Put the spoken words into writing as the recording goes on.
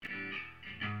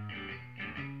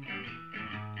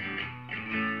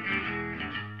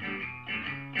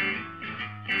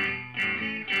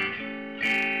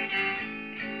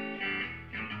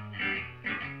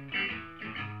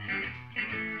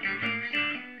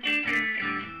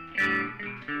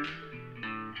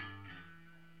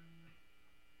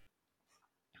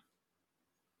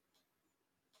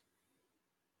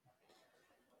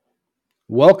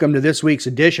Welcome to this week's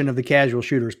edition of the Casual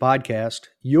Shooters Podcast,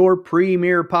 your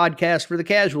premier podcast for the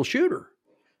casual shooter.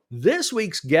 This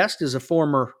week's guest is a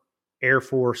former Air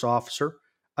Force officer,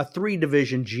 a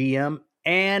 3-division GM,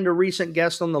 and a recent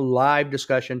guest on the live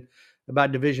discussion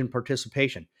about division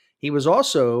participation. He was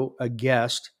also a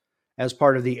guest as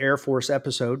part of the Air Force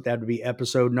episode. That would be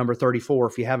episode number 34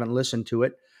 if you haven't listened to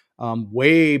it,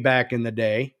 way back in the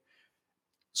day.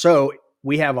 So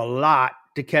we have a lot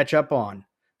to catch up on.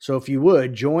 So if you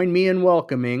would, join me in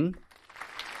welcoming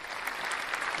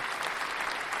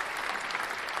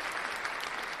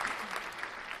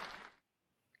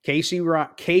Case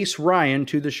Ryan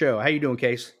to the show. How you doing,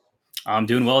 Case? I'm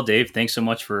doing well, Dave. Thanks so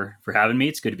much for having me.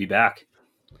 It's good to be back.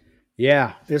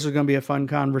 Yeah, this is going to be a fun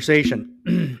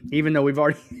conversation, even though we've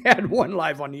already had one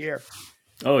live on the air.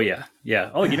 Oh, yeah.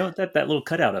 Yeah. Oh, you know, that little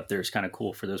cutout up there is kind of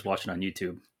cool for those watching on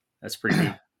YouTube. That's pretty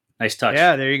neat. Nice touch.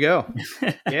 Yeah, there you go.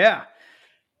 Yeah.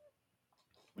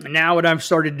 Now what I've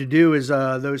started to do is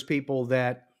those people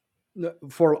that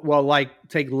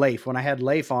take Leif. When I had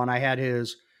Leif on, I had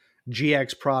his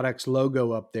GX Products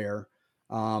logo up there.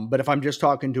 But if I'm just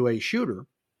talking to a shooter,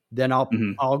 then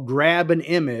I'll grab an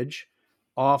image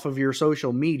off of your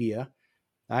social media.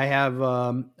 I have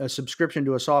a subscription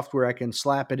to a software. I can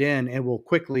slap it in and will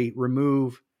quickly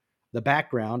remove the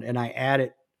background, and I add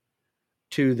it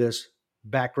to this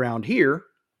background here.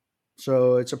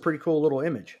 So it's a pretty cool little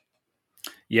image.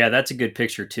 Yeah, that's a good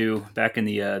picture too. Back in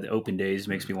the open days,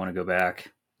 makes me want to go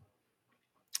back.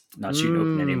 Not shooting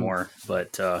open anymore,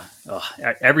 but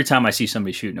every time I see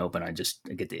somebody shooting open, I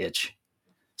get the itch.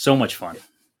 So much fun.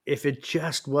 If it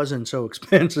just wasn't so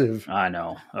expensive. I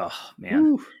know. Oh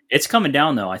man, It's coming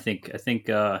down though. I think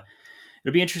it'll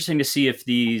be interesting to see if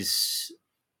these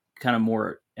kind of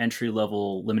more entry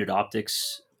level limited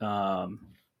optics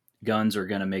guns are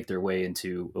going to make their way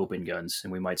into open guns,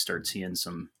 and we might start seeing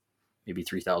some maybe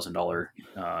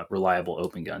 $3,000 reliable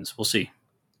open guns. We'll see.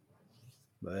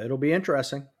 But it'll be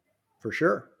interesting for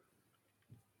sure.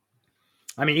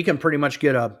 I mean, you can pretty much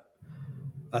get a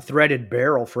threaded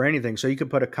barrel for anything. So you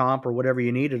could put a comp or whatever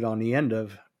you needed on the end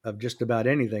of just about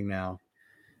anything now.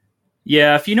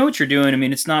 Yeah, if you know what you're doing, I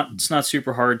mean, it's not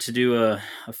super hard to do a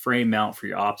frame mount for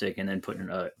your optic and then putting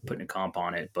a comp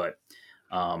on it. But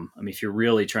I mean, if you're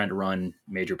really trying to run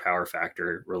major power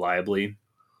factor reliably,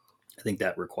 I think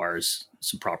that requires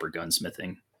some proper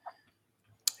gunsmithing.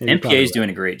 MPA is doing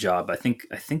a great job. I think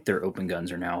their open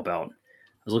guns are now about.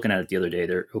 I was looking at it the other day.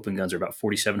 Their open guns are about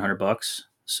 $4,700.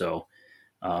 So,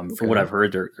 from what I've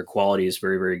heard, their quality is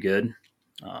very, very good.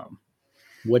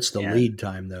 What's the lead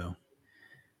time though?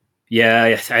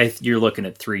 Yeah, you're looking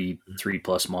at three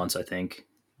plus months, I think.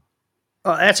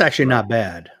 Oh, that's actually not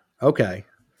bad. Okay.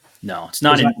 No, it's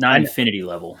not infinity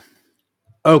level.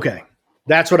 Okay,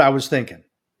 that's what I was thinking.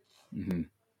 Mm-hmm.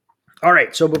 All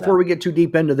right. So before we get too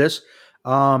deep into this,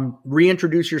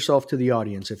 reintroduce yourself to the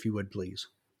audience, if you would, please.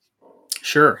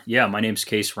 Sure. Yeah. My name's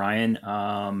Case Ryan.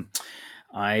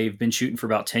 I've been shooting for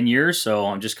about 10 years. So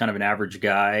I'm just kind of an average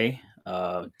guy.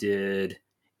 Did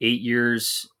 8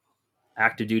 years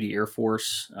active duty Air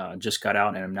Force, just got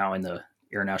out and I'm now in the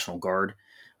Air National Guard.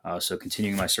 So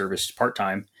continuing my service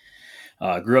part-time.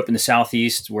 Grew up in the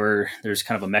Southeast where there's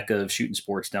kind of a mecca of shooting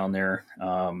sports down there.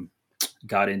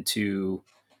 Got into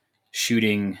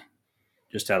shooting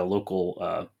just at a local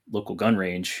gun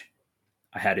range.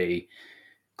 I had a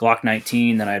Glock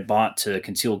 19 that I had bought to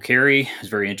concealed carry. I was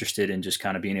very interested in just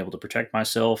kind of being able to protect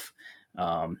myself.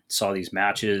 Saw these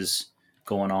matches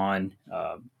going on.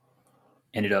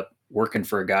 Ended up working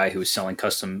for a guy who was selling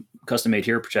custom made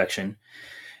hear protection.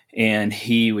 And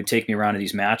he would take me around to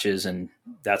these matches, and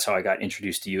that's how I got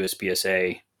introduced to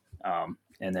USPSA.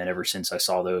 And then ever since I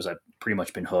saw those, I've pretty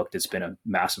much been hooked. It's been a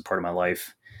massive part of my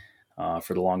life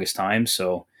for the longest time.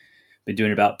 So been doing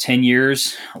it about 10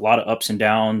 years, a lot of ups and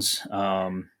downs,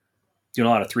 doing a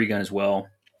lot of 3-gun as well.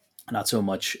 Not so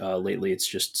much lately. It's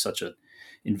just such a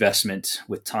investment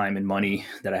with time and money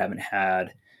that I haven't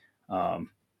had.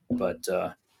 But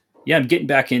I'm getting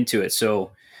back into it.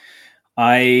 So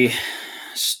I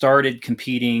started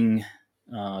competing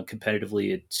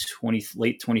competitively at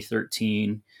late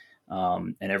 2013.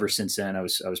 And ever since then, I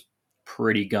was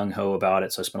pretty gung-ho about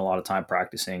it. So I spent a lot of time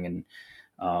practicing, and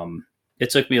it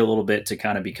took me a little bit to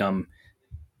kind of become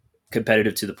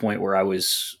competitive to the point where I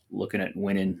was looking at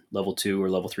winning level 2 or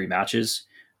level 3 matches.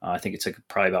 I think it took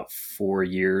probably about 4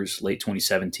 years. Late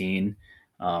 2017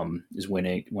 is when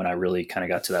I really kind of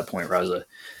got to that point where I was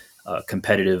a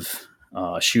competitive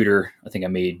shooter. I think I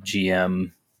made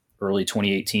GM early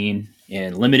 2018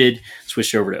 and limited,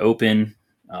 switched over to open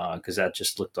because that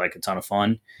just looked like a ton of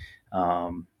fun.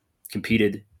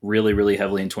 Competed really, really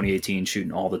heavily in 2018,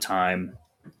 shooting all the time,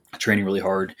 training really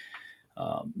hard.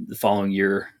 The following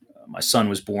year, my son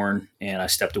was born, and I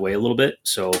stepped away a little bit.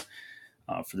 So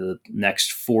for the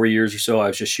next 4 years or so, I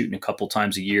was just shooting a couple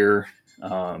times a year,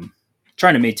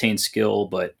 trying to maintain skill,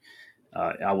 but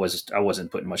I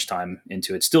wasn't putting much time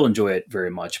into it. Still enjoy it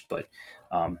very much, but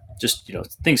just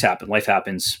things happen, life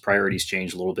happens, priorities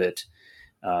change a little bit.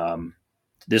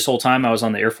 This whole time I was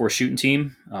on the Air Force shooting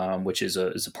team, which is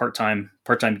a part-time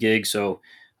gig. So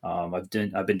I've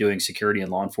been doing security and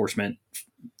law enforcement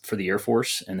for the Air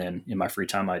Force, and then in my free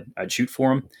time I'd shoot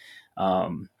for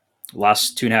them.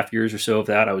 Last 2.5 years or so of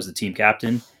that, I was the team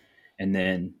captain, and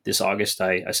then this August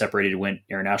I separated, went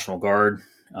Air National Guard,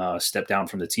 stepped down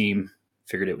from the team.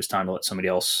 Figured it was time to let somebody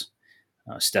else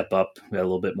step up. We had a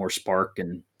little bit more spark,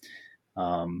 and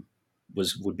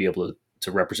would be able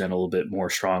to represent a little bit more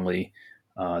strongly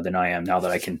than I am now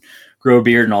that I can grow a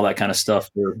beard and all that kind of stuff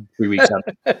for 3 weeks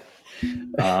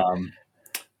out.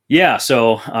 Yeah.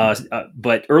 So,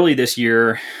 but early this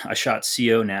year, I shot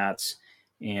CO Nats,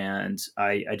 and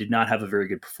I did not have a very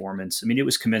good performance. I mean, it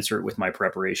was commensurate with my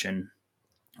preparation.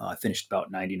 I finished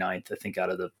about 99th, I think, out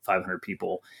of the 500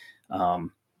 people.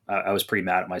 I was pretty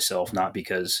mad at myself, not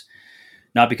because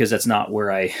that's not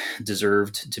where I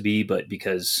deserved to be, but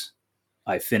because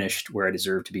I finished where I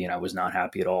deserved to be, and I was not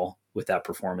happy at all with that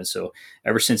performance. So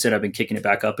ever since then, I've been kicking it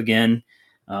back up again.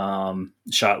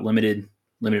 Shot limited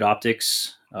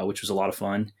optics, which was a lot of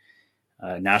fun.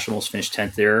 Nationals, finished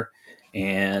 10th there,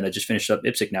 and I just finished up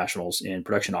IPSC Nationals in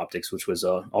production optics, which was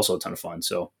also a ton of fun.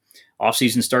 So off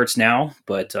season starts now,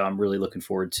 but I'm really looking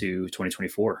forward to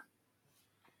 2024.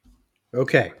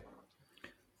 Okay.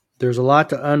 There's a lot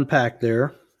to unpack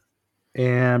there.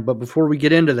 But before we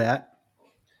get into that,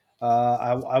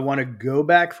 I want to go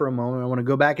back for a moment. I want to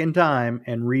go back in time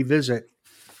and revisit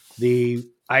the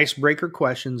icebreaker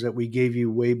questions that we gave you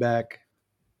way back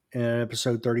in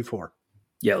episode 34.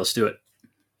 Yeah, let's do it.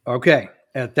 Okay.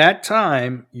 At that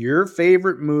time, your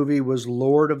favorite movie was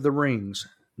Lord of the Rings.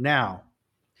 Now,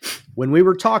 when we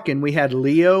were talking, we had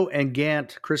Leo and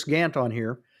Chris Gant on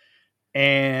here,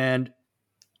 and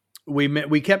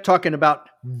we kept talking about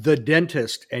The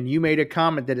Dentist, and you made a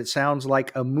comment that it sounds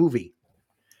like a movie.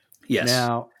 Yes.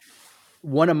 Now,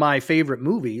 one of my favorite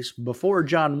movies before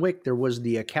John Wick, there was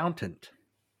The Accountant.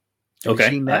 Have you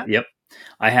seen that? Yep,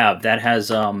 I have. That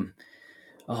has oh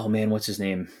man, what's his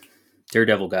name?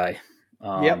 Daredevil guy.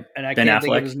 Yep, and I can't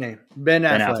think of his name. Ben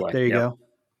Affleck. There you go.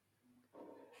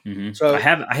 Mm-hmm. So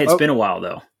it's been a while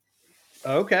though.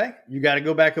 Okay, you got to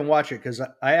go back and watch it, because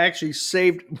I actually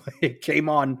saved. It came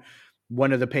on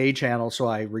one of the pay channels, so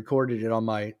I recorded it on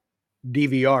my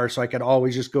DVR, so I could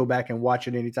always just go back and watch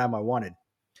it anytime I wanted.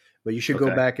 But you should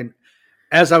go back, and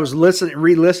as I was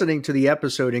re-listening to the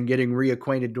episode and getting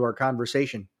reacquainted to our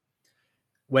conversation,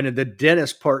 when the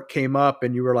dentist part came up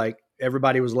and you were like,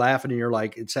 everybody was laughing and you're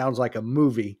like, it sounds like a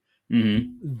movie.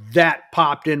 Mm-hmm. That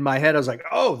popped in my head. I was like,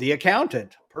 oh, The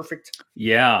Accountant. Perfect.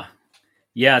 Yeah.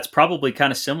 Yeah. It's probably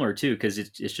kind of similar too, because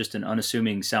it's just an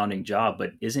unassuming sounding job,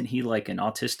 but isn't he like an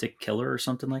autistic killer or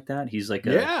something like that? He's like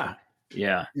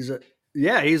he's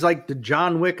like the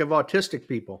John Wick of autistic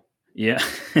people. Yeah.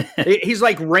 He's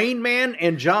like Rain Man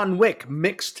and John Wick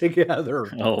mixed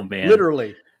together. Oh man.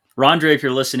 Literally. Rondre, if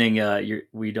you're listening,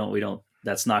 we don't,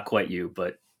 that's not quite you,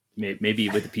 but maybe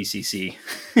with the PCC.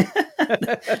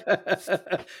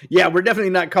 Yeah, we're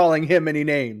definitely not calling him any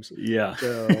names. Yeah.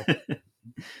 So.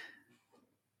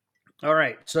 All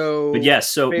right. So, but yes,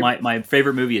 so my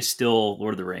favorite movie is still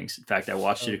Lord of the Rings. In fact, I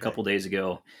watched it a couple days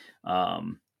ago. I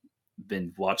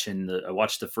watched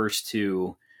the first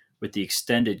two with the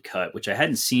extended cut, which I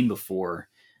hadn't seen before.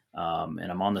 And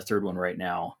I'm on the third one right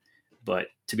now. But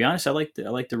to be honest, I like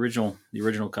the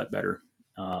original cut better.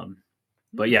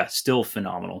 But yeah, still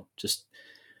phenomenal. Just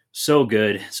so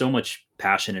good. So much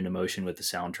passion and emotion with the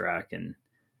soundtrack, and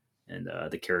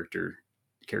the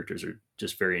characters are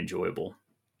just very enjoyable.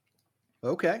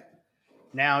 Okay.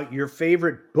 Now, your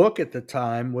favorite book at the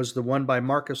time was the one by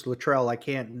Marcus Luttrell.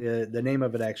 The name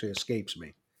of it actually escapes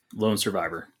me. Lone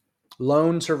Survivor.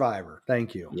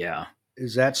 Thank you. Yeah.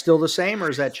 Is that still the same, or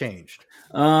has that changed?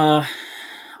 I'm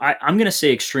going to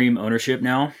say Extreme Ownership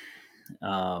now.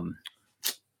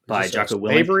 By Jocko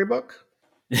Willink. Slavery book?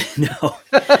 No.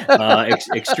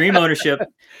 Extreme Ownership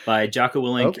by Jocko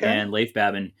Willink and Leif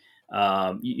Babin.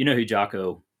 You know who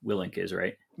Jocko Willink is,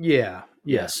 right? Yeah.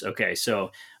 Yes. Okay.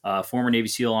 So, former Navy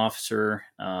SEAL officer,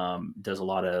 does a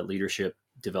lot of leadership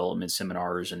development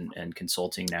seminars and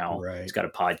consulting now. Right. He's got a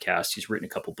podcast. He's written a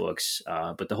couple books.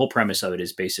 But the whole premise of it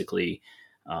is basically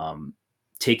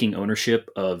taking ownership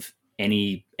of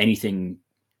anything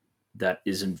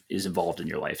is involved in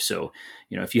your life. So,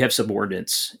 if you have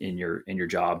subordinates in your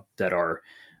job that are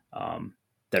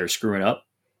screwing up,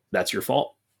 that's your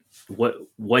fault.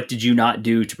 What did you not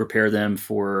do to prepare them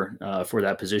for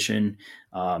that position?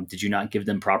 Did you not give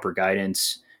them proper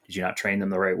guidance? Did you not train them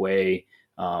the right way?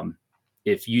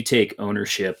 If you take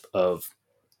ownership of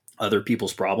other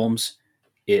people's problems,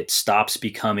 it stops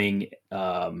becoming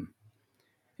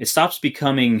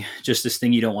just this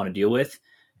thing you don't want to deal with,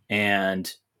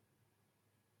 and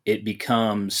it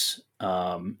becomes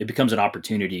an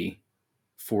opportunity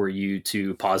for you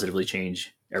to positively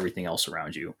change everything else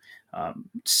around you.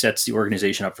 Sets the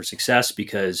organization up for success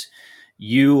because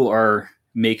you are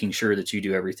making sure that you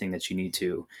do everything that you need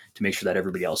to make sure that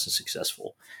everybody else is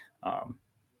successful.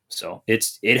 So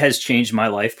it has changed my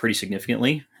life pretty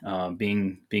significantly,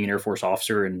 being an Air Force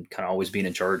officer and kind of always being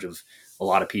in charge of a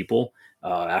lot of people.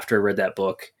 After I read that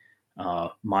book,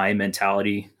 my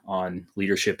mentality on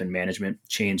leadership and management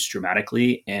changed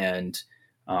dramatically, and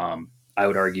I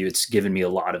would argue it's given me a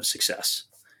lot of success.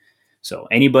 So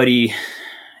anybody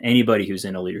who's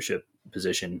in a leadership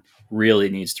position really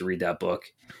needs to read that book.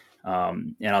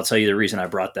 And I'll tell you the reason I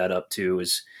brought that up too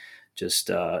is just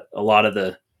a lot of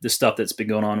the stuff that's been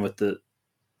going on with the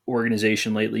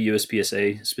organization lately,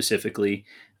 USPSA specifically.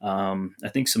 I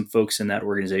think some folks in that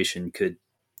organization could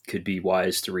be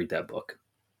wise to read that book.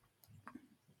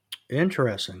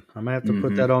 Interesting. I'm gonna have to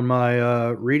put that on my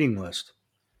reading list.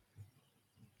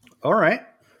 All right.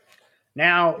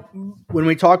 Now, when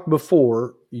we talked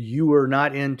before, you were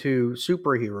not into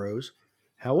superheroes.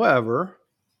 However,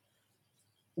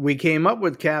 we came up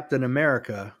with Captain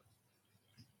America.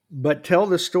 But tell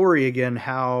the story again.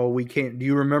 How we came? Do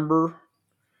you remember?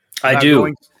 I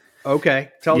do. Okay,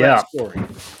 tell that story.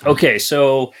 Okay,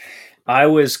 so I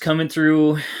was coming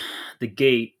through the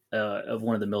gate of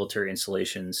one of the military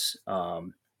installations,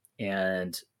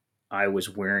 and I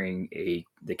was wearing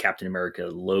the Captain America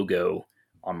logo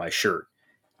on my shirt,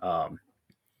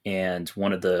 and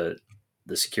one of the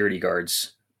security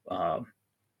guards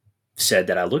said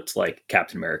that I looked like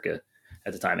Captain America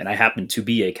at the time, and I happened to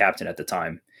be a captain at the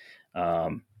time.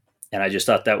 And I just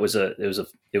thought that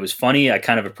it was funny. I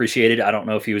kind of appreciated it. I don't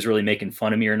know if he was really making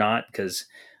fun of me or not, because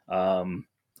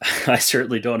I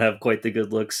certainly don't have quite the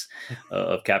good looks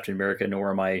of Captain America, nor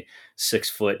am I 6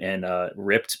 foot and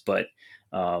ripped. But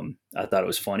I thought it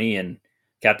was funny, and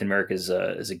Captain America is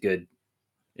a good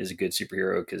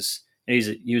superhero because he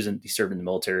served in the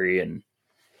military and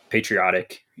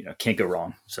patriotic. Can't go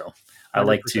wrong. So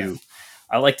 100%.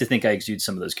 I like to think I exude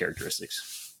some of those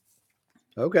characteristics.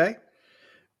 Okay.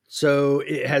 So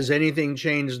has anything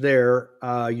changed there?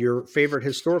 Your favorite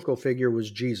historical figure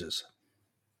was Jesus.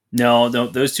 No,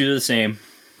 those two are the same.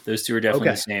 Those two are definitely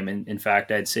the same. And in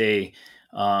fact, I'd say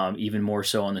even more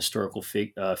so on the historical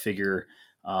figure.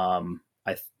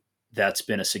 That's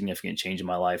been a significant change in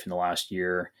my life in the last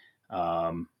year.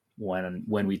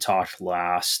 When we talked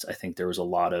last, I think there was a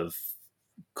lot of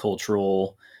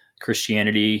cultural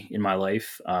Christianity in my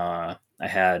life. I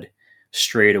had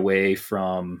strayed away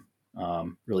from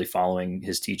really following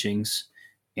his teachings,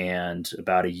 and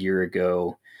about a year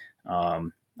ago, I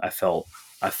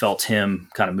felt him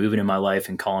kind of moving in my life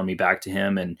and calling me back to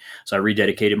him, and so I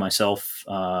rededicated myself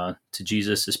to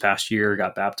Jesus this past year.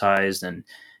 Got baptized, and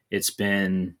it's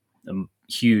been a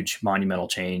huge monumental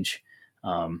change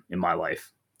in my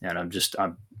life, and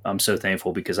I'm so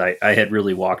thankful because I had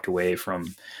really walked away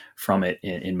from it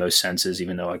in most senses,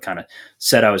 even though I kind of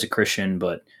said I was a Christian,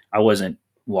 but I wasn't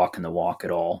walking the walk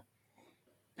at all.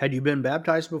 Had you been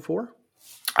baptized before?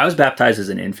 I was baptized as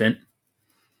an infant.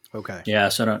 Okay. Yeah,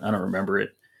 so I don't remember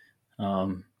it.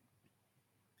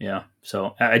 Yeah,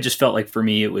 so I just felt like for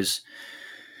me it was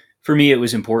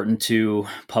important to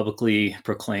publicly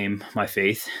proclaim my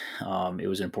faith. It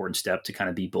was an important step to kind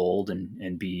of be bold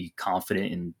and be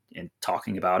confident in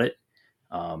talking about it.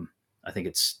 I think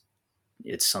it's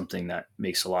something that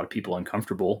makes a lot of people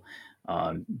uncomfortable.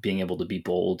 Being able to be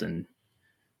bold and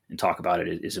talk about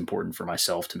it is important for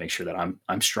myself to make sure that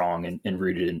I'm strong and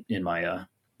rooted in my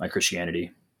my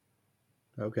Christianity.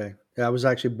 Okay. I was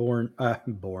actually born,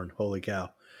 holy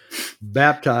cow,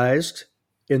 baptized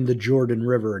in the Jordan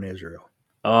River in Israel.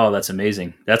 Oh, that's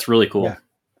amazing. That's really cool.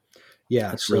 Yeah.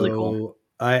 That's really cool.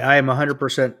 I am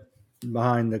 100%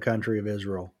 behind the country of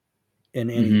Israel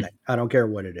in anything. I don't care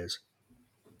what it is.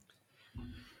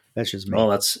 That's just me. Well,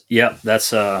 that's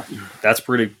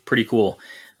pretty cool.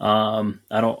 I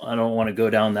don't want to go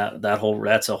down that whole.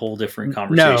 That's a whole different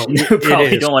conversation. No,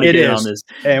 probably don't want to get on this.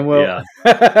 And well,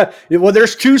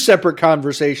 there's two separate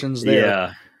conversations there.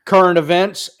 Yeah. Current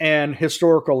events and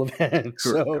historical events.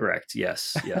 Correct.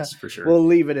 Yes, for sure. We'll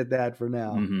leave it at that for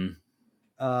now.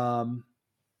 Um,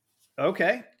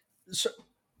 okay. So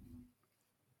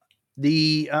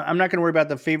I'm not going to worry about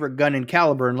the favorite gun and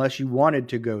caliber unless you wanted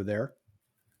to go there.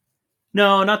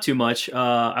 No, not too much.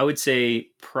 I would say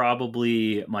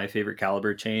probably my favorite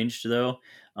caliber changed though.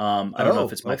 I don't know if Oh,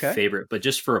 it's my okay. favorite, but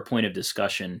just for a point of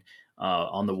discussion,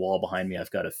 on the wall behind me,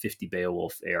 I've got a 50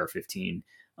 Beowulf AR-15,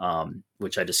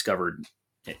 which I discovered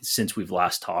since we've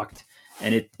last talked,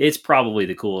 and it's probably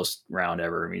the coolest round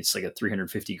ever. I mean, it's like a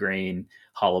 350 grain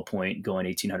hollow point going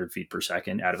 1,800 feet per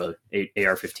second out of a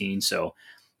AR-15. So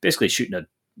basically shooting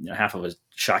half of a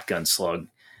shotgun slug.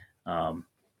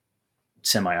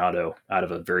 Semi-auto out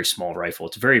of a very small rifle.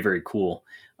 It's very, very cool.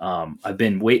 I've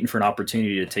been waiting for an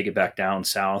opportunity to take it back down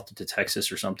south to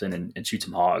Texas or something and shoot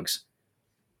some hogs,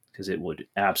 because it would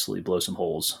absolutely blow some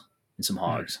holes in some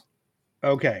hogs.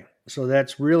 Okay. So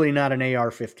that's really not an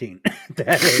AR-15.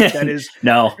 that is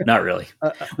No, not really.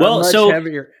 a Well, much so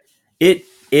heavier.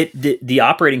 the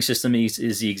operating system is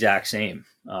the exact same.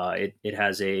 It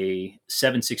has a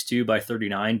 7.62 by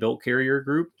 39 bolt carrier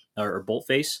group or bolt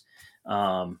face,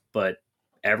 but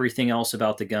everything else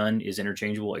about the gun is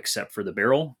interchangeable except for the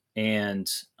barrel, and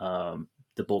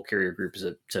the bolt carrier group is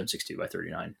a 7.62 by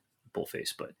 39 bolt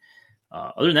face. But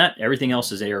other than that, everything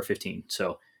else is AR-15.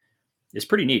 So it's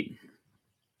pretty neat.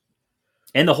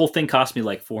 And the whole thing cost me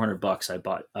like $400. I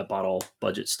bought all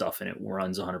budget stuff, and it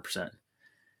runs 100%.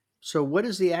 So what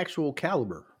is the actual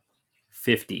caliber?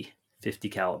 50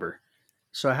 caliber.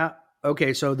 So how?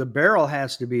 Okay, so the barrel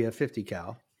has to be a 50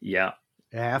 cal, Yeah.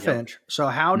 a half Yep. inch. So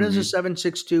how does a Mhm.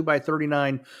 7.62 by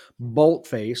 39 bolt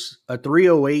face, a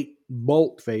 308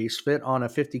 bolt face, fit on a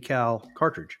 50 cal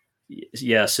cartridge?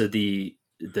 Yeah. So the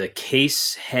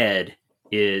case head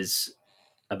is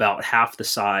about half the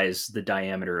size, the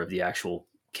diameter of the actual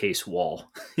case wall.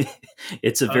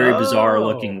 It's a very bizarre Oh,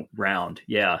 looking round.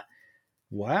 Yeah.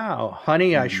 wow,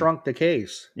 honey, I Mhm. shrunk the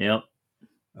case. Yep.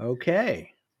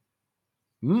 Okay,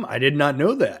 I did not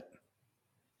know that.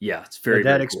 Yeah. It's But very, that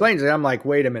very cool. explains it. I'm like,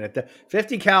 wait a minute, the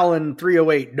 50 cal and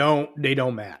 308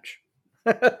 don't match.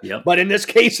 Yep. But in this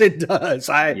case, it does.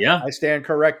 Yeah. I stand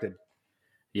corrected.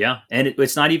 Yeah. And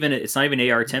it's not even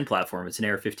AR-10 platform. It's an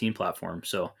AR-15 platform.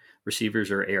 So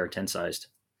receivers are AR-10 sized.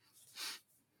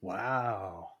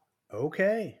 Wow.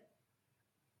 Okay.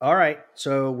 All right.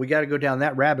 So we got to go down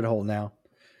that rabbit hole now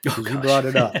Oh because you gosh. brought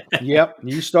it up. Yep,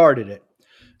 you started it.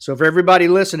 So for everybody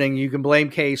listening, you can blame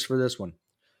Case for this one.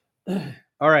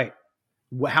 All right.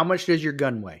 How much does your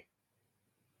gun weigh?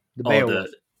 The Oh, Beowulf.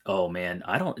 oh man,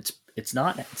 I don't. It's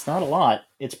not a lot.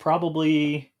 It's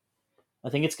probably, I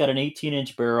think it's got an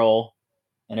 18-inch barrel,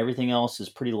 and everything else is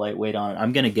pretty lightweight on it.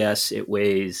 I'm gonna guess it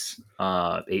weighs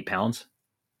 8 pounds.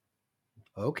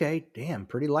 Okay. Damn,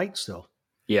 pretty light still.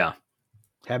 Yeah.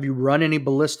 Have you run any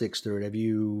ballistics through it? Have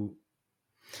you?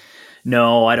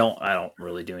 No, I don't. I don't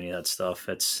really do any of that stuff.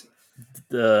 It's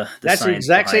the That's the science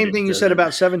exact behind same it thing you said doesn't.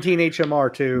 about 17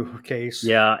 HMR too, Case.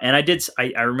 Yeah, and I did.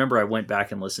 I remember I went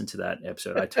back and listened to that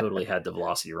episode. I totally had the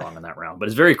velocity wrong on that round, but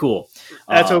it's very cool.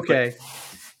 That's But okay.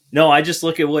 no, I just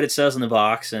look at what it says in the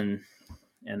box, and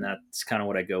that's kind of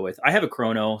what I go with. I have a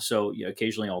chrono, so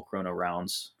occasionally I'll chrono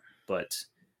rounds, but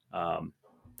um,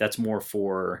 that's more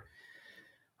for.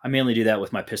 I mainly do that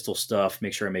with my pistol stuff.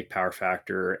 Make sure I make power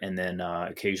factor, and then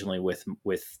occasionally with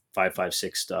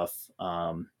 5.56 stuff.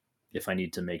 If I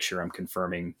need to make sure I'm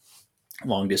confirming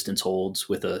long distance holds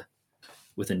with a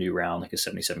new round, like a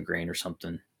 77 grain or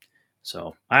something.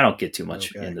 So I don't get too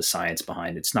much Okay. in the science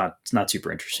behind it. It's not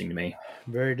super interesting to me.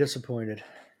 Very disappointed.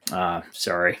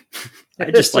 Sorry. I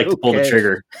just It's like to pull the okay.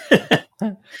 trigger.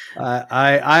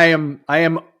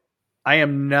 I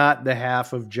am not the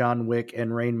half of John Wick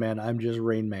and Rain Man. I'm just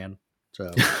Rain Man. So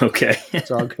Okay.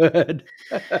 it's all good.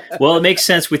 Well, it makes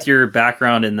sense with your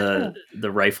background in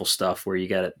the rifle stuff, where you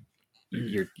got it.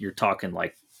 You're talking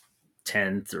like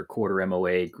 10th or quarter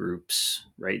MOA groups,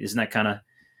 right? Isn't that kind of,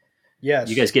 Yes,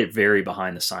 you guys get very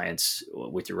behind the science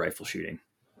with your rifle shooting?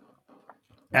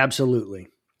 absolutely.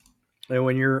 And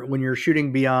when you're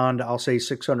shooting beyond, I'll say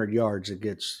 600 yards, it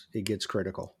gets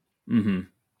critical. Mm-hmm.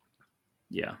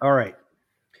 Yeah. All right.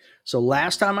 So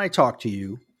last time I talked to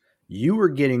you, you were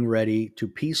getting ready to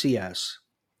PCS.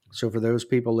 So for those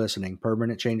people listening,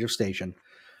 permanent change of station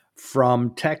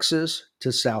from Texas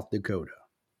to South Dakota.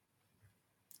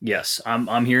 Yes.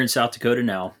 I'm here in South Dakota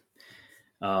now.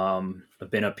 I've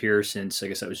been up here since, I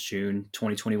guess that was June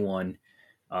 2021.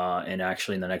 And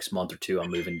actually in the next month or two,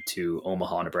 I'm moving to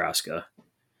Omaha, Nebraska.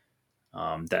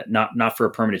 That not for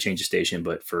a permanent change of station,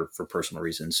 but for personal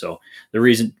reasons. So the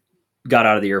reason, got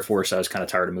out of the Air Force, I was kind of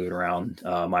tired of moving around.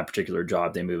 My particular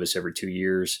job, they move us every 2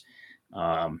 years.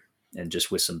 And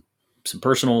just with some some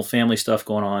personal family stuff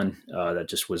going on that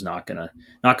just was not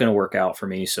gonna work out for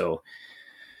me. So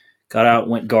got out,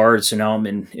 went guard. So now I'm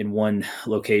in one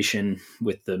location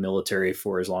with the military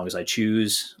for as long as I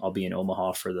choose. I'll be in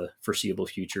Omaha for the foreseeable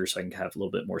future, so I can have a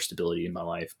little bit more stability in my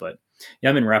life. But yeah,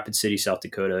 I'm in Rapid City, South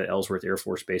Dakota. Ellsworth Air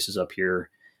Force Base is up here.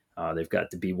 They've got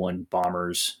the B-1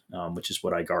 bombers, which is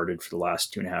what I guarded for the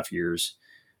last 2.5 years.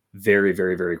 Very,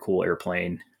 very, very cool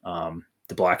airplane.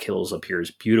 The Black Hills up here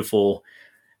is beautiful.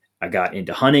 I got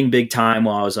into hunting big time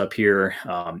while I was up here.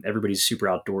 Everybody's super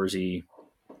outdoorsy.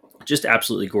 Just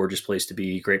absolutely gorgeous place to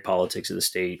be. Great politics of the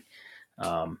state.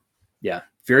 Yeah,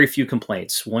 very few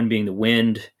complaints. One being the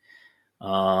wind.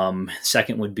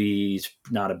 Second would be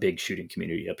not a big shooting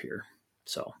community up here.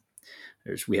 So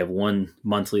we have one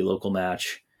monthly local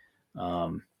match.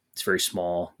 It's very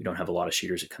small. We don't have a lot of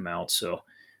shooters that come out. So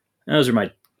those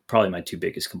are probably my two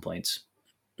biggest complaints.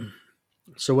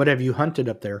 So what have you hunted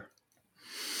up there?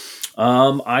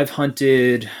 I've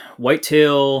hunted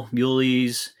whitetail,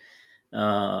 muleys.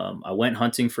 I went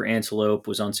hunting for antelope,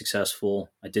 was unsuccessful.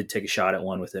 I did take a shot at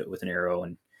one with an arrow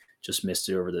and just missed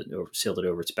it sailed it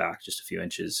over its back just a few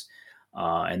inches.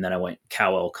 And then I went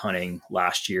cow elk hunting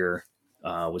last year,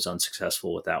 was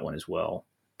unsuccessful with that one as well.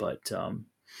 But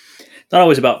not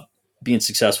always about being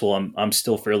successful. I'm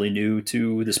still fairly new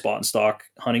to the spot and stock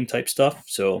hunting type stuff.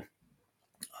 So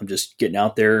I'm just getting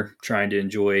out there, trying to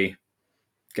enjoy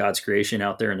God's creation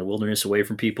out there in the wilderness away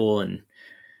from people and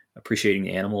appreciating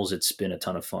the animals. It's been a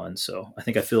ton of fun. So I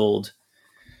think I filled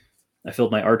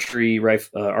my archery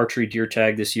deer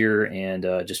tag this year, and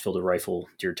just filled a rifle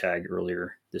deer tag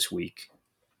earlier this week.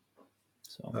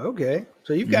 So okay,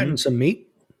 so you've gotten some meat.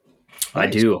 Nice. I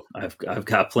do. I've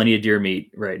got plenty of deer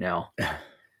meat right now. All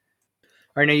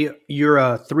right, now you're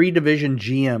a 3-division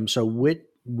GM. So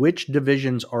which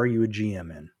divisions are you a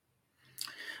GM in?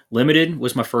 Limited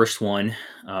was my first one.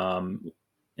 And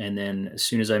then as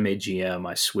soon as I made GM,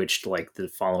 I switched like the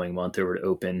following month over to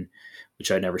open,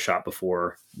 which I'd never shot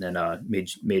before. Then made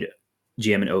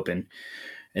GM in open.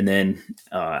 And then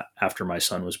after my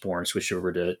son was born, switched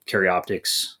over to carry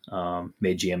optics,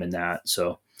 made GM in that.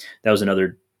 So that was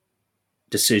another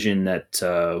decision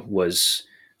that was,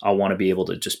 I want to be able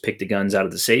to just pick the guns out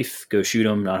of the safe, go shoot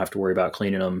them, not have to worry about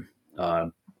cleaning them,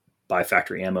 buy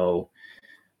factory ammo,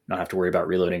 not have to worry about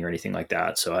reloading or anything like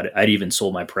that. So I'd even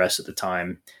sold my press at the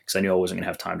time because I knew I wasn't going to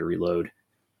have time to reload.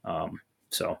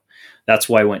 So that's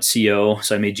why I went CO.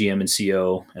 So I made GM and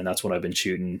CO, and that's what I've been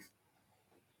shooting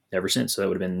ever since. So that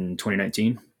would have been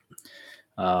 2019.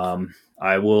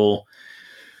 I will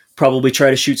probably try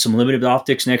to shoot some limited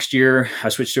optics next year. I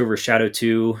switched over to Shadow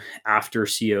 2 after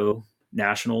CO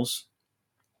Nationals,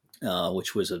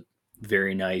 which was a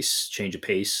very nice change of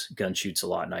pace. Gun shoots a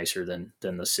lot nicer than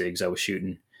the SIGs I was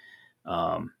shooting.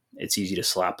 It's easy to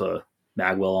slap a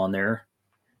magwell on there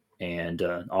and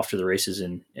off to the races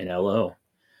in LO.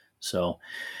 So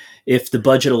if the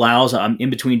budget allows, I'm in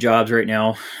between jobs right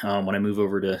now. When I move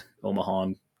over to Omaha,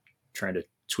 I'm trying to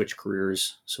switch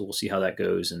careers. So we'll see how that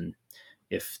goes. And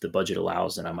if the budget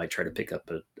allows, then I might try to pick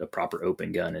up a proper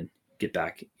open gun and get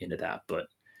back into that. But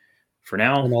for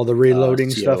now, and all the reloading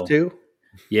stuff too.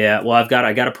 Yeah, well,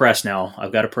 I got a press now.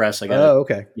 I've got a press.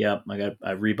 Okay. Yeah,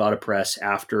 I rebought a press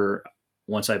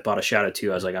once I bought a Shadow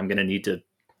 2. I was like, I'm gonna need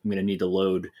to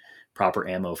load proper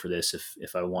ammo for this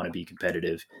if I want to be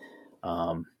competitive.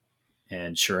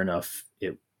 And sure enough,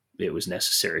 it was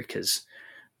necessary because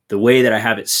the way that I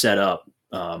have it set up,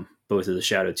 both of the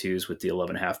Shadow 2s with the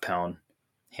 11.5 pound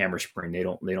hammer spring, they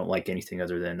don't like anything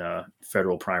other than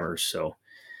Federal primers. So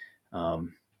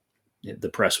the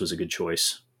press was a good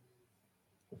choice.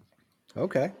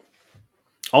 Okay.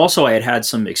 Also, I had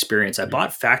some experience. I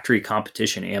bought factory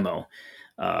competition ammo,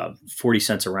 40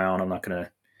 cents a round. I'm not going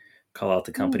to call out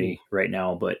the company right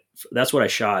now, but that's what I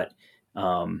shot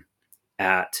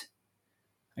at.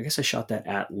 I guess I shot that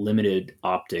at Limited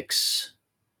Optics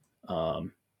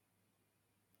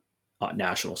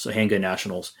Nationals, so Handgun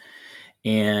Nationals.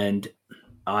 And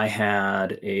I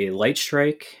had a light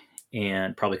strike,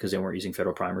 and probably because they weren't using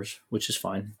Federal primers, which is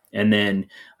fine. And then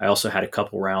I also had a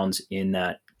couple rounds in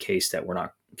that case that were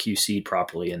not QC'd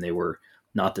properly, and they were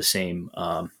not the same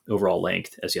overall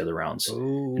length as the other rounds.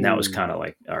 Ooh. And that was kind of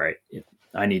like, all right,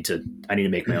 I need to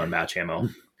make my own match ammo.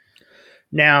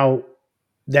 Now,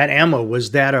 that ammo,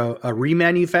 was that a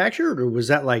remanufactured, or was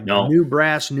that like new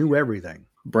brass, new everything?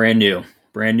 Brand new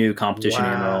competition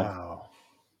ammo.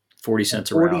 40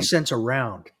 cents a round. 40 cents a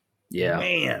round. Yeah.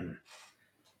 Man.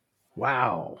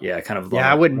 Wow. Yeah, kind of. Yeah,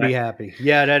 I wouldn't be happy.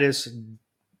 Yeah, that is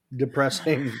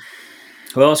depressing.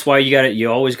 Well, that's why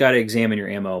you always got to examine your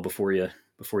ammo before you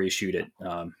shoot it,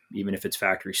 even if it's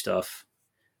factory stuff.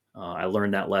 I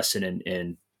learned that lesson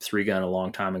in three gun a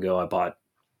long time ago. I bought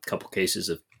a couple cases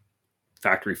of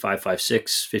factory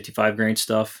 5.56 55 grain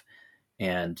stuff,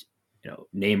 and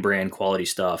name brand quality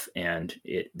stuff, and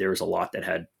there was a lot that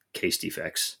had case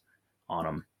defects on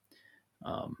them.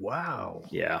 Wow.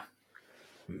 Yeah,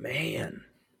 Man.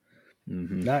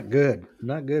 mm-hmm. Not good.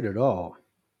 Not good at all.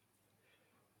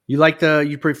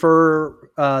 You prefer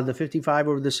the 55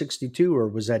 over the 62, or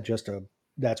was that just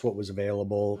that's what was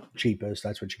available, cheapest,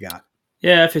 that's what you got?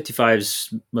 Yeah, 55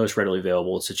 is most readily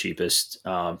available. It's the cheapest.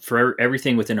 For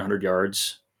everything within 100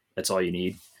 yards, that's all you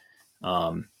need.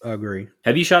 Agree.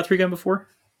 Have you shot three gun before?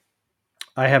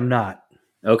 I have not.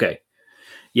 Okay.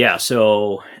 Yeah,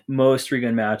 so most three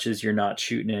gun matches, you're not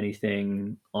shooting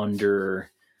anything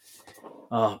under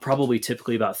probably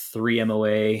typically about 3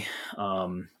 MOA.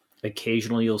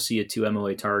 Occasionally you'll see a 2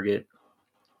 MOA target.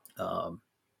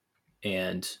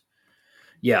 And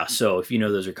yeah, so if you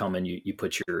know those are coming, you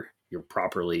put your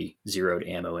properly zeroed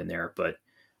ammo in there. But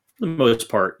for the most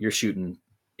part, you're shooting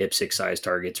IPSC size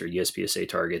targets or USPSA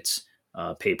targets,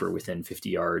 paper within 50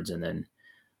 yards, and then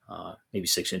maybe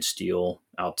 6-inch steel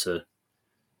out to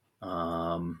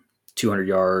 200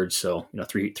 yards. So,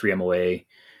 three MOA.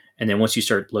 And then once you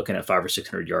start looking at 500 or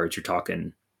 600 yards, you're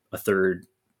talking a third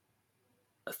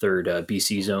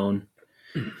BC zone,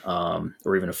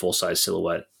 or even a full size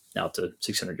silhouette out to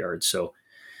 600 yards. So,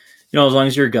 as long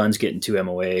as your gun's getting 2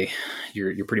 MOA,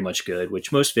 you're pretty much good.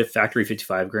 Which most factory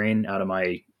 55 grain out of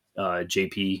my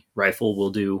JP rifle will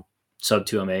do sub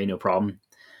 2 MA, no problem.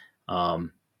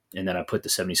 And then I put the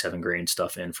 77 grain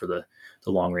stuff in for the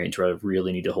long range, where I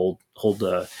really need to hold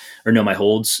or know my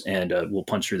holds, and we'll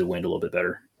punch through the wind a little bit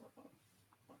better.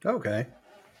 Okay.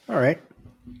 All right.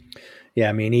 Yeah,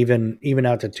 I mean, even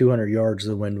out to 200 yards,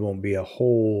 the wind won't be a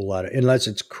whole lot unless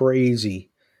it's crazy.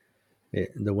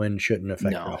 The wind shouldn't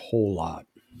affect a whole lot.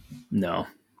 No.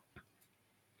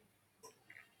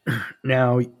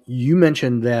 Now, you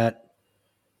mentioned that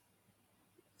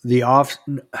what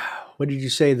did you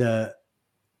say?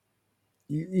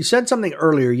 You said something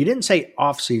earlier. You didn't say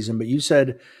off season, but you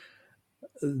said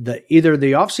either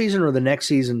the off season or the next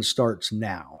season starts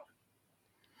now.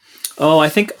 Oh, I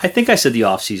think I said the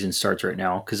off season starts right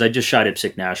now because I just shot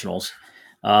IPSC Nationals.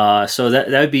 So that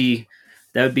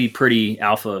would be pretty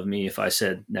alpha of me if I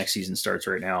said next season starts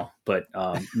right now. But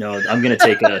no, I'm going to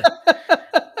take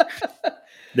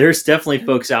there's definitely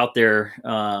folks out there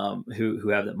who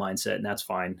have that mindset, and that's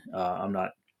fine. I'm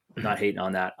not hating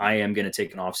on that. I am going to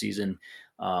take an off season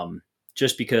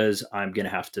just because I'm going to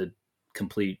have to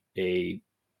complete a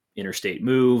interstate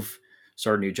move,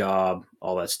 start a new job,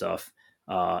 all that stuff.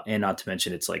 And not to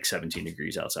mention it's like 17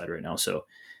 degrees outside right now. So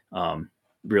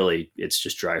really it's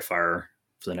just dry fire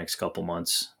for the next couple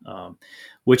months,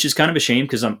 which is kind of a shame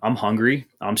because I'm hungry.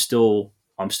 I'm still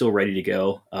ready to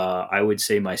go. I would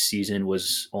say my season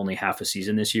was only half a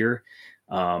season this year.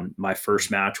 My first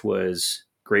match was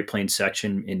Great Plains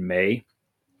section in May.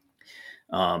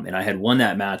 And I had won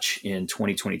that match in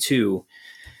 2022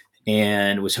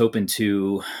 and was hoping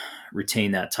to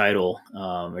retain that title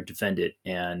or defend it.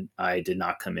 And I did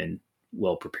not come in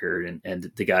well prepared.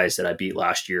 And the guys that I beat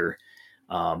last year,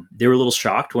 they were a little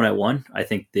shocked when I won. I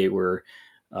think there were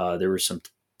I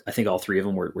think all three of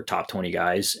them were top 20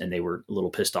 guys, and they were a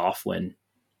little pissed off when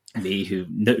me, who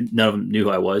none of them knew who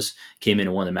I was, came in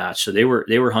and won the match. So they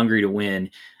were hungry to win,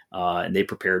 and they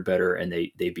prepared better, and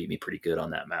they beat me pretty good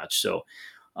on that match. So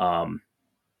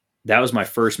that was my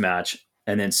first match.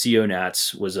 And then CO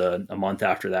Nats was a month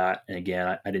after that. And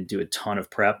again, I didn't do a ton of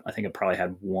prep. I think I probably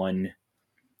had one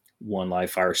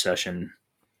live fire session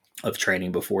of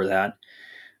training before that.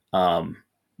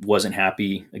 Wasn't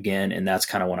happy again. And that's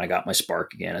kind of when I got my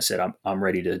spark again. I said, I'm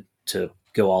ready to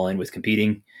go all in with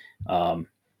competing, and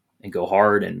go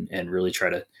hard and really try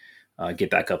to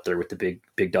get back up there with the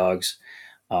big dogs.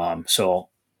 So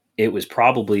it was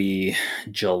probably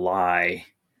July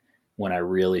when I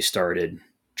really started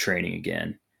training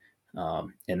again.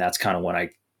 And that's kind of when I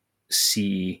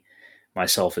see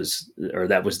myself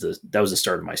that was the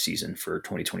start of my season for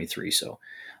 2023. So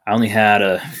I only had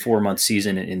a 4-month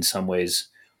season in some ways.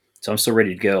 So I'm still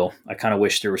ready to go. I kind of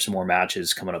wish there were some more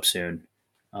matches coming up soon.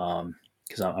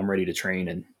 Cause I'm ready to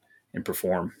train and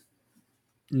perform.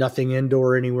 Nothing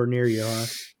indoor anywhere near you, huh?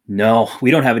 No,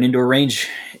 we don't have an indoor range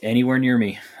anywhere near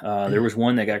me. There was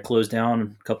one that got closed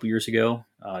down a couple years ago.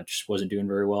 Just wasn't doing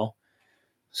very well.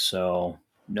 So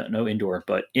no indoor,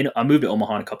 but I moved to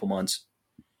Omaha in a couple months,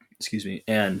 excuse me.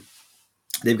 And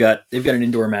they've got an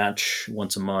indoor match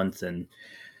once a month, and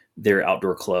their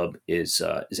outdoor club is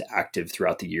active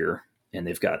throughout the year, and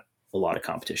they've got a lot of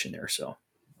competition there. So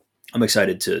I'm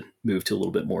excited to move to a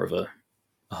little bit more of a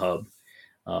hub.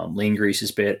 Lane Grease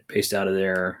is based out of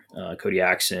there. Cody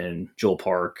Axon, Joel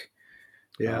Park,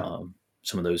 Yeah.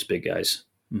 some of those big guys.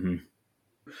 Mm-hmm.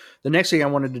 The next thing I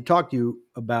wanted to talk to you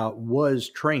about was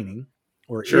training,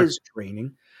 or Sure. is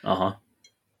training. Uh-huh.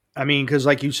 I mean, because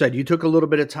like you said, you took a little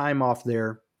bit of time off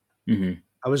there. Mm-hmm.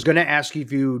 I was going to ask you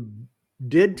if you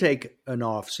did take an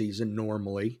off season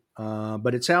normally,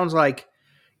 but it sounds like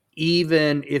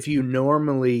even if you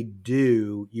normally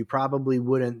do, you probably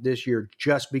wouldn't this year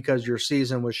just because your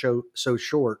season was so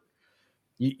short.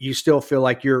 You still feel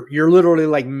like you're literally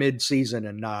like mid season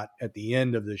and not at the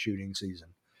end of the shooting season.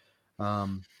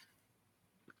 Um,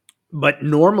 but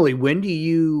normally,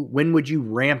 when would you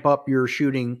ramp up your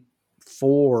shooting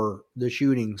for the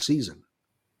shooting season?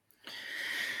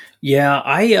 Yeah,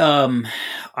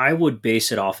 I would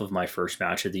base it off of my first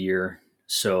match of the year.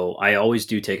 So I always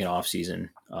do take an off season.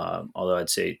 Although I'd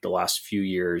say the last few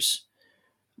years,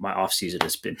 my off season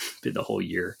has been the whole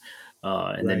year.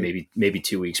 And then Right. maybe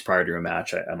 2 weeks prior to a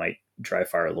match, I might dry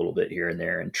fire a little bit here and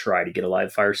there and try to get a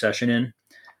live fire session in.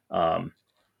 Um,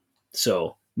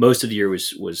 so most of the year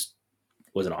was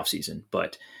an off season,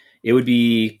 but it would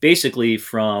be basically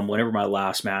from whenever my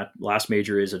last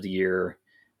major is of the year,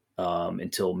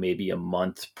 until maybe a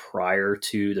month prior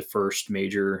to the first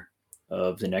major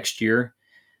of the next year.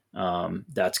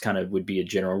 That's kind of would be a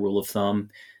general rule of thumb.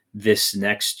 This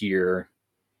next year,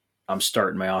 I'm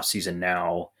starting my off season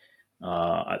now.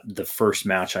 The first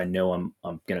match I know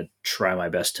I'm going to try my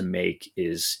best to make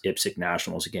is IPSC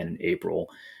Nationals again in April.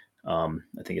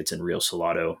 I think it's in Rio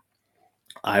Salado.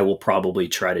 I will probably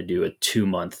try to do a 2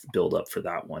 month build up for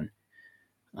that one.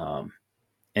 Um,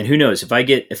 and who knows if I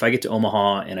get to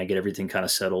Omaha and I get everything kind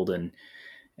of settled and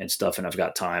stuff, and I've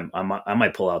got time, I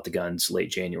might pull out the guns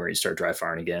late January and start dry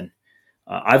firing again.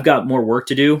 I've got more work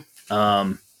to do.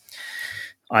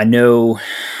 I know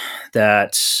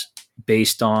that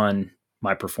based on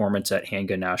my performance at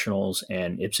Handgun Nationals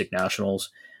and IPSC Nationals,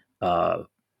 uh,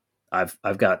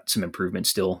 I've got some improvement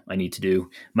still I need to do.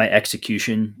 My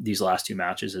execution these last two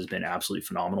matches has been absolutely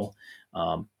phenomenal,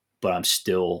 but I'm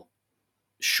still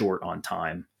short on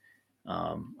time.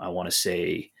 I want to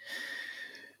say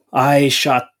I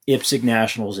shot IPSC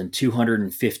Nationals in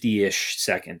 250-ish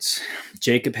seconds.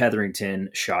 Jacob Hetherington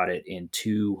shot it in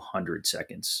 200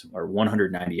 seconds or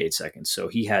 198 seconds. So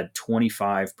he had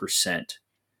 25%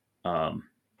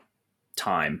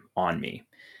 time on me,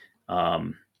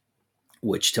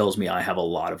 which tells me I have a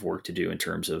lot of work to do in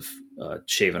terms of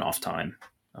shaving off time,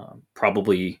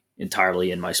 probably entirely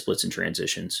in my splits and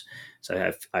transitions.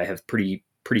 So I have pretty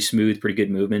smooth, pretty good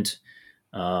movement.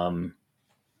 I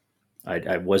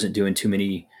wasn't doing too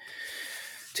many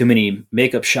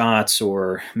makeup shots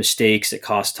or mistakes that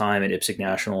cost time at IPSC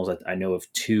Nationals. I know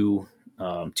of two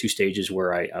stages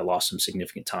where I lost some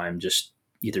significant time just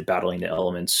either battling the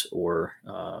elements or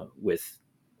with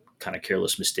kind of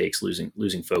careless mistakes,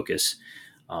 losing focus.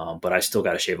 But I still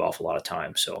got to shave off a lot of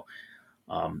time. So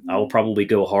I will probably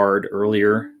go hard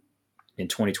earlier in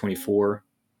 2024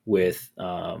 with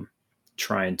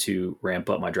trying to ramp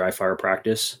up my dry fire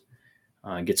practice,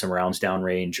 get some rounds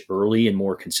downrange early and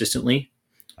more consistently.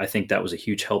 I think that was a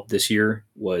huge help this year,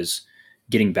 was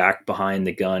getting back behind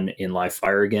the gun in live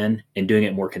fire again and doing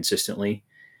it more consistently,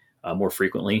 more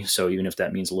frequently. So even if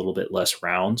that means a little bit less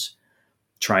rounds,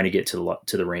 trying to get to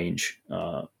the range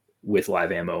with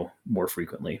live ammo more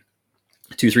frequently.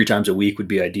 2-3 times a week would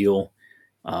be ideal.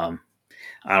 I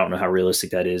don't know how realistic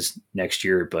that is next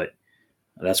year, but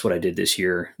that's what I did this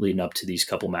year leading up to these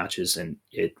couple matches, and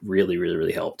it really, really,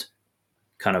 really helped.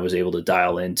 Kind of was able to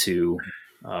dial into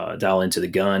the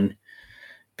gun,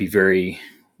 be very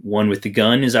one with the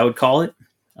gun, as I would call it.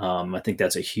 I think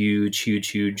that's a huge, huge,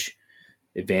 huge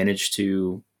advantage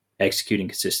to executing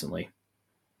consistently.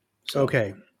 So,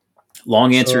 Okay.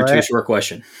 long answer So to a short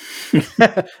question.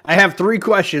 I have three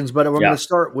questions, but I'm Yeah. going to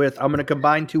start with, I'm going to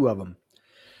combine two of them.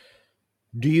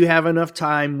 Do you have enough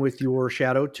time with your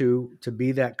Shadow 2 to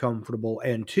be that comfortable?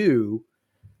 And two,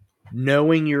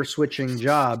 knowing you're switching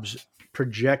jobs,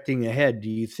 projecting ahead, do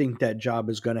you think that job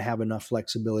is going to have enough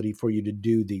flexibility for you to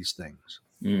do these things?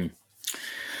 Mm.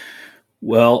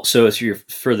 Well, so it's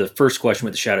for the first question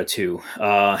with the Shadow 2.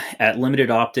 At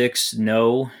Limited Optics,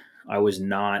 no, I was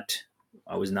not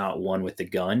one with the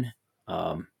gun.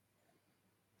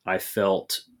 I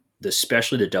felt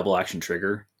especially the double action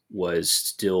trigger was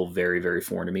still very, very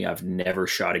foreign to me. I've never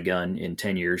shot a gun in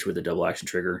 10 years with a double action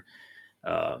trigger.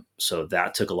 So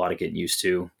that took a lot of getting used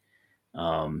to.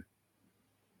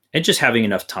 And just having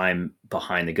enough time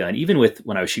behind the gun, even with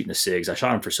when I was shooting the SIGs, I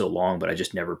shot them for so long, but I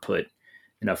just never put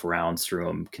enough rounds through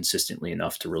them consistently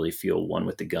enough to really feel one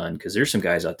with the gun. Cause there's some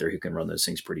guys out there who can run those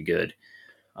things pretty good.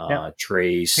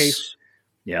 Trace,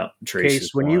 Yeah. Trace Case,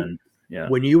 is one. Yeah.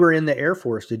 when you were in the Air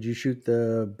Force, did you shoot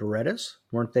the Berettas?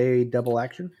 Weren't they double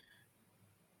action?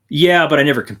 Yeah, but I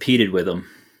never competed with them.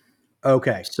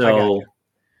 Okay, I got you. So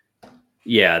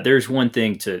yeah, there's one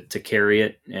thing to carry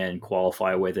it and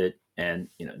qualify with it, and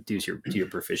do your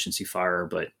proficiency fire,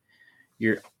 but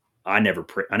you're I never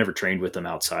trained with them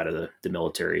outside of the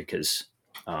military because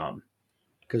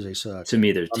Because they suck. to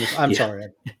me there's I'm yeah. sorry.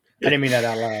 I didn't mean that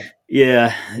out loud.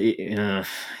 Yeah,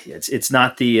 it's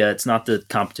not the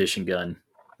competition gun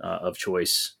of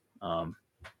choice.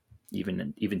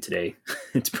 Even today,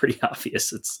 it's pretty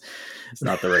obvious it's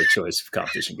not the right choice of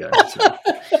competition gun. So.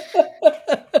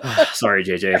 Sorry,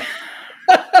 JJ.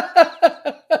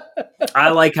 I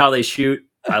like how they shoot.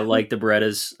 I like the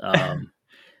Berettas.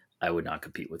 I would not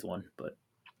compete with one, but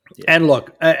yeah. And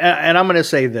look, and I'm going to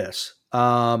say this.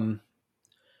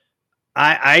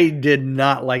 I did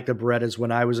not like the Berettas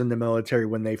when I was in the military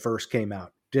when they first came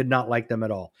out. Did not like them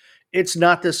at all. It's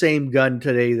not the same gun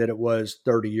today that it was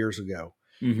 30 years ago.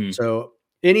 Mm-hmm. So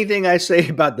anything I say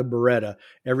about the Beretta,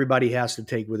 everybody has to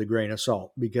take with a grain of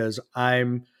salt because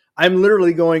I'm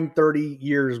literally going 30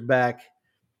 years back,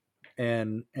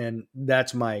 and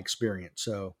that's my experience.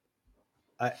 So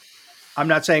I'm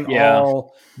not saying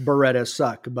all Berettas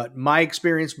suck, but my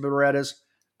experience with Berettas,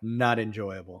 not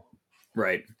enjoyable.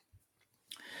 Right.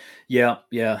 Yeah,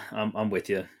 I'm with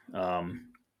you.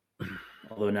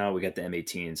 Although now we got the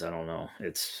M18s, I don't know.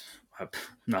 I'm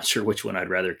not sure which one I'd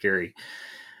rather carry.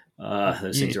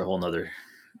 Those things are a whole nother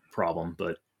problem,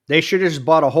 but they should have just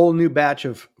bought a whole new batch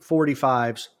of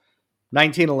 45s,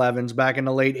 1911s back in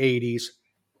the late 80s,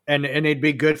 and it'd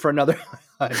be good for another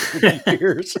 100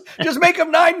 years. Just make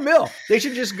them 9mm. They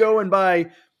should just go and buy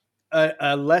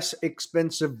a less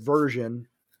expensive version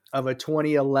of a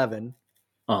 2011.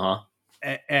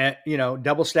 And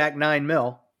double stack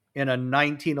 9mm in a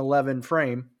 1911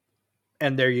 frame,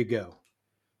 and there you go.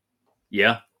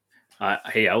 Yeah.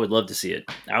 Hey, I would love to see it.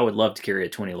 I would love to carry a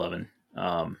 2011.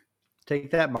 Take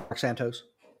that, Mark Santos.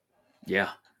 Yeah.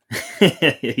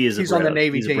 He's on the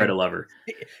Navy team. He's a Beretta lover.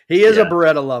 He is a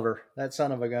Beretta lover. That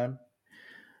son of a gun.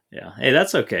 Yeah. Hey,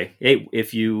 that's okay. Hey,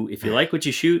 if you like what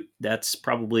you shoot, that's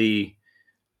probably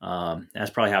half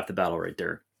the battle right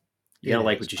there. You gotta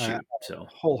like what you shoot. So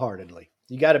wholeheartedly,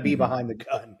 you got to be behind the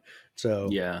gun. So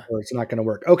yeah, or it's not going to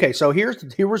work. Okay, so here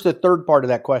was the third part of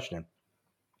that question.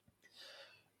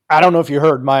 I don't know if you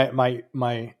heard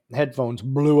my headphones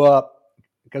blew up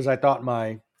because I thought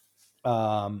my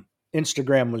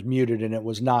Instagram was muted and it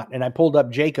was not. And I pulled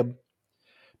up Jacob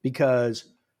because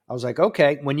I was like,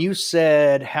 okay, when you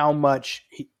said how much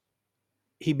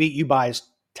he beat you by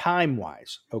time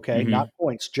wise, okay, not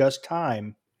points, just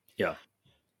time. Yeah.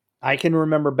 I can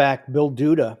remember back Bill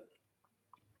Duda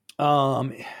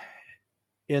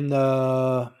in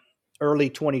the early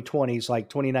 2020s, like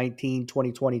 2019,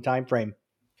 2020 timeframe.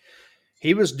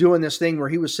 He was doing this thing where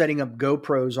he was setting up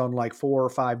GoPros on like 4 or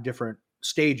 5 different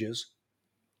stages.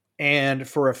 And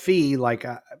for a fee, like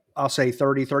I'll say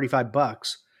 $30,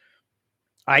 $35,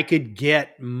 I could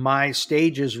get my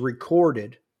stages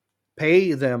recorded, pay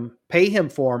him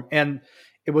for them. And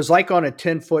it was like on a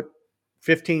 10-foot,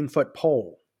 15-foot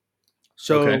pole.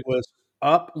 So It was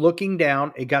up looking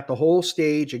down. It got the whole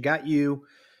stage. It got you.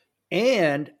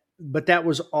 But that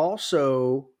was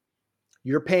also,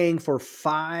 you're paying for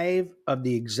 5 of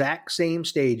the exact same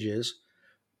stages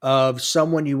of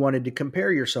someone you wanted to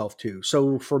compare yourself to.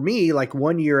 So for me, like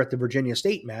one year at the Virginia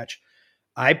State match,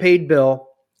 I paid Bill,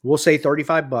 we'll say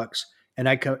 $35,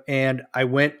 and I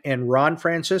went and Ron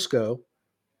Francisco,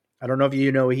 I don't know if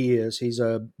you know who he is. He's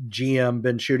a GM,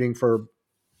 been shooting for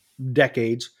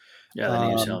decades. Yeah,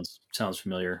 the name sounds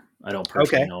familiar. I don't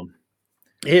personally know him.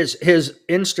 His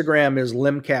Instagram is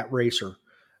Limcat Racer.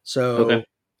 So,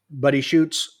 but he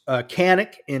shoots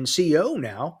Canic in CO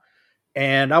now.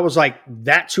 And I was like,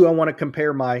 that's who I want to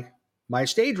compare my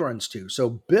stage runs to.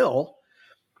 So Bill,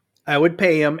 I would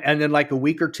pay him. And then like a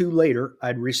week or two later,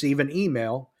 I'd receive an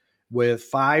email with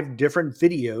 5 different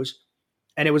videos.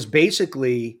 And it was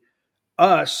basically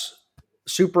us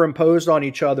superimposed on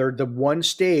each other, the one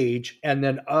stage, and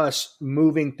then us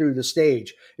moving through the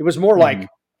stage. It was more like,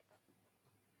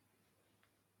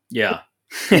 yeah.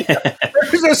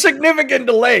 There's a significant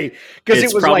delay because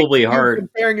it was probably like hard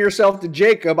comparing yourself to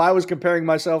Jacob. I was comparing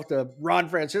myself to Ron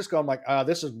Francisco. I'm like,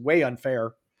 this is way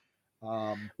unfair.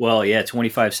 Well, yeah,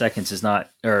 25 seconds is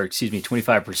not, or excuse me,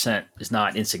 25% is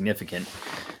not insignificant.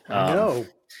 No,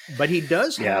 but he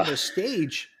does have a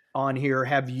stage on here.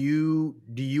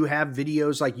 Do you have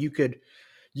videos like you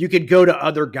could go to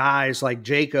other guys like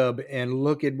Jacob and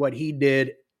look at what he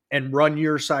did and run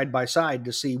your side by side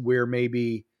to see where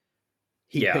maybe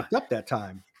he picked up that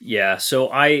time? Yeah, so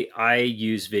I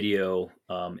use video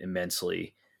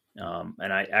immensely,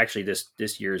 and I actually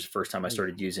this year is the first time I Yeah.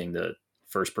 started using the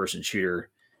first person shooter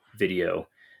video.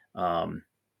 Um,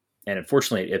 and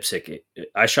unfortunately at IPSC,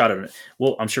 I shot it.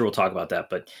 Well, I'm sure we'll talk about that,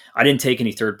 but I didn't take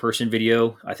any third person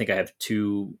video. I think I have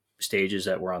two stages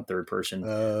that were on third person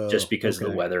just Oh, because of the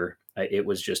okay. weather. It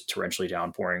was just torrentially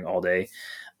downpouring all day.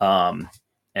 Um,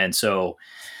 and so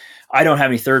I don't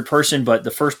have any third person, but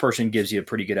the first person gives you a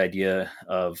pretty good idea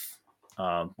of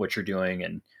what you're doing.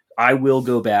 And I will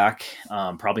go back,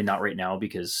 probably not right now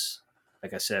because,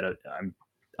 like I said,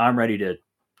 I'm ready to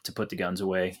put the guns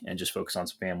away and just focus on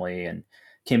some family. And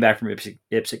came back from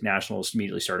IPSC Nationals,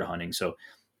 immediately started hunting. So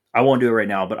I won't do it right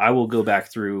now, but I will go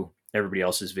back through everybody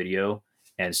else's video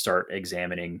and start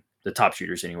examining the top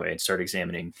shooters anyway, and start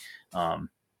examining um,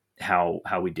 how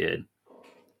we did.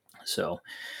 So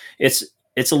it's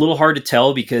it's a little hard to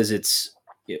tell because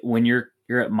when you're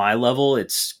at my level,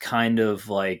 it's kind of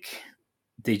like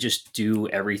they just do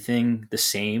everything the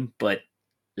same, but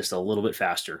just a little bit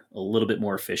faster, a little bit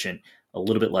more efficient, a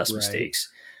little bit less Right. mistakes.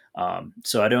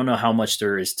 So I don't know how much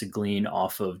there is to glean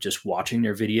off of just watching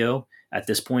their video at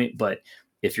this point, but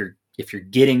if you're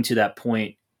getting to that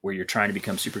point where you're trying to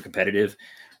become super competitive,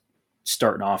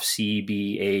 starting off C,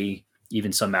 B, A,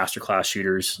 even some masterclass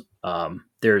shooters,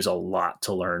 there's a lot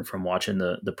to learn from watching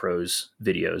the pros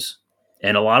videos,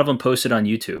 and a lot of them posted on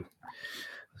YouTube.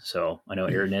 So I know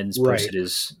Aaron Edens Right. posted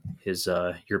his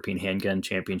European Handgun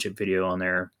Championship video on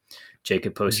there.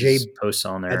 Jacob posts his Jay, posts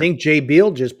on I there. think Jay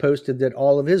Beal just posted that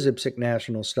all of his IPSC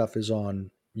National stuff is on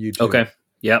YouTube. Okay,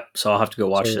 yep. So I'll have to go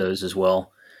watch So, those as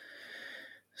well.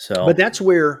 but So that's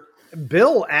where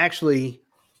Bill actually,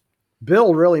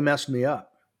 Bill really messed me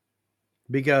up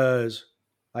because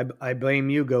I blame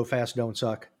you. Go fast, don't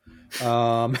suck.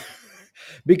 Um,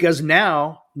 because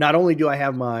now not only do I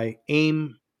have my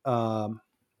aim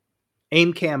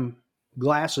cam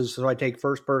glasses, so I take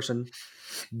first person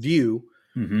view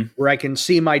mm-hmm. where I can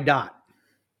see my dot,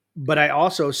 but I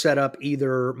also set up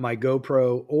either my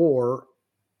GoPro or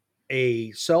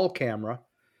a cell camera,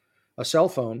 a cell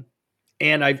phone,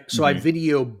 and I Mm-hmm.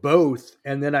 video both,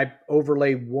 and then I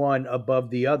overlay one above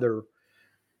the other.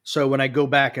 So when I go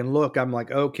back and look, I'm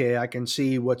like, okay, I can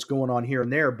see what's going on here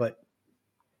and there. But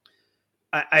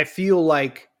I feel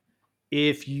like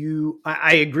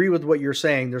I agree with what you're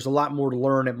saying. There's a lot more to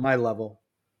learn at my level.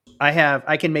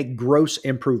 I can make gross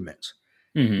improvements,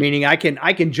 Mm-hmm. meaning I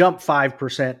can jump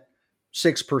 5%,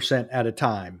 6% at a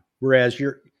time. Whereas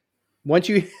once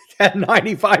you hit that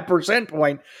 95%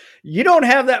 point, you don't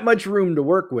have that much room to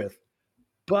work with.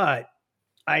 But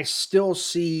I still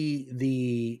see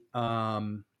the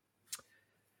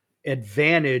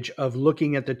advantage of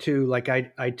looking at the two. Like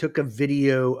I took a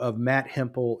video of Matt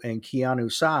Hempel and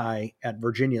Keanu Sai at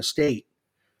Virginia State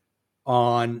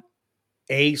on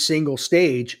a single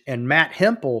stage, and Matt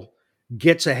Hempel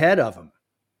gets ahead of him.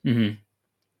 Mm-hmm.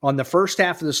 On the first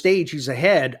half of the stage, he's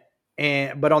ahead,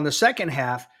 but on the second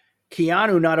half,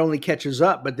 Keanu not only catches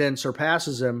up, but then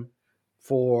surpasses him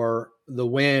for the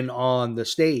win on the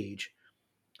stage.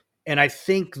 And I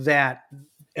think that,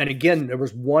 and again, there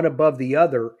was one above the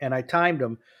other, and I timed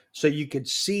them so you could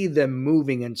see them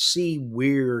moving and see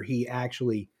where he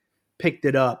actually picked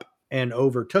it up and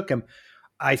overtook him.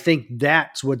 I think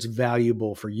that's what's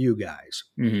valuable for you guys.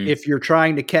 Mm-hmm. If you're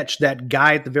trying to catch that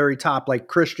guy at the very top, like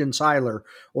Christian Seiler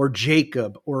or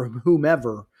Jacob or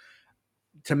whomever,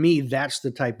 to me, that's the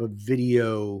type of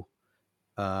video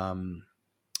um,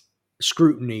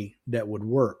 scrutiny that would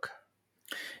work.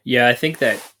 Yeah, I think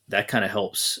that kind of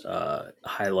helps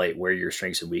highlight where your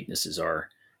strengths and weaknesses are.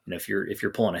 And if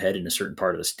you're pulling ahead in a certain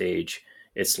part of the stage,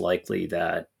 it's likely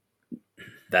that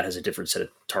that has a different set of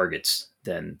targets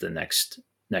than the next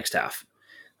half.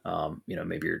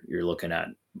 Maybe you're looking at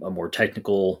a more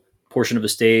technical portion of a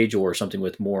stage or something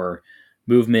with more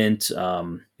movement.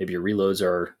 Maybe your reloads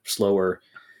are slower.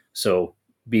 So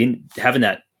having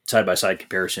that side by side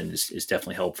comparison is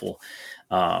definitely helpful.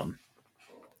 Um,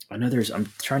 I know I'm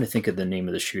trying to think of the name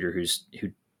of the shooter who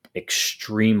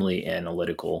extremely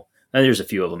analytical. And there's a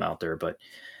few of them out there, but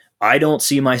I don't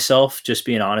see myself, just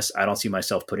being honest, I don't see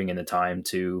myself putting in the time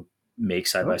to make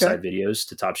side by Okay. side videos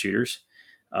to top shooters.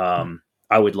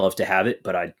 I would love to have it,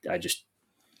 but I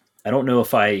don't know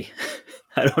if I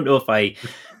don't know if I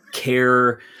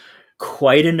care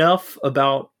quite enough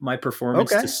about my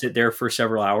performance to Okay. sit there for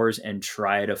several hours and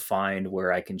try to find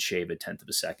where I can shave a tenth of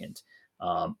a second.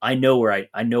 I know where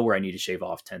I need to shave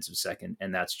off tenths of a second,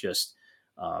 and that's just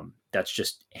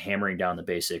hammering down the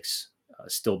basics,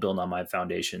 still building on my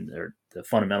foundation or the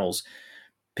fundamentals,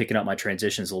 picking up my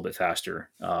transitions a little bit faster.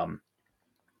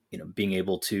 Being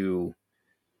able to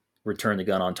return the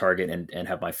gun on target and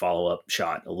have my follow-up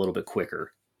shot a little bit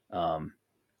quicker.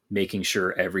 Making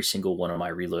sure every single one of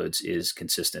my reloads is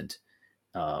consistent.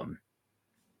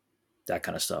 That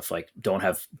kind of stuff. Like don't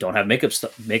have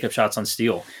makeup shots on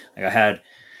steel. Like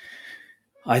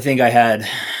I think I had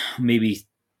maybe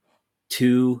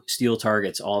 2 steel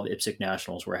targets, all of IPSC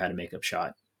nationals, where I had a makeup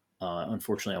shot.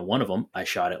 Unfortunately, on one of them, I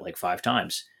shot it like 5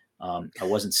 times. I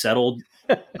wasn't settled.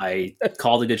 I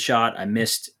called a good shot. I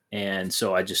missed. And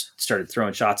so I just started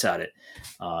throwing shots at it.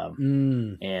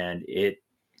 And it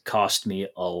cost me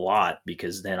a lot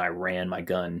because then I ran my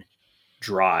gun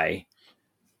dry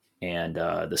and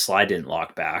the slide didn't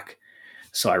lock back.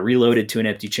 So I reloaded to an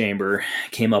empty chamber,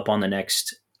 came up on the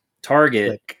next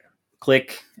target,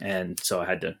 click, and so I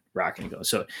had to rack and go.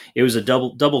 So it was a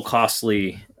double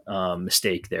costly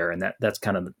mistake there, and that's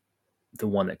kind of the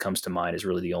one that comes to mind is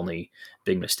really the only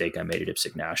big mistake I made at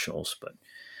IPSC Nationals. But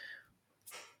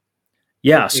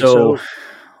yeah, okay, so a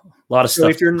lot of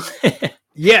stuff. If you're,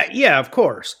 yeah, of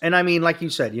course. And I mean, like you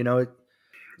said,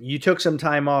 you took some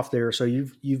time off there, so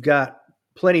you've got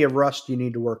plenty of rust you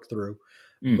need to work through.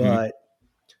 Mm-hmm. But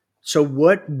so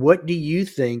what do you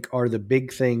think are the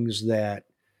big things that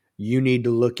you need to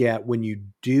look at when you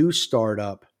do start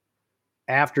up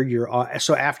after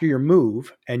your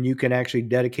move and you can actually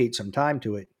dedicate some time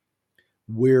to it?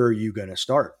 Where are you going to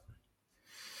start?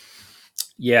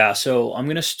 Yeah, so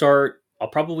I'll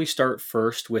probably start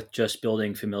first with just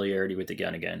building familiarity with the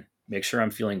gun again. Make sure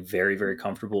I'm feeling very, very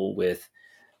comfortable with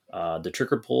the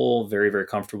trigger pull, very, very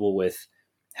comfortable with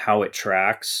how it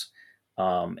tracks.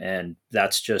 And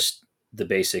that's just the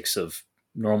basics of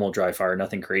normal dry fire,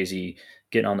 nothing crazy,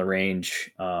 getting on the range,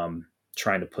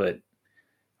 trying to put,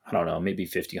 I don't know, maybe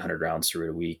 50, 100 rounds through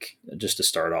it a week just to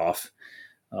start off,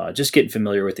 just getting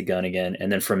familiar with the gun again.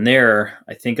 And then from there,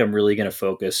 I think I'm really going to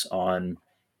focus on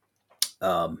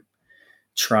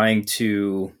trying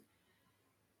to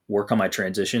work on my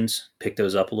transitions, pick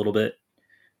those up a little bit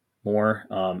more,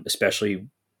 especially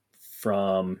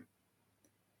from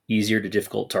easier to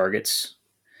difficult targets.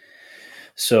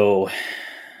 So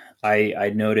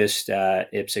I noticed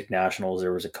at IPSC Nationals,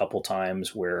 there was a couple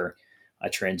times where I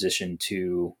transitioned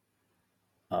to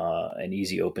an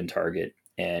easy open target,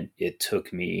 and it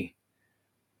took me,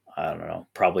 I don't know,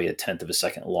 probably 1/10 of a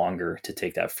second longer to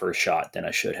take that first shot than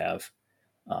I should have.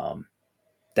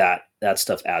 That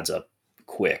stuff adds up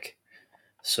quick.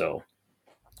 So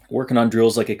working on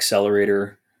drills like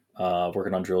accelerator,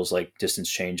 working on drills like distance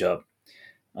change up,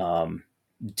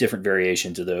 different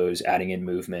variations of those, adding in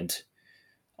movement,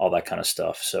 all that kind of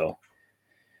stuff. So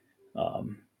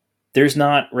there's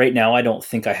not, right now, I don't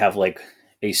think I have like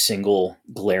a single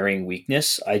glaring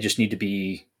weakness. I just need to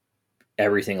be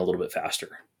everything a little bit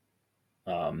faster.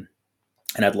 And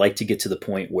I'd like to get to the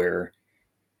point where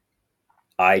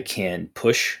I can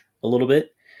push a little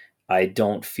bit. I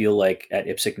don't feel like at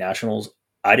IPSC Nationals,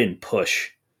 I didn't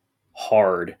push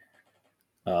hard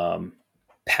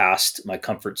past my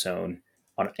comfort zone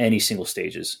on any single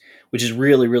stages, which is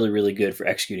really, really, really good for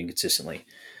executing consistently,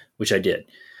 which I did.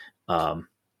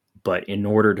 But in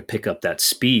order to pick up that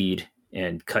speed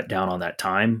and cut down on that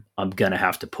time, I'm going to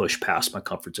have to push past my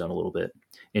comfort zone a little bit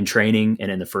in training.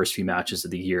 And in the first few matches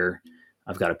of the year,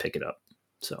 I've got to pick it up.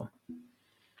 So.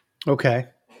 Okay.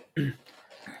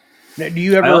 Now, do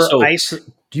you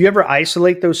ever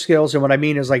isolate those skills? And what I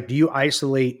mean is, like, do you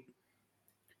isolate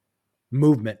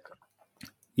movement?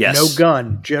 Yes. No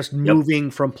gun, just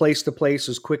moving from place to place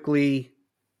as quickly.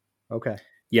 Okay.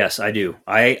 Yes, I do.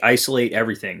 I isolate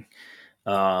everything.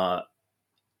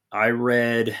 I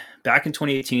read back in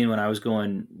 2018 when I was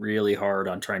going really hard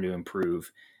on trying to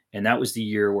improve, and that was the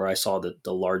year where I saw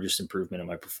the largest improvement in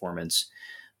my performance,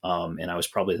 and I was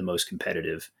probably the most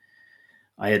competitive.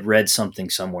 I had read something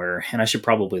somewhere, and I should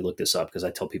probably look this up because I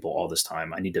tell people all this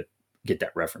time, I need to get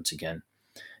that reference again.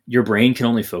 Your brain can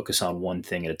only focus on one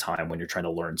thing at a time when you're trying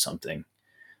to learn something.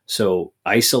 So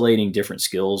isolating different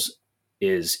skills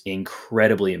is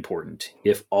incredibly important.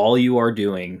 If all you are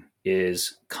doing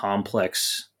is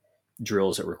complex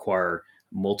drills that require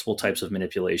multiple types of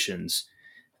manipulations,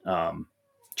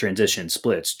 transitions,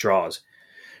 splits, draws,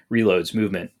 reloads,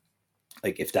 movement,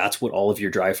 like if that's what all of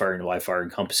your dry fire and live fire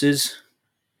encompasses,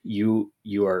 you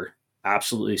are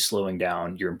absolutely slowing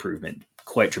down your improvement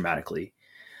quite dramatically.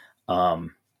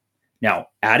 Now,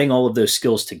 adding all of those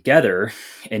skills together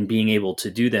and being able to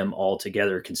do them all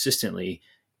together consistently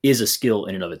is a skill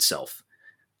in and of itself.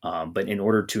 But in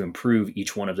order to improve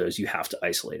each one of those, you have to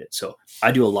isolate it. So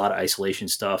I do a lot of isolation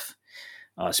stuff,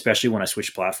 especially when I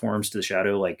switch platforms to the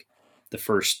Shadow. Like the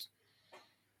first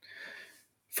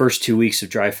 2 weeks of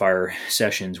dry fire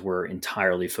sessions were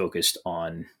entirely focused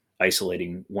on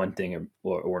isolating one thing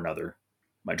or another.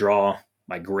 My draw,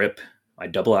 my grip, my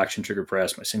double action trigger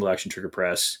press, my single action trigger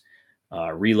press,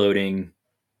 reloading,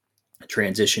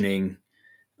 transitioning,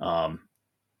 um,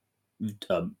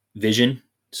 vision.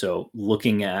 So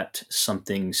looking at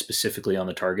something specifically on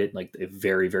the target, like a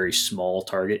very, very small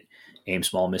target, aim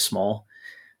small, miss small,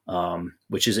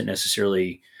 which isn't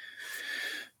necessarily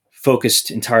focused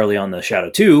entirely on the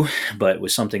Shadow 2, but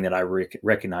was something that I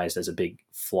recognized as a big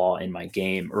flaw in my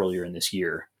game earlier in this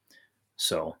year.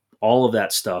 So all of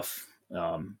that stuff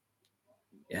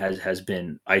has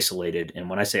been isolated. And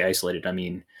when I say isolated, I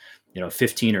mean,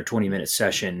 15 or 20-minute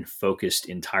session focused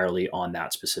entirely on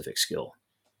that specific skill.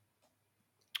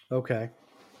 Okay.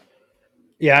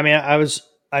 Yeah, I mean,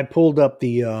 I pulled up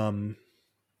the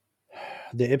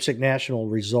IPSC National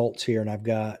results here, and I've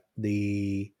got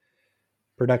the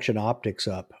production optics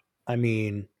up. I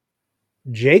mean,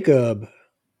 Jacob,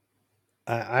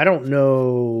 I don't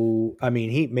know. I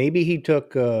mean, maybe he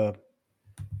took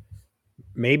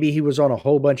maybe he was on a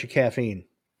whole bunch of caffeine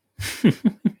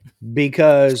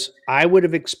because I would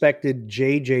have expected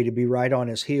JJ to be right on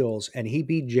his heels, and he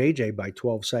beat JJ by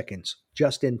 12 seconds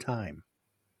just in time.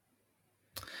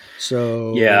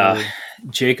 So yeah,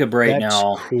 Jacob right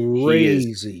now,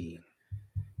 crazy.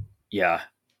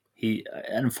 He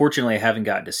unfortunately I haven't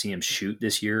gotten to see him shoot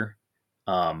this year.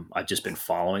 I've just been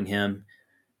following him,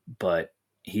 but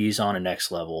he's on a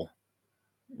next level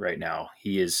right now.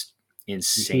 He is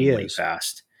insanely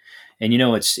fast. And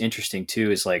what's interesting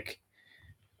too is like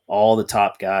all the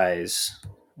top guys.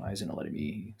 Why isn't it letting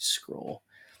me scroll?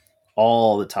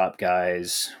 All the top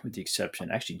guys, with the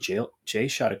exception, actually, Jay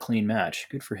shot a clean match.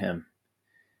 Good for him.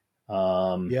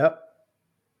 Yep.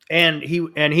 And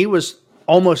he was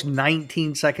almost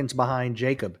 19 seconds behind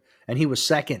Jacob, and he was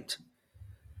second.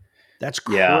 That's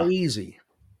crazy.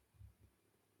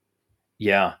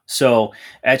 Yeah. So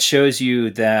that shows you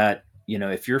that,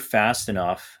 if you're fast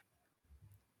enough,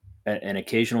 an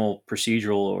occasional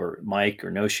procedural or mic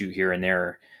or no shoot here and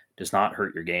there does not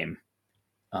hurt your game.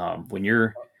 When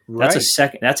you're, that's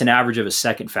an average of a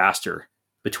second faster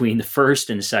between the first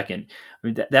and the second. I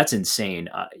mean, that's insane.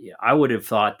 I would have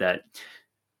thought that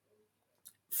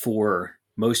for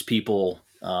most people,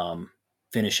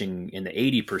 finishing in the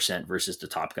 80% versus the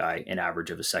top guy, an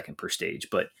average of a second per stage,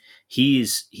 but he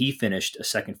finished a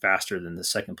second faster than the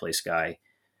second place guy,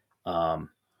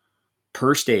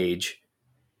 per stage,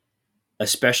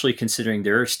 especially considering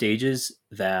there are stages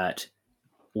that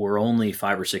were only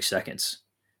 5 or 6 seconds.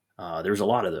 There's a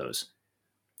lot of those.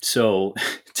 So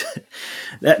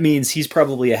that means he's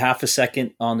probably a half a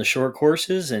second on the short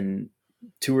courses and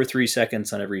 2 or 3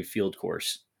 seconds on every field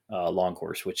course, long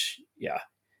course, which, yeah,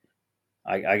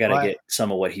 I got to get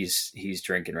some of what he's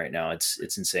drinking right now.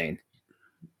 It's insane.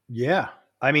 Yeah.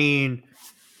 I mean,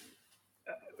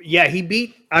 yeah, he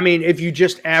beat, I mean, if you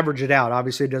just average it out,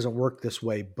 obviously it doesn't work this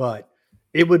way, but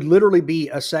it would literally be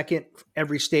a second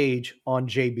every stage on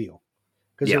Jay Beal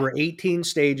because there were 18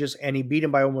 stages and he beat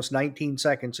him by almost 19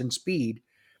 seconds in speed.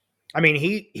 I mean,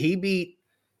 he beat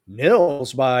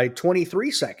Nils by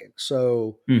 23 seconds.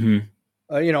 So,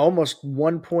 almost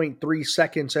 1.3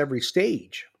 seconds every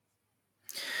stage.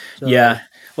 So, yeah.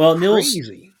 Well,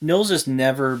 Nils has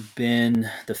never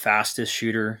been the fastest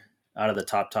shooter out of the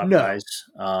top guys.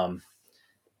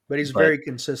 But he's very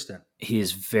consistent. He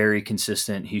is very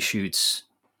consistent. He shoots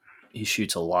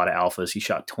a lot of alphas. He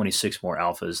shot 26 more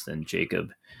alphas than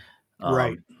Jacob.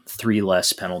 3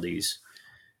 less penalties.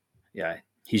 Yeah.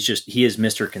 He is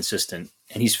Mr. Consistent,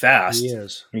 and he's fast. He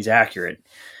is. And he's accurate.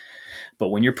 But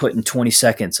when you're putting 20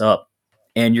 seconds up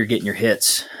and you're getting your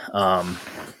hits,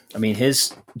 I mean,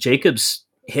 Jacob's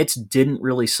hits didn't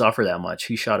really suffer that much.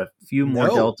 He shot a few more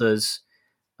deltas.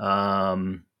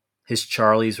 His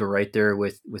Charlies were right there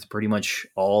with pretty much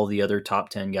all the other top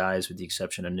 10 guys, with the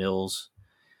exception of Nils.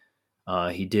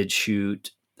 He did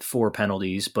shoot 4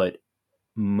 penalties, but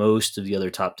most of the other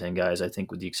top 10 guys, I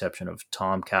think, with the exception of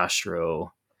Tom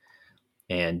Castro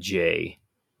and Jay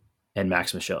and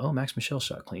Max Michel. Oh, Max Michel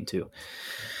shot clean too.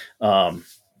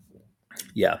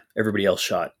 Yeah, everybody else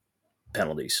shot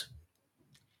penalties.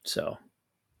 So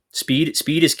speed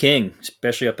is king,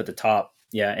 especially up at the top.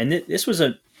 Yeah, and this was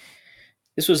a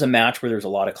match where there's a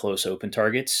lot of close open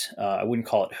targets. I wouldn't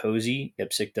call it hosey.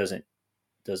 IPSC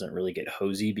doesn't really get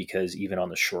hosey because even on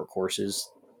the short courses,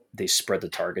 they spread the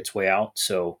targets way out.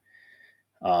 So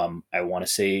I want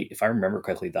to say, if I remember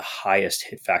correctly, the highest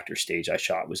hit factor stage I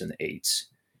shot was in the 8s,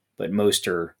 but most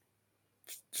are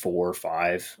 4 or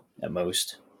 5 at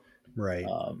most. Right.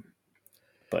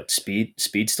 But speed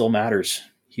still matters.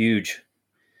 Huge.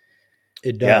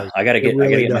 It does. Yeah, I gotta get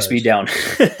my speed down.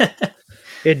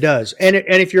 It does. And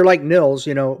if you're like Nils,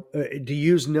 to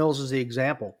use Nils as the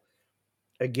example,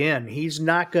 again, he's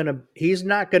not gonna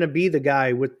be the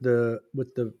guy with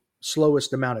the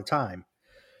slowest amount of time.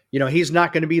 He's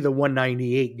not going to be the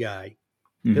 198 guy.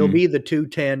 He'll Mm-hmm. be the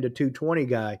 210 to 220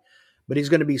 guy, but he's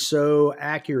going to be so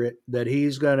accurate that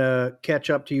he's going to catch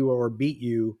up to you or beat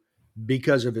you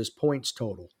because of his points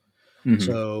total. Mm-hmm.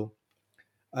 So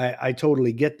I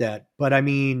totally get that. But I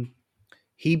mean,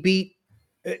 he beat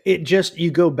it. Just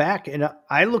you go back and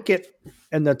I look at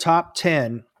in the top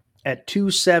 10 at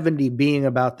 270 being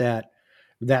about that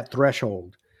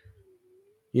threshold,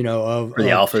 of For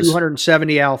the of alphas.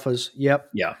 270 alphas. Yep,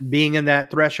 Yeah. being in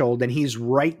that threshold, and he's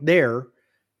right there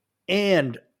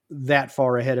and that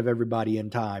far ahead of everybody in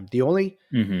time. The only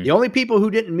Mm-hmm. the only people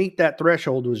who didn't meet that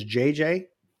threshold was JJ,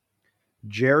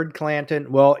 Jared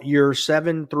Clanton. Well, you're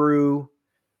 7 through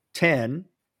 10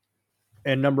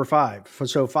 and number 5.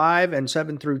 So 5 and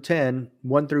 7 through 10,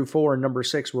 1 through 4, and number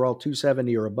 6 were all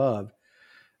 270 or above.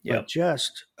 But Yep.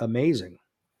 just amazing.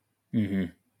 Mm-hmm.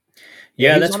 Yeah,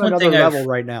 Yeah, he's that's on one another thing level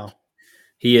right now.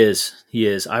 He is. He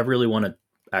is. I really want to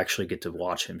actually get to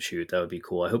watch him shoot. That would be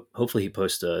cool. Hopefully he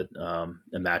posts a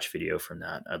match video from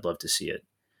that. I'd love to see it.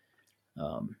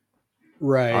 Um, I'm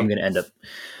Right. going to end up.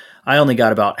 I only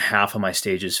got about half of my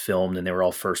stages filmed, and they were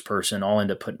all first person. I'll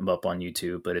end up putting them up on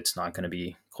YouTube, but it's not going to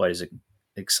be quite as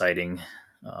exciting.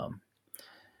 Um,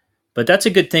 but that's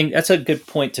a good thing. That's a good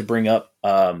point to bring up.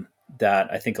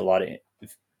 That I think a lot of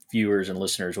viewers and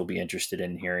listeners will be interested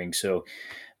in hearing. So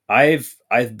I've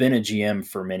been a GM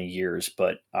for many years,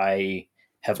 but I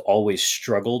have always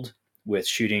struggled with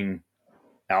shooting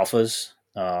alphas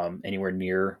anywhere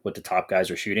near what the top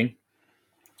guys are shooting.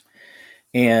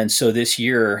 And so this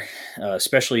year,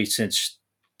 especially since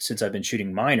I've been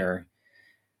shooting minor,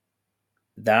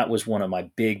 that was one of my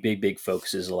big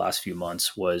focuses the last few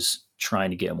months was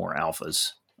trying to get more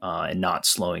alphas and not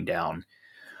slowing down.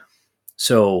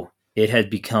 So it had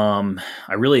become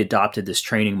I really adopted this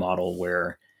training model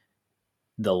where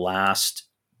the last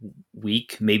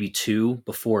week, maybe 2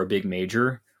 before a big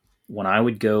major, when I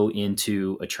would go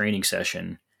into a training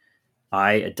session,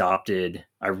 I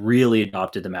really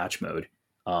adopted the match mode.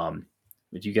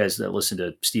 But you guys that listen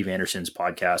to Steve Anderson's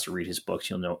podcast or read his books,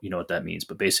 you know what that means.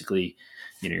 But basically,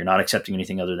 you're not accepting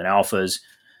anything other than alphas.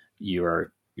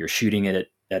 You're shooting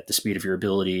it at the speed of your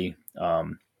ability.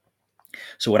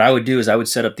 So what I would do is I would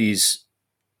set up these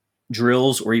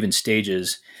drills or even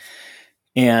stages,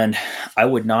 and I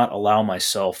would not allow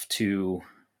myself to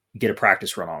get a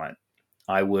practice run on it.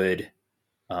 I would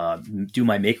do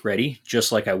my make ready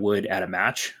just like I would at a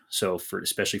match. So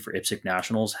especially for IPSC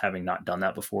nationals, having not done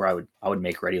that before, I would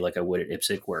make ready like I would at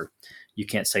IPSC, where you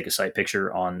can't take a sight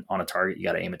picture on a target. You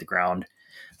got to aim at the ground.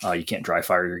 You can't dry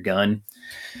fire your gun.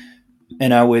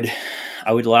 And I would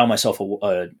allow myself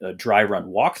a dry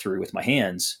run walkthrough with my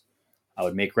hands. I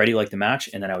would make ready like the match,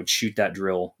 and then I would shoot that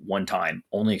drill one time,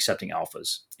 only accepting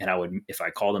alphas. And if I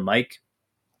called a mic,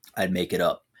 I'd make it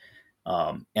up.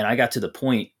 And I got to the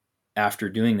point after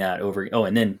doing that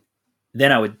and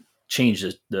then I would change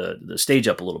the stage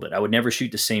up a little bit. I would never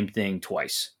shoot the same thing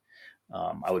twice.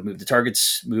 I would move the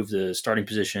targets, move the starting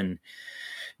position,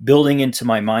 building into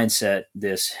my mindset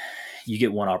you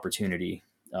get one opportunity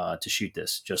to shoot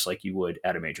this, just like you would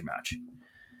at a major match.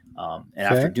 And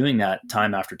after Okay. doing that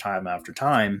time after time after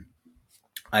time,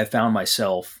 I found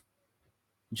myself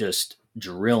just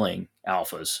drilling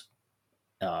alphas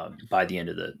by the end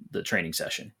of the training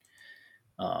session.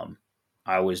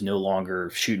 I was no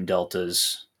longer shooting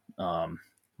deltas.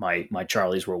 My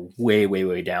Charlies were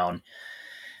way down,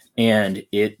 and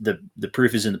the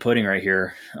proof is in the pudding right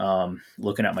here.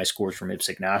 Looking at my scores from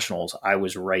IPSC nationals, I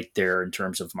was right there in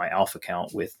terms of my alpha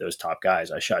count with those top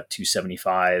guys. I shot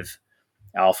 275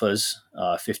 alphas,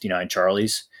 59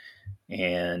 Charlies,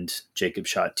 and Jacob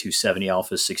shot 270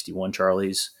 alphas, 61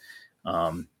 Charlies.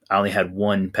 I only had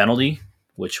one penalty,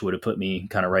 which would have put me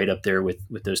kind of right up there with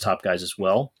those top guys as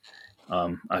well.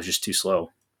 I was just too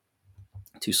slow.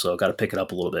 Got to pick it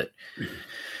up a little bit.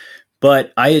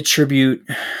 But I attribute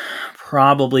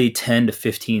probably 10 to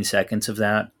 15 seconds of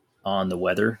that on the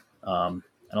weather. I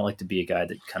don't like to be a guy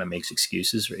that kind of makes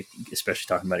excuses, especially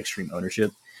talking about extreme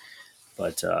ownership.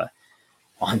 But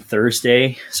on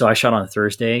Thursday, so I shot on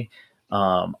Thursday.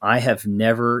 I have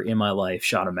never in my life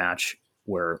shot a match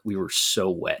where we were so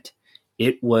wet.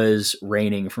 It was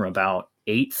raining from about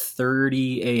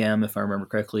 8:30 a.m., if I remember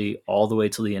correctly, all the way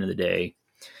till the end of the day.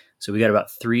 So we got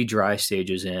about 3 dry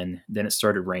stages in. Then it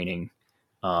started raining,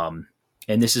 and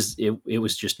it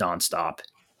was just nonstop,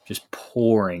 just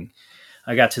pouring.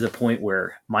 I got to the point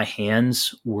where my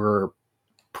hands were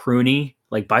pruny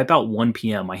Like by about 1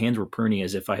 p.m., my hands were pruny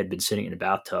as if I had been sitting in a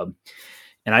bathtub.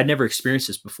 And I'd never experienced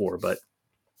this before, but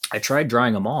I tried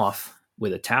drying them off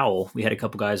with a towel. We had a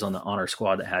couple guys on our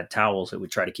squad that had towels that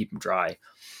would try to keep them dry.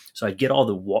 So I'd get all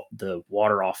the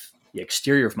water off the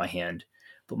exterior of my hand,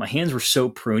 but my hands were so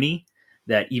pruny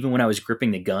that even when I was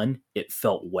gripping the gun, it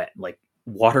felt wet. Like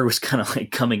water was kind of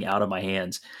like coming out of my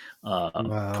hands.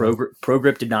 Wow. Pro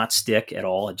grip did not stick at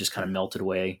all. It just kind of melted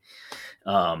away.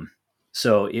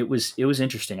 So it was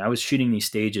interesting. I was shooting these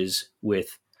stages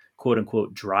with quote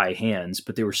unquote dry hands,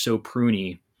 but they were so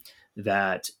pruny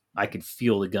that I could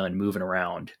feel the gun moving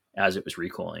around as it was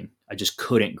recoiling. I just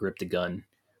couldn't grip the gun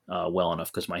well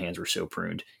enough because my hands were so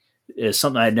pruned. It's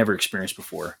something I had never experienced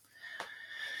before.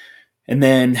 And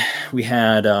then we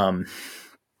had, I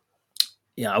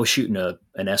was shooting an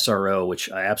SRO,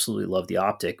 which I absolutely love the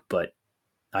optic, but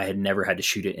I had never had to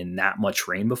shoot it in that much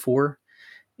rain before.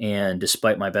 And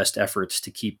despite my best efforts to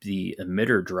keep the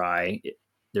emitter dry,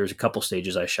 there's a couple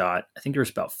stages I shot. I think there was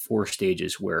about 4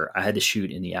 stages where I had to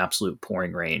shoot in the absolute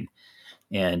pouring rain.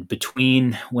 And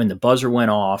between when the buzzer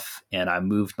went off and I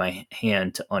moved my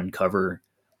hand to uncover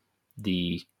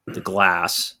the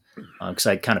glass, because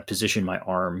I'd kind of positioned my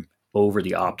arm over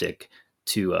the optic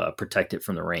to protect it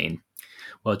from the rain.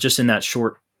 Well, just in that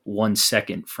short 1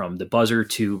 second from the buzzer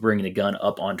to bringing the gun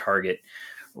up on target,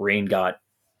 rain got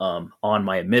on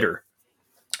my emitter.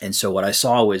 And so what I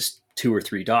saw was 2 or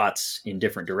 3 dots in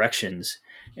different directions,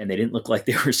 and they didn't look like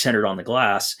they were centered on the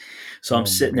glass. So I'm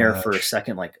sitting there for a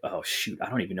second like, oh, shoot, I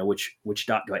don't even know which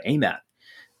dot do I aim at.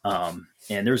 And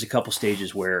there's a couple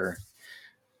stages where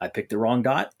I picked the wrong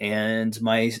dot, and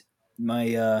my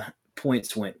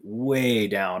points went way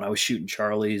down. I was shooting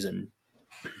Charlies and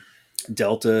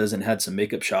Deltas and had some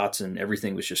makeup shots, and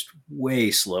everything was just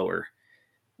way slower.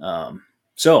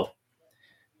 So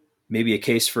maybe a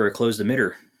case for a closed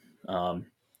emitter.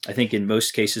 I think in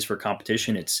most cases for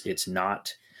competition, it's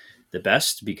not the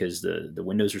best because the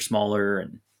windows are smaller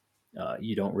and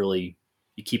you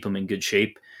keep them in good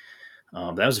shape.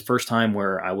 That was the first time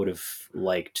where I would have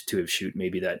liked to have shoot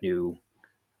maybe that new,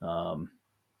 what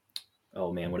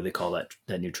do they call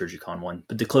that new Trijicon one?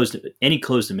 But any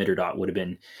closed emitter dot would have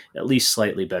been at least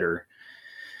slightly better,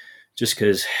 just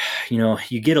because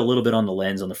you get a little bit on the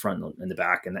lens on the front and the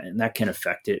back, and that can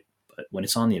affect it. But when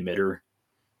it's on the emitter,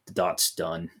 the dot's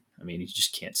done. I mean, you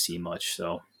just can't see much.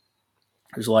 So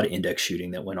there's a lot of index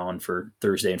shooting that went on for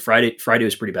Thursday and Friday. Friday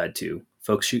was pretty bad too.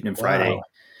 Folks shooting in Friday.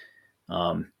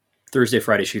 Wow. Thursday,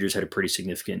 Friday shooters had a pretty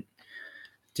significant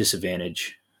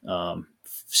disadvantage.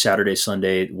 Saturday,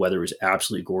 Sunday, the weather was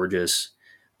absolutely gorgeous.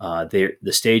 The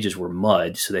stages were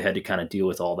mud, so they had to kind of deal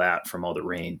with all that from all the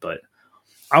rain. But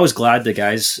I was glad the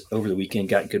guys over the weekend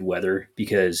got good weather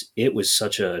because it was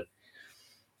such a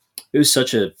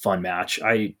fun match.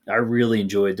 I really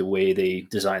enjoyed the way they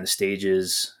designed the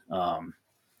stages.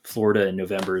 Florida in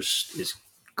November is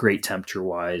great temperature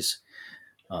wise.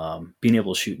 Being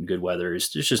able to shoot in good weather there's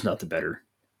just nothing better.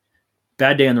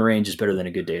 Bad day on the range is better than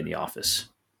a good day in the office.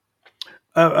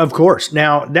 Of course.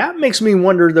 Now that makes me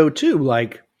wonder though too,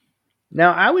 like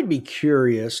now I would be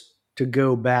curious to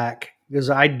go back because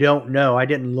I don't know. I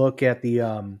didn't look at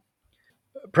the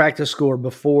practice score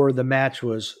before the match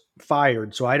was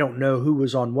fired. So I don't know who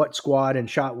was on what squad and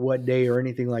shot what day or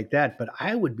anything like that. But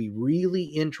I would be really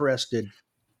interested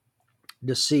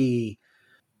to see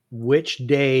which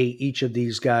day each of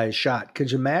these guys shot.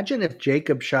 Could you imagine if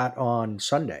Jacob shot on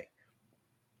Sunday?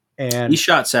 And he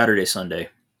shot Saturday, Sunday.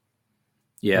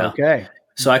 Yeah. Okay.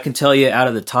 So I can tell you out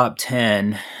of the top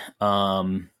 10, 2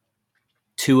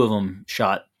 of them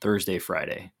shot Thursday,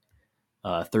 Friday.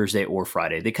 Thursday or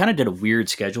Friday. They kind of did a weird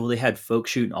schedule. They had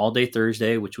folks shooting all day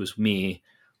Thursday, which was me.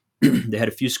 They had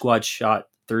a few squads shot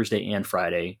Thursday and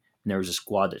Friday, and there was a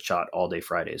squad that shot all day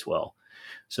Friday as well.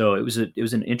 So it was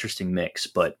an interesting mix.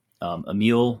 But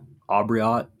Emil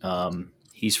Aubriot,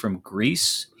 he's from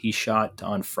Greece. He shot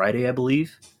on Friday, I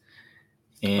believe,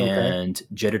 and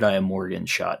Jedediah Morgan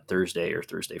shot Thursday or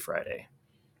Thursday Friday.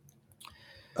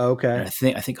 Okay.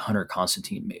 And I think Hunter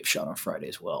Constantine may have shot on Friday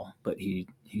as well, but he's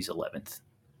 11th.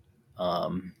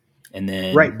 And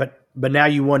then right, but now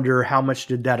you wonder how much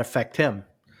did that affect him?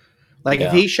 Like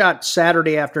if he shot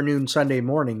Saturday afternoon, Sunday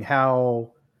morning,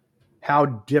 how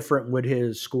different would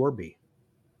his score be?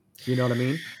 You know what I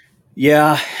mean?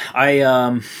 Yeah,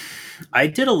 I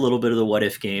did a little bit of the what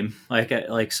if game,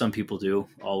 like some people do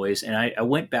always, and I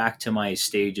went back to my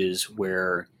stages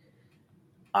where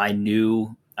I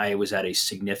knew I was at a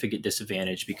significant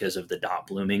disadvantage because of the dot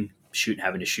blooming,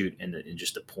 having to shoot in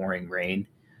just the pouring rain.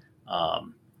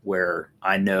 where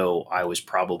I know I was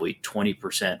probably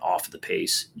 20% off of the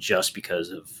pace just because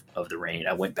of the rain.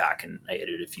 I went back and I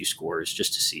edited a few scores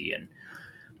just to see, and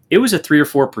it was a 3 or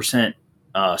 4%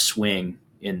 swing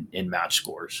in match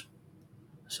scores.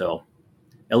 So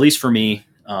at least for me,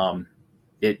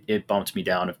 it bumped me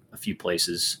down a few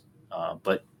places,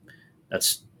 but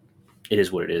it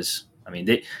is what it is. I mean,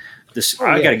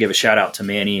 I got to give a shout out to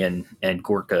Manny and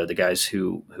Gorka, the guys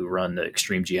who run the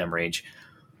Extreme GM range.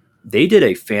 They did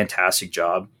a fantastic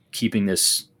job keeping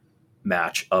this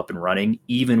match up and running,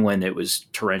 even when it was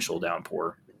torrential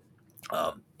downpour.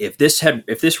 If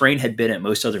this rain had been at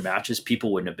most other matches,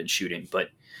 people wouldn't have been shooting. But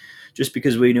just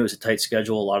because we knew it was a tight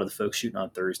schedule, a lot of the folks shooting on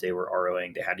Thursday were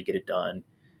ROing. They had to get it done,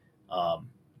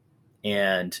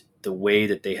 and the way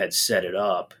that they had set it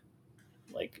up,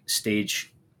 like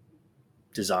stage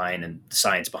design and the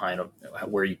science behind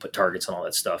where you put targets and all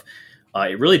that stuff,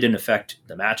 it really didn't affect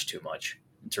the match too much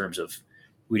in terms of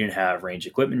we didn't have range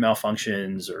equipment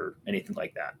malfunctions or anything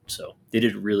like that. So they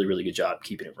did a really, really good job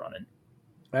keeping it running.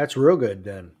 That's real good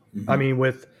then. Mm-hmm.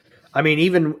 I mean,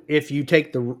 even if you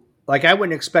take I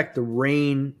wouldn't expect the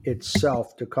rain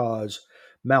itself to cause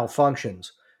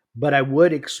malfunctions, but I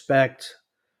would expect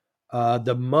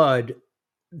the mud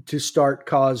to start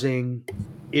causing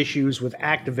issues with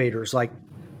activators, like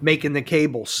making the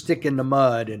cable stick in the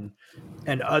mud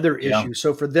and other issues.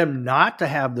 So for them not to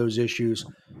have those issues,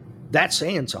 that's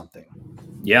saying something.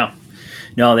 Yeah.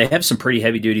 No, they have some pretty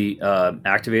heavy duty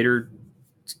activator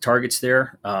targets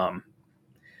there.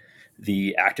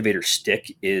 The activator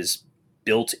stick is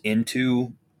built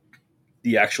into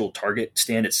the actual target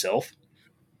stand itself.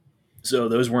 So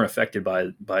those weren't affected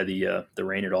by the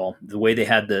rain at all. The way they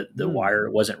had the wire,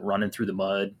 it wasn't running through the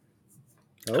mud.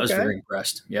 Okay. I was very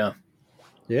impressed. Yeah.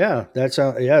 Yeah,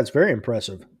 it's very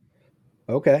impressive.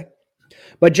 Okay.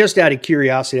 But just out of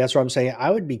curiosity, that's what I'm saying.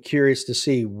 I would be curious to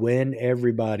see what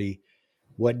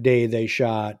day they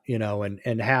shot,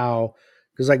 and how,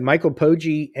 because like Michael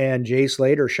Poggi and Jay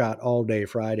Slater shot all day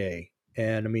Friday.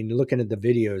 And I mean, looking at the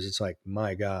videos, it's like,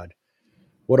 my God,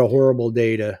 what a horrible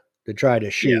day to try to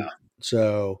shoot. Yeah.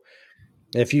 So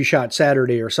if you shot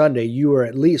Saturday or Sunday, you were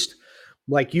at least,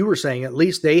 like you were saying, at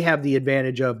least they have the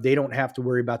advantage of they don't have to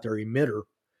worry about their emitter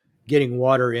getting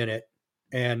water in it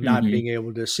and not being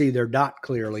able to see their dot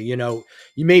clearly. You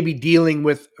may be dealing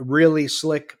with a really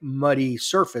slick, muddy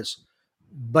surface,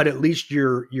 but at least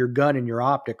your gun and your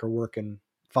optic are working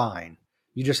fine.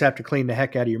 You just have to clean the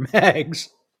heck out of your mags.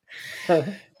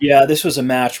 Yeah, this was a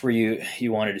match where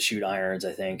you wanted to shoot irons,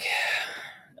 I think,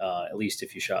 at least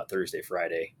if you shot Thursday,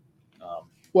 Friday.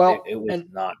 It was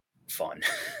not fun.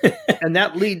 And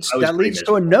that leads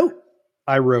to a note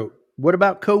I wrote. What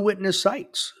about co-witness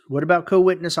sights? What about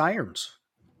co-witness irons?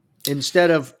 Instead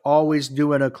of always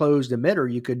doing a closed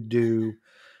emitter, you could do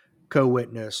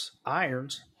co-witness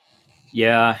irons.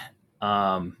 Yeah,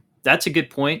 that's a good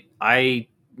point. I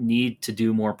need to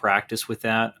do more practice with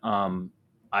that.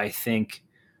 I think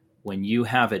when you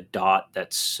have a dot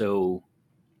that's so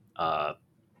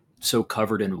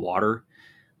covered in water,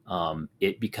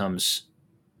 it becomes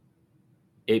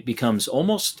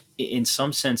almost, in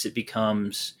some sense, it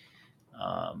becomes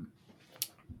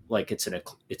like it's an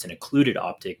occluded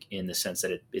optic, in the sense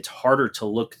that it's harder to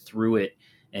look through it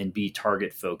and be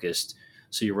target focused.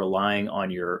 So you're relying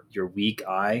on your weak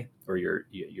eye or your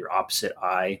opposite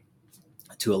eye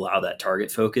to allow that target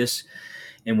focus.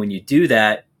 And when you do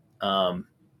that,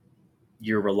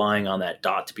 you're relying on that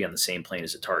dot to be on the same plane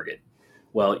as the target.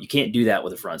 Well, you can't do that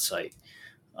with a front sight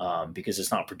because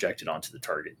it's not projected onto the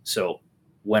target. So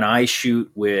when I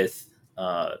shoot with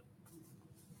the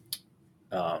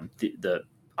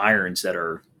irons that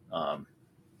are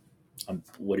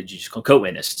what did you just call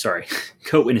co-witness? Sorry,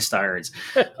 co-witness irons.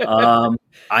 I'm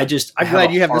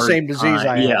glad you have the same disease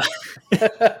I have.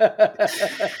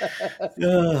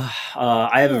 Yeah.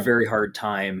 I have a very hard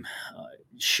time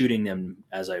shooting them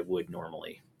as I would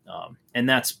normally, and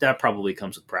that probably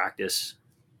comes with practice.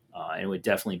 And it would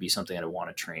definitely be something I'd want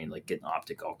to train, like getting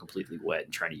optic all completely wet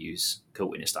and trying to use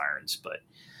co-witness irons. But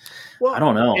I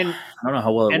don't know. I don't know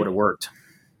how well it would have worked.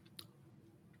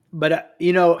 But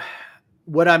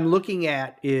what I'm looking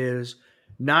at is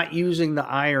not using the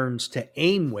irons to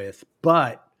aim with,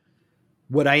 but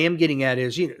what I am getting at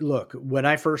is, look, when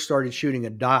I first started shooting a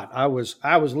dot, I was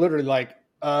literally like,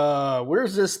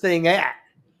 where's this thing at?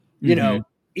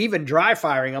 Even dry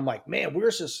firing, I'm like, man,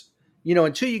 where's this?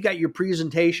 Until you got your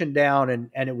presentation down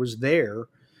and it was there.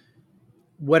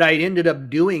 What I ended up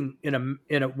doing in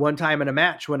a one time in a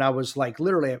match, when I was like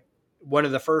literally one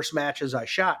of the first matches I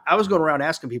shot, I was going around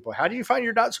asking people, how do you find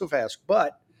your dot so fast?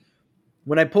 But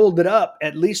when I pulled it up,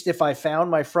 at least if I found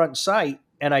my front sight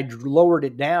and I lowered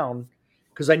it down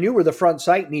because I knew where the front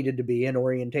sight needed to be in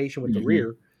orientation with the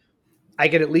rear, I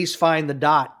could at least find the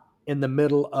dot in the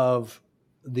middle of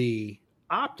the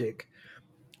optic.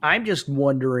 I'm just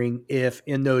wondering if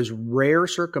in those rare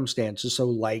circumstances, so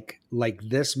like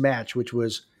this match, which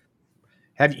was,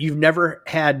 you've never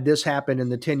had this happen in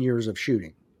the 10 years of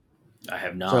shooting? I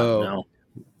have not. So, No.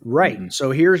 right. Mm-hmm.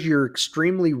 So here's your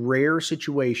extremely rare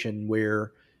situation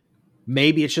where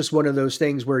maybe it's just one of those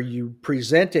things where you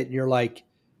present it and you're like,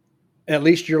 at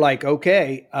least you're like,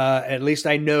 okay, at least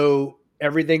I know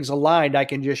everything's aligned. I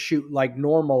can just shoot like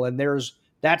normal. And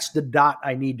that's the dot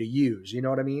I need to use. You know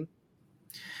what I mean?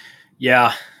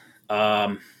 Yeah.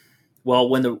 Well,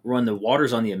 when the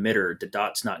water's on the emitter, the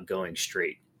dot's not going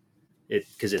straight.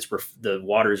 Because the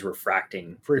water is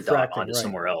refracting the dot onto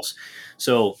somewhere else.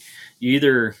 So you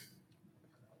either,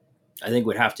 I think,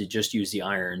 would have to just use the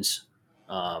irons,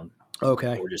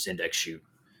 okay, or just index shoot.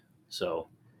 So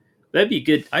that'd be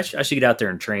good. I should get out there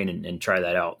and train and try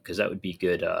that out, because that would be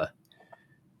good.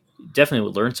 Definitely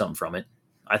would learn something from it,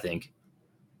 I think.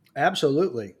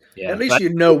 Absolutely. Yeah. At least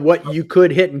you know what you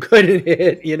could hit and couldn't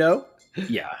hit, you know?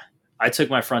 Yeah. I took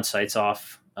my front sights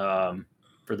off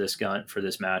for this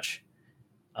match.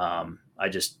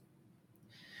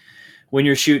 When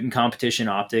you're shooting competition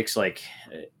optics, like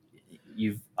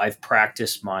I've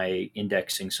practiced my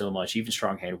indexing so much, even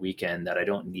strong hand weekend, that I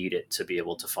don't need it to be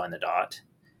able to find the dot.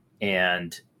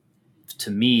 And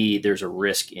to me, there's a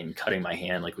risk in cutting my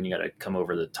hand. Like when you got to come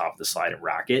over the top of the slide and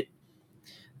rack it,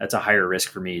 that's a higher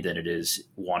risk for me than it is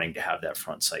wanting to have that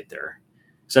front sight there.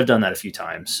 So I've done that a few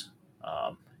times.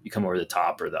 You come over the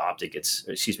top, or the optic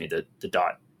the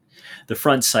dot, the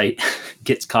front sight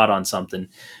gets caught on something,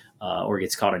 or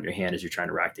gets caught on your hand as you're trying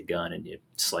to rack the gun, and you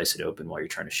slice it open while you're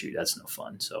trying to shoot. That's no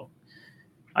fun. So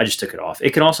I just took it off.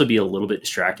 It can also be a little bit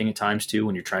distracting at times too,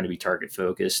 when you're trying to be target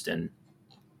focused and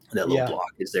that little block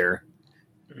is there.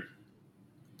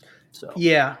 So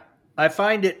yeah, I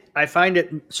find it.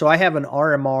 So I have an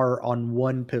RMR on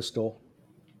one pistol.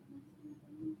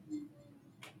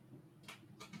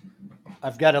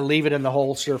 I've got to leave it in the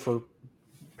holster for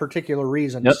particular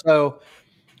reasons. Yep. So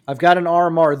I've got an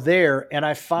RMR there, and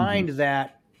I find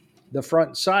that the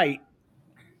front sight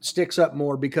sticks up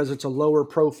more because it's a lower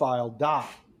profile dot.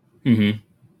 Mm-hmm.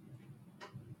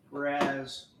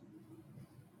 Whereas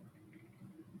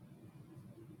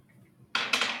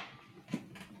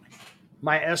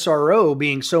my SRO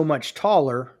being so much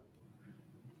taller,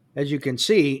 as you can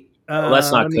see. Well,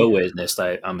 that's not co-witness,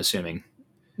 I'm assuming.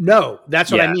 No,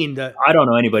 that's what I mean. I don't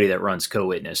know anybody that runs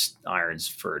co-witness irons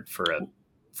for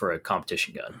a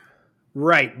competition gun.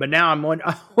 Right, but now I'm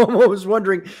almost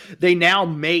wondering, they now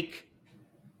make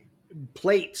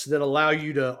plates that allow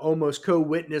you to almost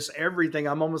co-witness everything.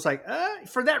 I'm almost like,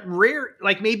 for that rare,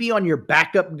 like maybe on your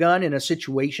backup gun in a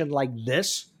situation like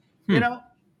this, you know?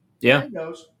 Yeah. Who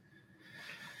knows?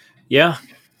 Yeah.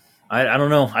 I don't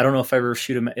know. I don't know if I'll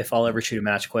ever shoot a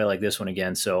match quite like this one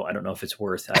again. So I don't know if it's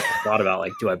worth. I thought about,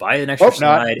 like, do I buy an extra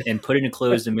slide and put in a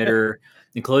closed emitter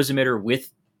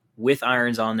with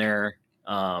irons on there?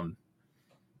 Yeah.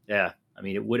 I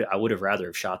mean, I would have rather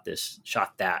have shot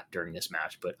that during this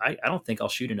match, but I don't think I'll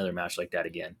shoot another match like that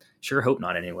again. Sure hope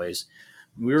not. Anyways,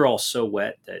 we were all so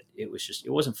wet that it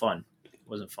wasn't fun. It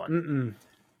wasn't fun.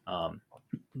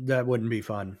 That wouldn't be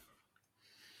fun.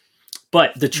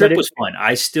 But the trip was fun.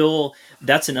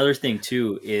 That's another thing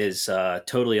too, is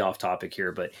totally off topic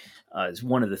here, but it's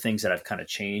one of the things that I've kind of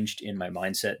changed in my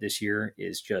mindset this year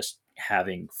is just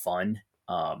having fun,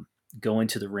 going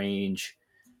to the range,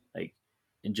 like,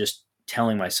 and just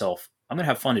telling myself, I'm going to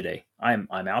have fun today. I'm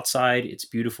outside. It's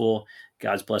beautiful.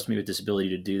 God's blessed me with this ability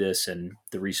to do this and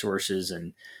the resources,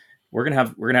 and we're going to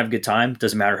have a good time.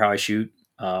 Doesn't matter how I shoot.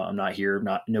 I'm not here.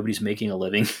 Nobody's making a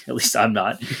living. At least I'm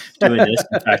not doing this.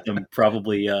 In fact, I'm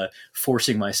probably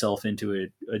forcing myself into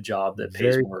a job that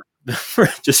pays more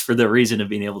just for the reason of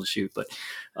being able to shoot. But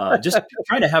just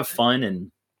trying to have fun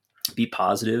and be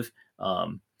positive.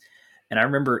 And I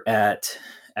remember at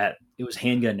it was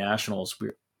Handgun Nationals.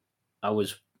 I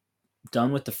was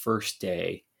done with the first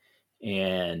day,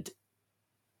 and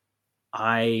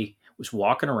I was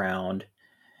walking around,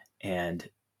 and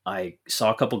I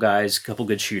saw a couple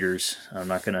good shooters. I'm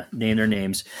not going to name their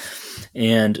names.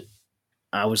 And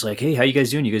I was like, hey, how you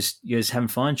guys doing? You guys having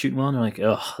fun shooting well? And they're like,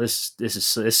 oh, this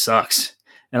sucks.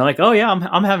 And I'm like, oh yeah,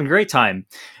 I'm having a great time.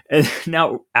 And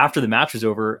now after the match was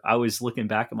over, I was looking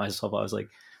back at myself. I was like,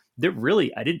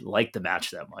 I didn't like the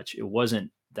match that much. It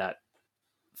wasn't that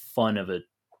fun of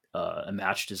a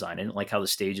match design. I didn't like how the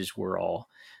stages were all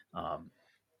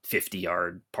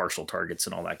 50-yard partial targets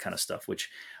and all that kind of stuff, which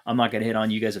I'm not going to hit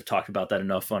on. You guys have talked about that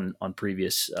enough on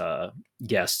previous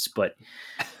guests, but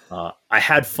I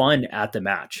had fun at the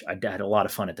match. I had a lot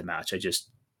of fun at the match. I just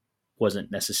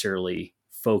wasn't necessarily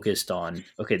focused on,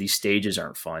 okay, these stages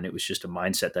aren't fun. It was just a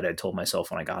mindset that I told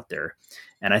myself when I got there.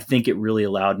 And I think it really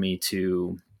allowed me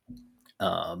to,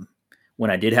 when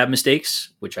I did have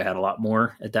mistakes, which I had a lot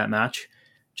more at that match,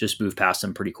 just move past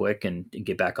them pretty quick and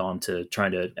get back on to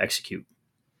trying to execute.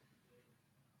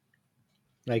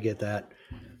 I get that.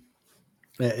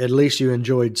 At least you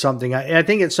enjoyed something. I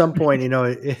think at some point,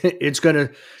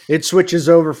 it switches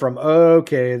over from,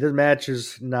 okay, this match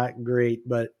is not great,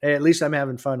 but at least I'm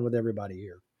having fun with everybody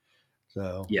here.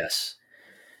 So yes.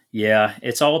 Yeah.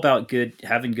 It's all about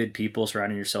having good people,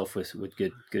 surrounding yourself with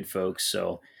good folks.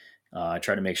 So I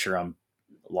try to make sure I'm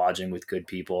lodging with good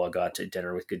people. I got to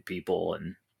dinner with good people,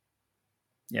 and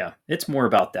yeah, it's more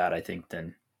about that, I think,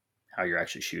 than how you're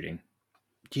actually shooting.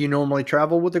 do you normally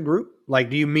travel with a group? Like,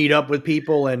 do you meet up with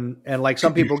people and like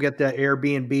some people get the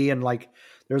Airbnb and like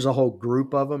there's a whole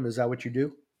group of them? Is that what you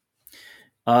do?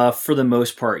 For the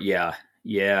most part, yeah.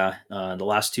 Yeah. The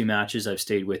last 2 matches I've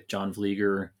stayed with John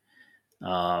Vlieger.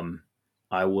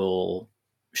 I will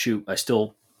shoot. I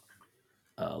still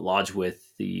lodge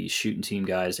with the shooting team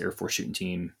guys, Air Force shooting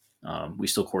team. We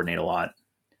still coordinate a lot.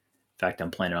 In fact,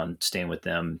 I'm planning on staying with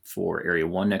them for Area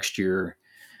 1 next year.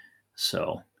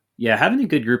 So yeah, having a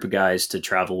good group of guys to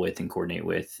travel with and coordinate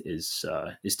with is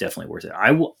definitely worth it.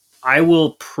 I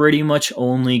will pretty much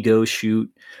only go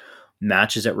shoot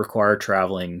matches that require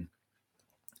traveling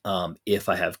if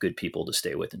I have good people to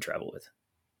stay with and travel with.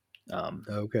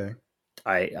 Okay.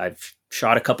 I've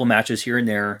shot a couple matches here and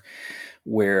there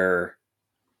where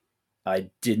I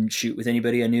didn't shoot with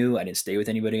anybody I knew. I didn't stay with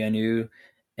anybody I knew,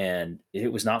 and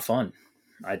it was not fun.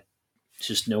 It's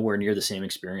just nowhere near the same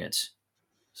experience.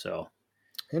 So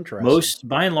Interesting.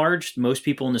 by and large, most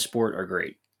people in the sport are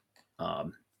great.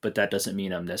 But that doesn't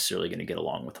mean I'm necessarily going to get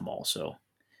along with them all. So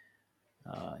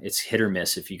it's hit or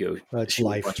miss if you go That's shoot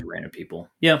with a life. bunch of random people.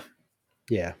 Yeah.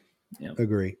 Yeah. Yeah.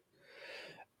 Agree.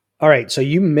 All right. So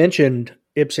you mentioned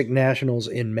IPSC Nationals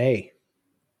in May.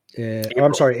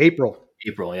 I'm sorry, April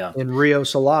April, yeah. in Rio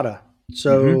Salada.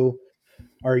 So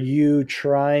are you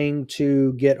trying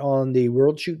to get on the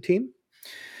World Shoot team?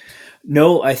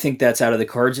 No, I think that's out of the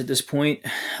cards at this point.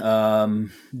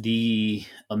 The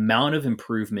amount of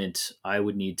improvement I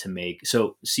would need to make.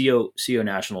 So CO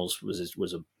Nationals was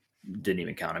a didn't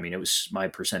even count. I mean, it was, my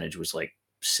percentage was like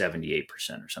 78%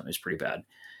 or something. It's pretty bad.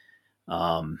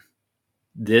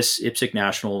 This IPSC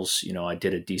Nationals, I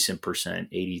did a decent percent,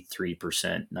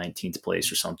 83%, 19th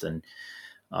place or something.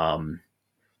 But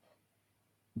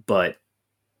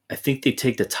I think they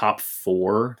take the top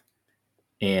 4,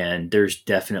 and there's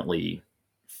definitely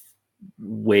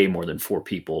way more than 4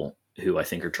 people who I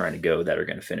think are trying to go that are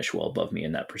going to finish well above me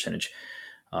in that percentage.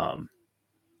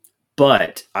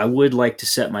 But I would like to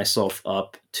set myself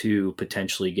up to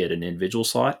potentially get an individual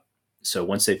slot. So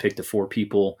once they pick the 4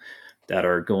 people that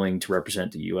are going to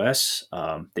represent the U.S.,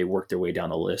 they work their way down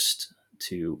the list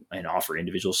and offer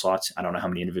individual slots. I don't know how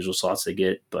many individual slots they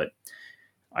get, but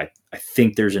I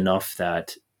think there's enough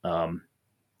that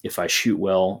if I shoot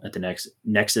well at the next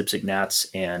IPSC Nats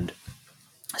and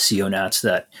CO Nats,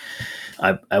 that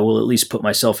I will at least put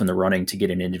myself in the running to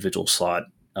get an individual slot.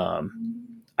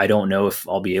 I don't know if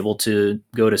I'll be able to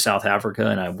go to South Africa,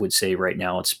 and I would say right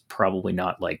now it's probably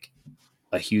not like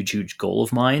a huge goal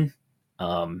of mine.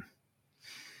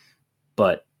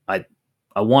 But I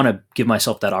want to give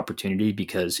myself that opportunity,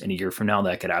 because in a year from now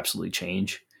that could absolutely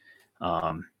change.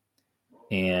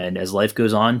 And as life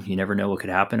goes on, you never know what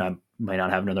could happen. I might not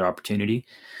have another opportunity.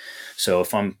 So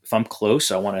if I'm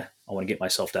close, I want to get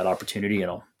myself that opportunity,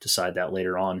 and I'll decide that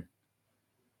later on.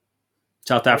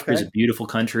 South Africa is a beautiful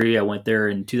country. I went there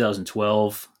in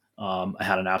 2012. I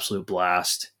had an absolute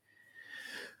blast.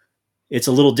 It's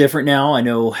a little different now. I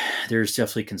know there's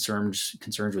definitely concerns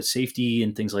with safety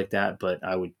and things like that, but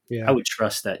I would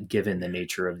trust that, given the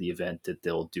nature of the event, that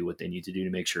they'll do what they need to do to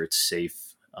make sure it's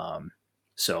safe.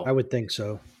 So I would think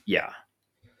so. Yeah.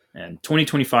 And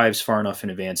 2025 is far enough in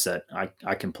advance that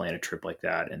I can plan a trip like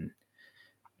that. And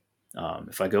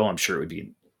if I go, I'm sure it would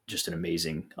be just an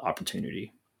amazing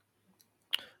opportunity.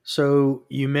 So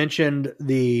you mentioned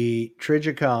the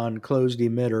Trijicon closed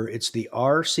emitter. It's the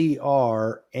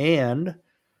RCR, and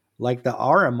like the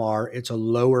RMR, it's a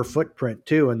lower footprint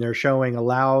too. And they're showing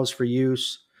allows for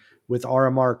use with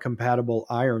RMR compatible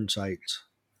iron sights.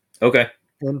 Okay.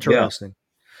 Interesting. Yeah.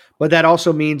 But that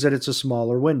also means that it's a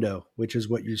smaller window, which is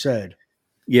what you said.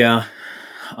 Yeah.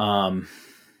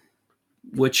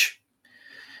 Which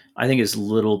I think is a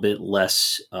little bit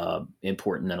less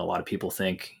important than a lot of people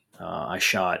think. I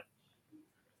shot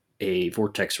a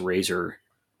Vortex Razor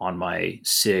on my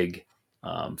SIG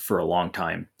for a long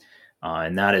time.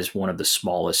 And that is one of the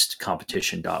smallest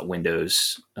competition dot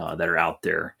windows that are out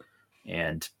there.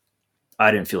 And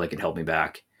I didn't feel like it held me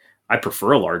back. I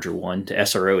prefer a larger one. The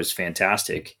SRO is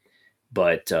fantastic,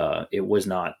 but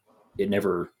it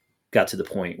never got to the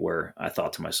point where I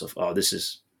thought to myself, oh,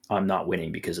 I'm not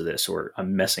winning because of this, or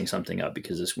I'm messing something up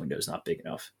because this window is not big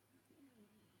enough.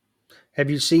 Have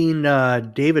you seen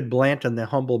David Blanton, the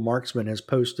humble marksman, has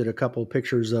posted a couple of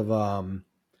pictures of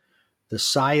the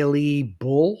Siley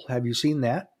Bull? Have you seen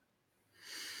that?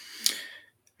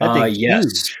 That thing's Yes,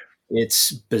 huge.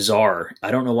 it's bizarre.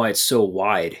 I don't know why it's so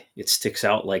wide. It sticks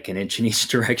out like an inch in each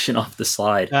direction off the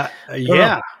slide.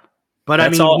 Yeah, but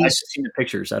That's all. I've he's. just seen the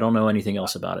pictures. I don't know anything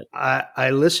else about it.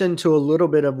 I listened to a little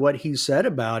bit of what he said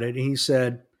about it. He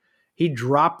said he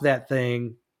dropped that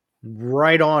thing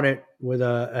right on it with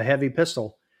a heavy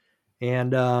pistol,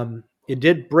 and it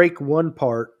did break one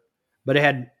part, but it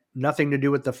had nothing to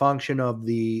do with the function of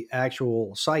the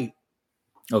actual sight,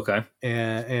 Okay.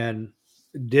 and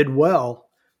did well.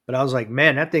 But I was like,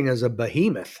 man, that thing is a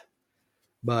behemoth,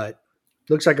 but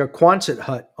looks like a Quonset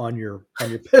hut on your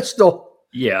pistol.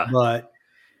 Yeah. But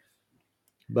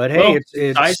hey, Well,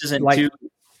 it's size isn't like, too.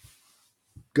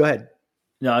 go ahead.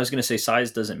 No, I was going to say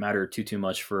size doesn't matter too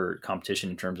much for competition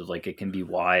in terms of like it can be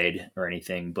wide or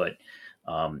anything, but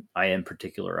I am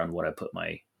particular on what I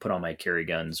put on my carry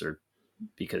guns, or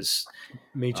because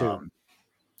Me too.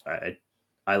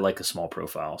 I like a small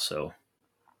profile, so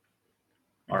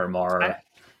RMR,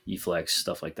 eFlex,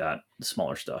 stuff like that, the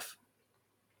smaller stuff.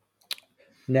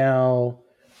 Now,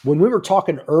 when we were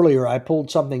talking earlier, I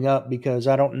pulled something up because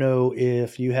I don't know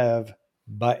if you have,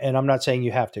 and I'm not saying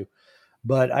you have to,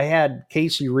 but I had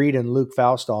Casey Reed and Luke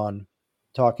Faust on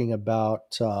talking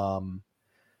about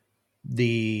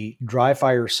the dry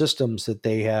fire systems that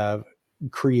they have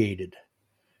created.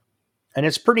 And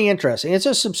it's pretty interesting. It's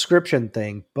a subscription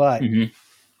thing, but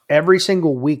every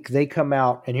single week they come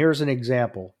out, and here's an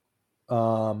example.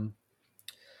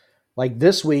 Like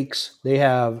this week's, they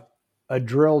have a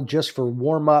drill just for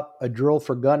warm up, a drill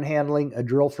for gun handling, a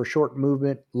drill for short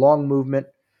movement, long movement,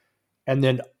 and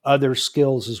then other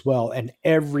skills as well. And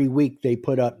every week they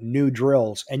put up new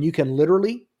drills, and you can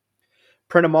literally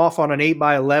print them off on an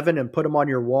 8x11 and put them on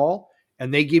your wall,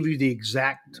 and they give you the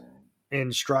exact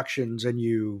instructions, and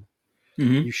you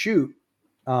shoot.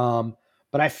 But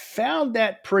I found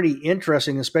that pretty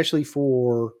interesting, especially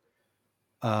for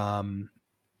I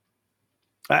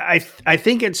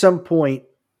think at some point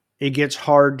it gets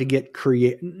hard to get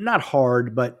not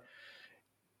hard, but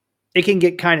it can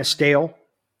get kind of stale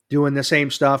doing the same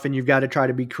stuff, and you've got to try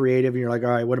to be creative, and you're like, all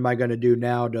right, what am I going to do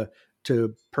now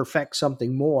to perfect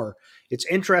something more? It's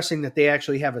interesting that they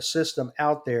actually have a system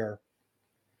out there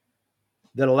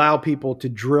that allow people to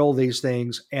drill these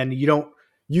things, and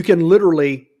you can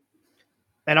literally,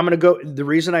 and I'm going to go, the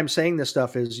reason I'm saying this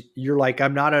stuff is you're like,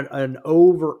 I'm not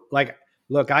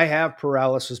look, I have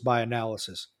paralysis by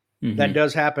analysis. That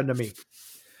does happen to me.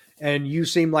 And you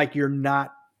seem like you're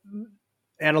not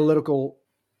analytical,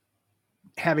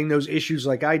 having those issues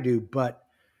like I do. But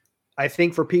I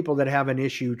think for people that have an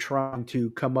issue trying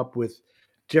to come up with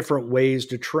different ways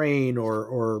to train,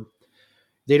 or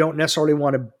they don't necessarily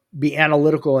want to be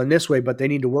analytical in this way, but they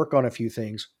need to work on a few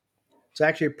things, it's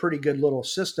actually a pretty good little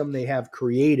system they have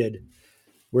created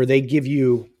where they give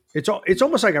you, it's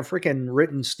almost like a freaking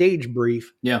written stage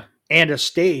brief. Yeah. And a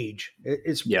stage.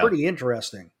 It's pretty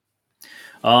interesting.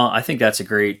 I think that's a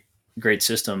great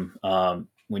system.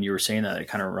 When you were saying that, it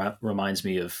kind of reminds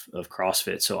me of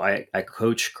CrossFit. So I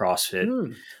coach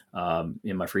CrossFit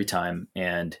in my free time.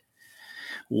 And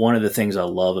one of the things I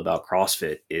love about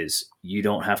CrossFit is you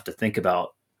don't have to think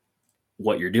about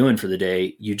what you're doing for the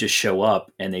day. You just show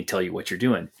up and they tell you what you're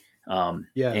doing.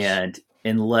 Yes. And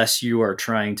unless you are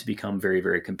trying to become very,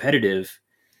 very competitive,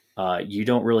 you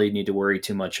don't really need to worry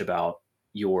too much about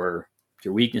your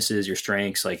weaknesses, your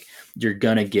strengths. Like, you're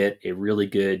going to get a really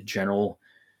good general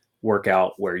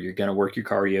workout where you're going to work your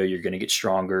cardio, you're going to get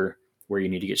stronger where you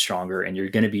need to get stronger, and you're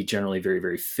going to be generally very,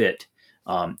 very fit.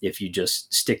 If you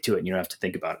just stick to it and you don't have to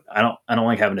think about it. I don't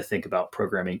like having to think about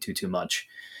programming too much.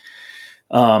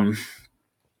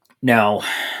 Now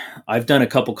I've done a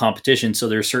couple competitions, so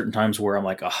there's certain times where I'm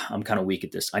like, oh, I'm kind of weak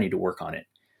at this. I need to work on it.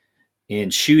 In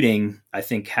shooting, I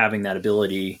think having that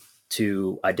ability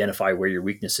to identify where your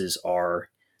weaknesses are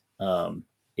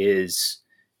is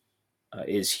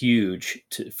huge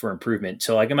for improvement.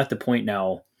 So like, I'm at the point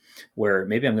now where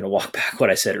maybe I'm going to walk back what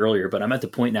I said earlier, but I'm at the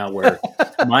point now where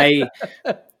my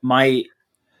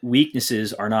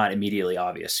weaknesses are not immediately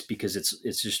obvious because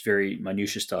it's just very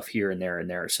minutiae stuff here and there and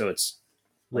there. So it's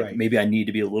like Right. maybe I need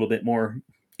to be a little bit more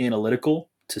analytical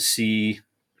to see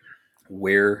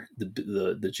where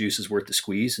the juice is worth the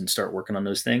squeeze and start working on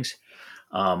those things.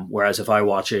 Whereas if I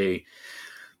watch a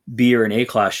B or an A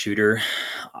class shooter,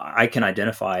 I can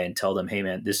identify and tell them, hey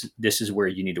man, this is where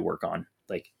you need to work on.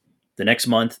 Like the next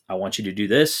month, I want you to do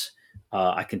this.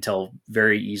 I can tell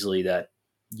very easily that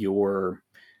your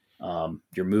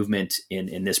movement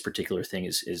in this particular thing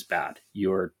is bad.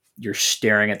 You're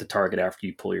staring at the target after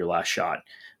you pull your last shot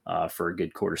for a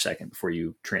good quarter second before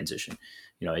you transition.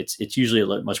 It's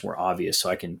usually much more obvious, so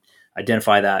I can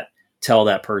identify that, tell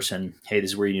that person, hey,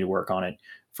 this is where you need to work on it.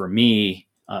 For me,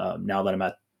 now that I'm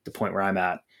at the point where I'm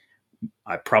at,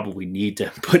 I probably need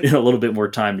to put in a little bit more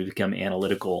time to become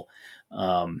analytical.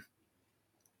 And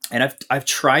I've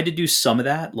tried to do some of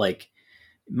that. Like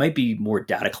it might be more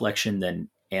data collection than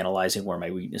analyzing where my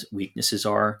weaknesses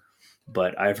are.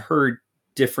 But I've heard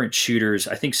different shooters.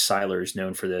 I think Seiler is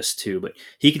known for this too, but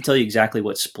he can tell you exactly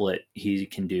what split he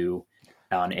can do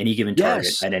on any given target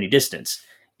Yes. at any distance,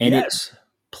 and it Yes.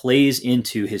 plays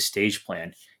into his stage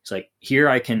plan. It's like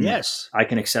here Yes. I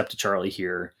can accept a Charlie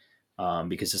here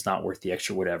because it's not worth the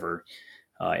extra whatever.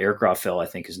 Eric Rothfell, I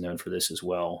think, is known for this as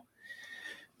well.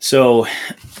 So,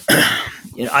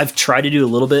 I've tried to do a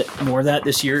little bit more of that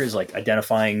this year. Is like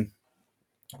identifying,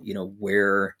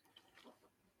 where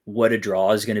what a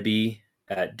draw is going to be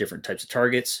at different types of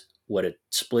targets, what a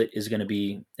split is going to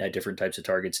be at different types of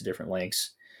targets at different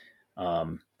lengths.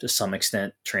 To some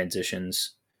extent,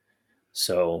 transitions.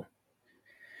 So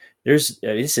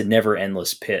it's a never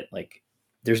endless pit. Like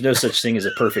there's no such thing as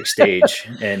a perfect stage,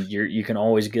 and you can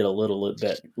always get a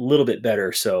little bit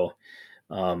better. So,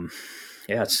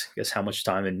 yeah, it's I guess how much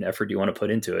time and effort do you want to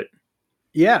put into it?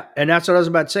 Yeah. And that's what I was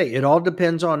about to say. It all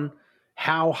depends on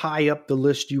how high up the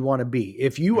list you want to be.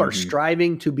 If you are Mm-hmm.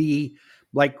 striving to be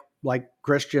like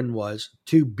Christian was,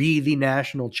 to be the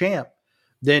national champ,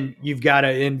 then you've got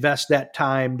to invest that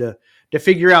time to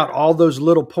figure out all those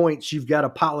little points you've got to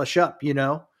polish up,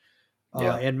 Yeah.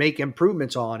 and make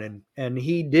improvements on. And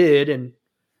he did.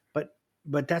 But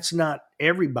but that's not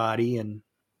everybody. And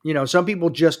some people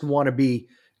just want to be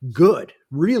good,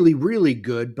 really, really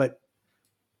good. But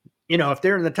if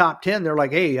they're in the top 10, they're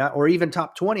like, hey, or even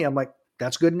top 20, I'm like,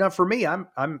 that's good enough for me.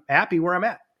 I'm happy where I'm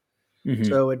at. Mm-hmm.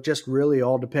 So it just really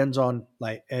all depends on,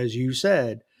 like, as you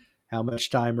said, how much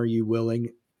time are you willing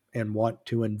and want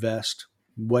to invest?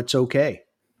 What's okay?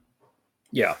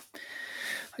 Yeah.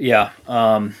 Yeah.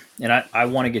 And I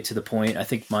want to get to the point. I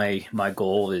think my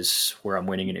goal is where I'm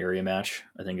winning an area match.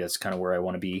 I think that's kind of where I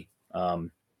want to be.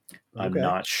 I'm Okay.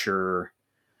 not sure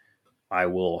I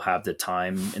will have the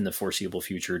time in the foreseeable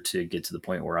future to get to the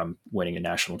point where I'm winning a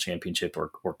national championship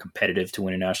or competitive to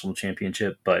win a national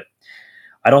championship. But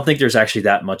I don't think there's actually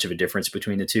that much of a difference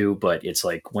between the two. But it's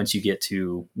like once you get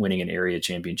to winning an area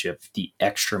championship, the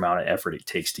extra amount of effort it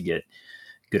takes to get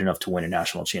good enough to win a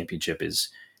national championship is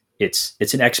it's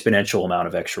an exponential amount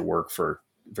of extra work for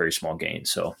very small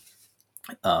gains. So,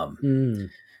 um,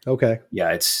 Okay. yeah,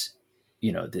 it's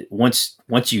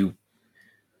once you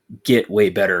get way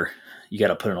better, you got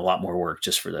to put in a lot more work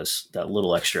just for that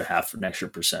little extra half an extra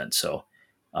percent. So,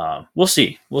 we'll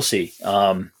see. We'll see.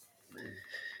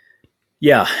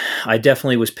 Yeah, I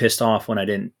definitely was pissed off when I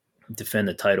didn't defend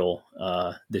the title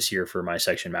this year for my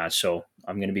section match. So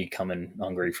I'm going to be coming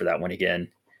hungry for that one again.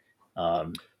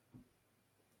 Um,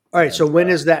 All right. So and when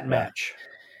is that yeah, match?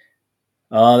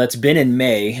 that's been in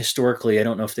May. Historically, I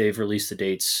don't know if they've released the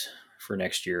dates for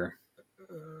next year.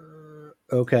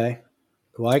 Okay.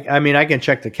 Well, I mean, I can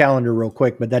check the calendar real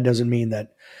quick, but that doesn't mean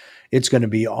that it's going to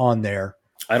be on there.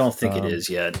 I don't think it is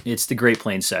yet. It's the Great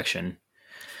Plains section.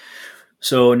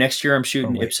 So next year I'm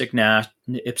shooting wait.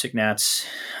 IPSC Nats,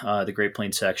 the Great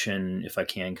Plains section if I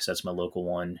can because that's my local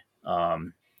one.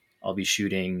 I'll be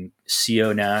shooting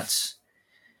CO Nats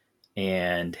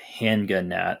and handgun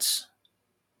Nats,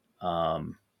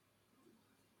 and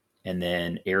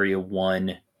then Area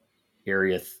 1,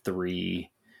 Area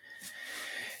 3,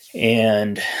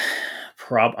 and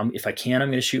if I can, I'm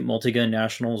going to shoot multi-gun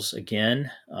nationals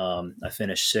again. I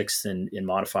finished 6th in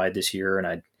modified this year, and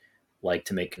I'd like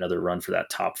to make another run for that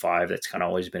top 5. That's kind of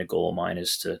always been a goal of mine,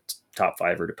 is to top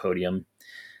 5 or to podium.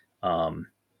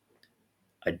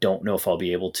 I don't know if I'll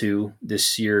be able to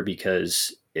this year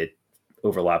because it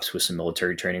overlaps with some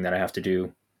military training that I have to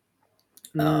do.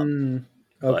 But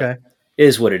Okay. it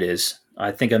is what it is.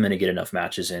 I think I'm going to get enough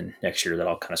matches in next year that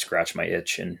I'll kind of scratch my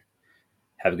itch and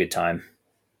have a good time.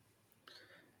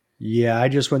 Yeah, I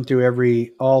just went through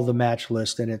all the match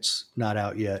list and it's not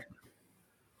out yet.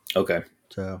 Okay.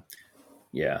 So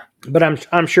Yeah. But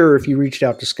I'm sure if you reached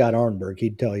out to Scott Arnberg,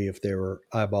 he'd tell you if they were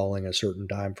eyeballing a certain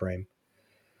time frame.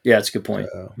 Yeah, that's a good point.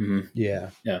 So Mm-hmm. yeah,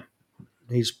 Yeah.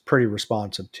 he's pretty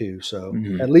responsive too. So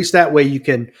Mm-hmm. at least that way you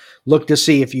can look to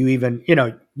see if you even,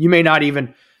 you may not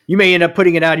even, you may end up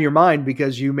putting it out of your mind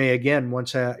because you may again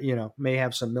may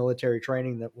have some military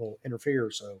training that will interfere.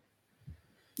 So at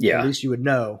Yeah. least you would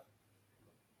know.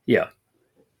 Yeah.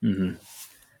 Mm-hmm.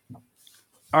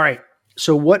 All right.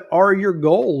 So what are your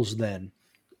goals then?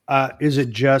 Is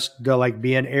it just to like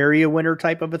be an area winner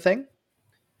type of a thing?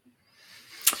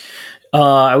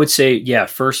 I would say, yeah,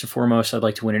 first and foremost, I'd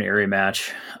like to win an area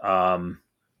match. Um,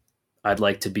 I'd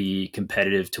like to be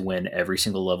competitive to win every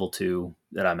single level 2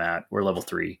 that I'm at. We're level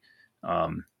 3.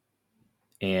 Um,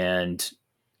 and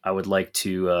I would like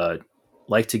to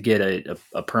get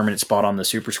a permanent spot on the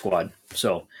super squad.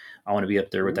 So I want to be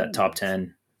up there with that top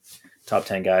 10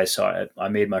 guys. So I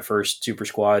made my first super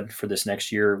squad for this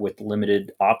next year with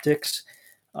limited optics.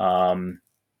 Um,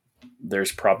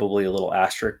 there's probably a little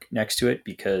asterisk next to it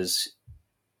because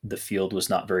the field was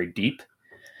not very deep.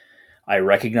 I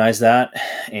recognize that,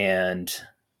 and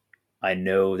I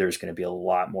know there's going to be a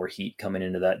lot more heat coming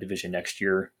into that division next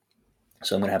year.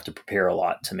 So I'm going to have to prepare a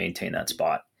lot to maintain that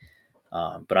spot.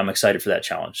 But I'm excited for that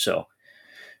challenge. So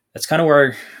that's kind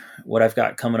of what I've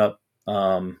got coming up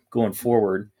going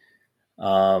forward.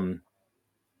 Um,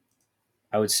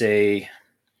 I would say,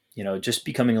 just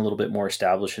becoming a little bit more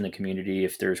established in the community.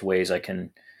 If there's ways I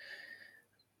can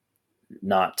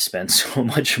not spend so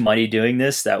much money doing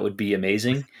this, that would be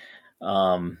amazing.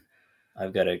 Um,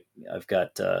 I've got a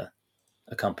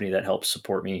company that helps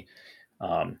support me,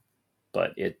 um,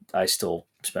 but I still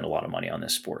spend a lot of money on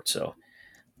this sport. So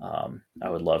I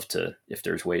would love to, if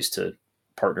there's ways to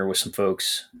partner with some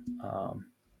folks,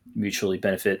 mutually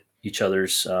benefit each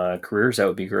other's careers, that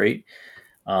would be great.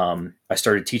 I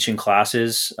started teaching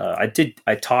classes.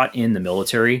 I taught in the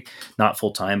military, not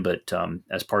full time, but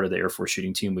as part of the Air Force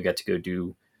shooting team, we got to go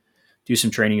do some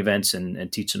training events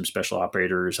and teach some special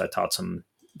operators. I taught some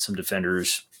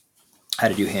defenders how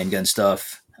to do handgun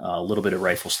stuff, a little bit of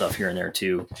rifle stuff here and there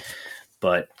too.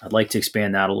 But I'd like to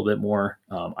expand that a little bit more.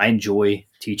 I enjoy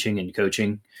teaching and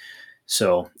coaching.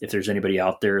 So if there's anybody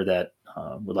out there that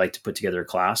would like to put together a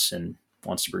class and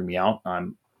wants to bring me out,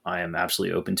 I am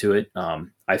absolutely open to it.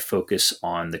 I focus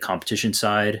on the competition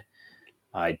side.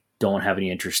 I don't have any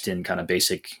interest in kind of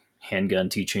basic handgun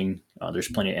teaching. There's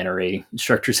plenty of NRA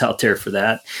instructors out there for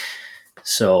that.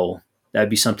 So that'd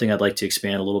be something I'd like to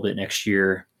expand a little bit next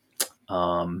year.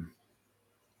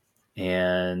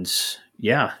 And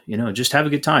yeah, just have a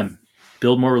good time,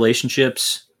 build more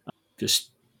relationships,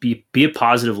 just be a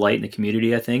positive light in the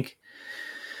community. I think,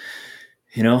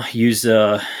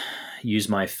 use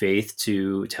my faith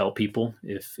to help people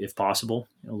if possible,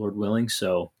 Lord willing.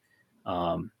 So,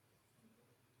 um,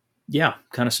 yeah,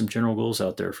 kind of some general goals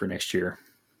out there for next year.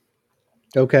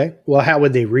 Okay. Well, how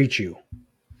would they reach you?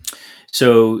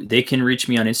 So they can reach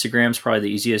me on Instagram. It's probably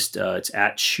the easiest. It's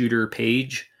at Shooter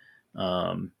Page.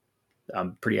 Um,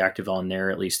 I'm pretty active on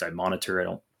there. At least I monitor. I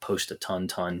don't post a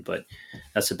ton, but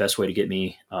that's the best way to get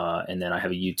me. And then I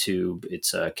have a YouTube.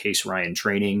 It's Case Ryan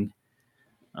Training.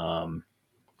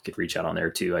 Could reach out on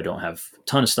there too. I don't have a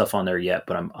ton of stuff on there yet,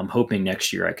 but I'm hoping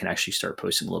next year I can actually start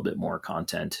posting a little bit more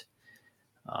content,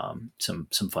 some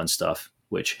fun stuff.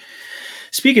 Which,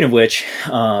 speaking of which,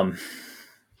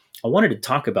 I wanted to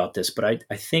talk about this, but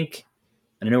I think,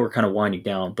 and I know we're kind of winding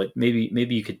down, but maybe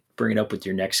you could bring it up with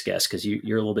your next guest because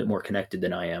you're a little bit more connected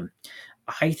than I am.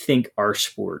 I think our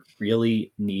sport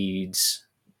really needs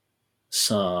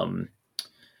some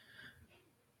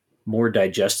more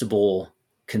digestible,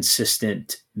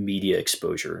 consistent media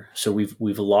exposure. So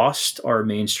we've lost our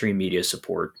mainstream media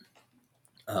support,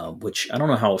 which I don't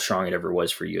know how strong it ever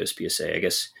was for USPSA. I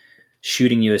guess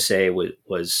Shooting USA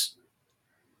was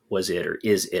it or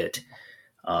is it,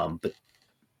 but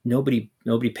nobody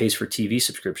pays for TV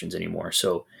subscriptions anymore.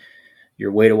 So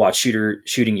your way to watch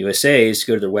Shooting USA is to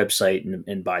go to their website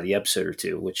and buy the episode or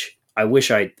two, which I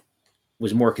wish I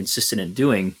was more consistent in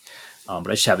doing, but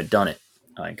I just haven't done it.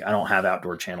 Like I don't have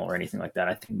Outdoor Channel or anything like that.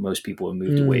 I think most people have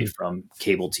moved away from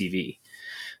cable TV.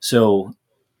 So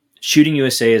Shooting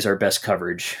USA is our best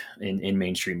coverage in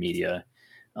mainstream media.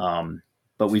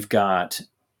 But we've got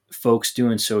folks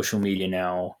doing social media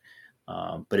now,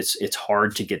 but it's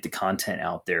hard to get the content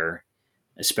out there,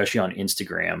 especially on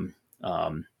Instagram,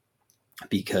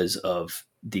 because of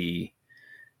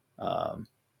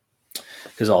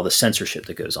because all the censorship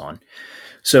that goes on.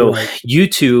 So right.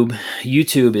 YouTube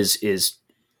is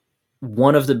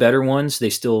one of the better ones. They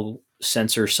still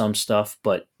censor some stuff,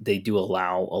 but they do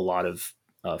allow a lot of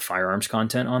firearms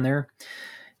content on there.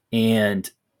 And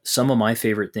some of my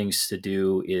favorite things to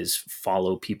do is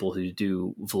follow people who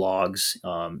do vlogs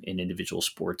in individual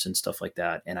sports and stuff like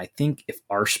that. And I think if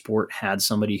our sport had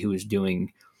somebody who was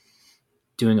doing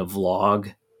a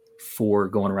vlog for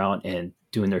going around and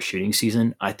doing their shooting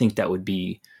season, I think that would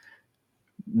be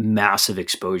massive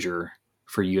exposure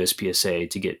for USPSA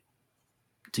to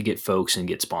get folks and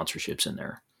get sponsorships in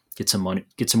there, get some money,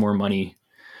 get some more money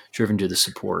driven to the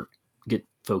support, get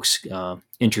folks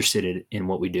interested in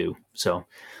what we do. So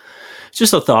it's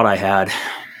just a thought I had.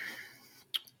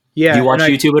 Yeah. Do you watch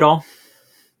YouTube at all?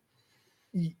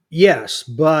 Yes,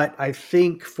 but I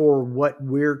think for what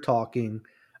we're talking,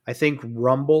 I think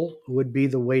Rumble would be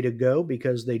the way to go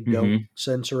because they don't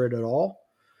censor it at all.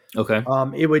 Okay.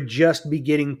 It would just be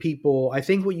getting people. I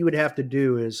think what you would have to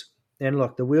do is, and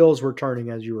look, the wheels were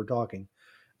turning as you were talking.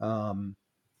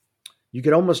 You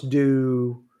could almost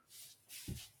do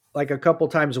like a couple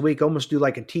times a week, almost do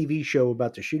like a TV show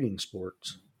about the shooting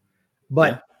sports,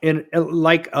 but in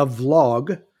like a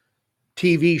vlog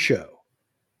TV show,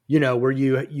 where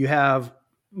you have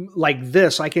like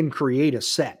this. I can create a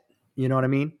set, you know what I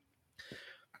mean?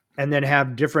 And then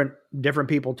have different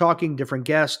people talking, different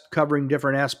guests covering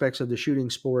different aspects of the shooting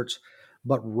sports.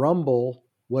 But Rumble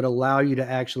would allow you to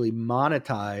actually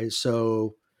monetize.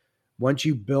 So once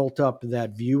you built up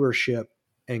that viewership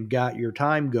and got your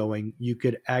time going, you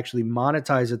could actually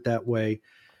monetize it that way.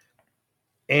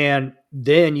 And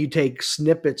then you take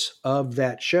snippets of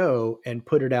that show and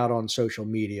put it out on social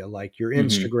media, like your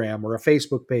Instagram or a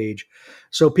Facebook page.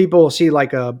 So people will see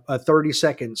like a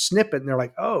 30-second snippet and they're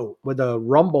like, oh, with a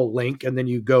Rumble link. And then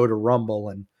you go to Rumble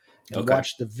and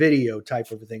watch the video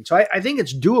type of a thing. So I think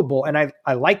it's doable and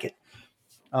I like it.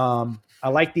 I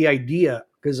like the idea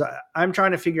because I'm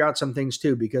trying to figure out some things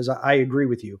too, because I agree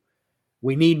with you.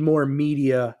 We need more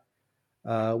media.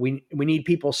 We need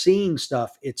people seeing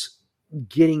stuff. It's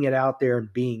getting it out there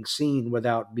and being seen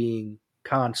without being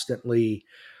constantly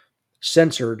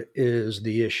censored is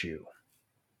the issue.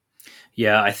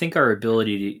 Yeah, I think our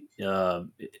ability to,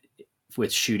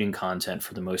 with shooting content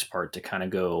for the most part to kind of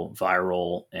go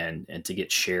viral and to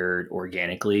get shared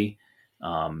organically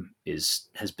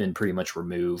has been pretty much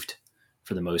removed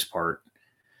for the most part.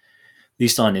 At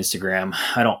least on Instagram,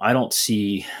 I don't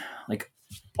see, like,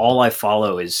 all I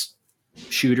follow is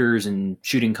shooters and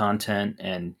shooting content,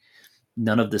 and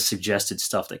none of the suggested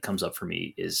stuff that comes up for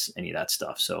me is any of that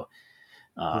stuff. So,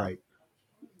 Right.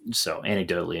 So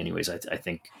anecdotally, anyways, I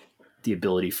think the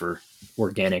ability for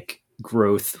organic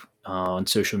growth on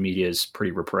social media is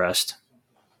pretty repressed.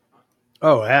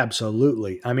 Oh,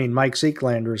 absolutely. I mean, Mike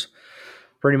Seeklander's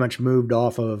pretty much moved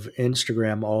off of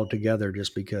Instagram altogether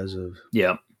just because of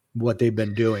what they've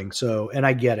been doing. So, and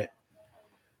I get it.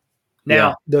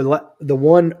 Now, the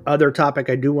one other topic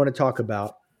I do want to talk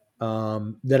about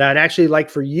that I'd actually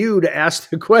like for you to ask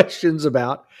the questions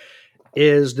about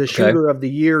is the shooter of the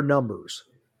year numbers.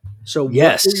 So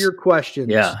what are your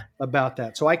questions about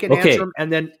that? So I can answer them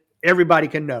and then everybody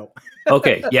can know.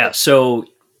 Okay. Yeah. So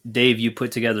Dave, you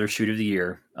put together shooter of the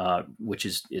year, which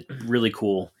is a really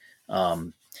cool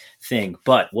thing.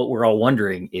 But what we're all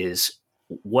wondering is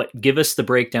give us the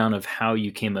breakdown of how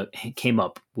you came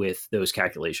up with those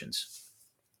calculations.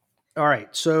 All right.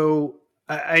 So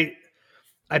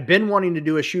I've been wanting to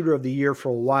do a shooter of the year for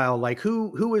a while. Like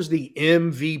who is the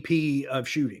MVP of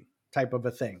shooting type of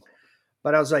a thing.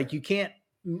 But I was like, you can't,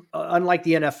 unlike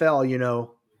the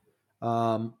NFL,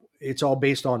 it's all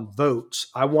based on votes.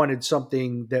 I wanted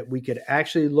something that we could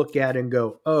actually look at and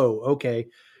go, oh, okay,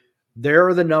 there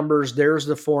are the numbers. There's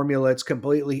the formula. It's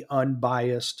completely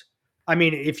unbiased. I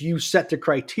mean, if you set the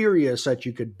criteria such,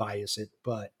 you could bias it.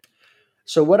 But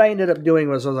so what I ended up doing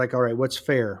was I was like, all right, what's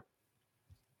fair?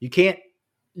 You can't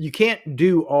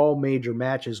do all major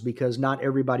matches because not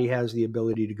everybody has the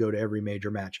ability to go to every major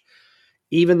match.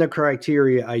 Even the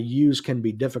criteria I use can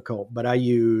be difficult, but I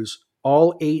use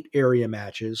all 8 area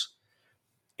matches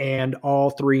and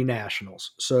all 3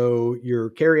 nationals. So your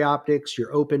carry optics,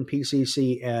 your open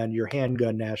PCC, and your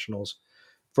handgun nationals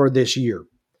for this year.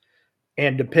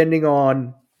 And depending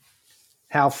on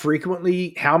how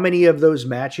many of those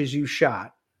matches you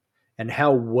shot and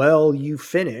how well you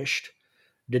finished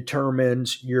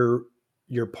determines your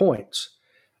points.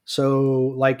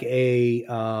 So like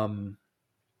an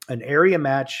area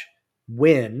match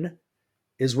win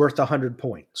is worth 100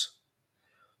 points.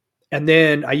 And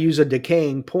then I use a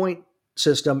decaying point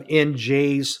system in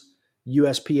Jay's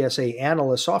USPSA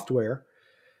analyst software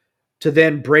to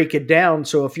then break it down.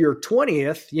 So if you're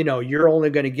 20th, you're only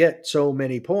going to get so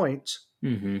many points.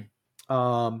 And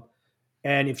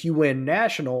if you win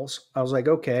nationals, I was like,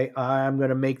 okay, I'm going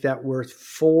to make that worth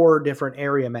 4 different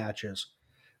area matches.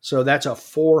 So that's a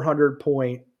 400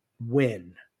 point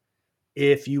win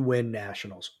if you win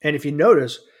nationals. And if you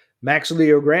notice, Max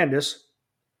Leo Grandis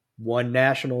won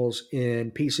nationals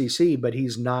in PCC, but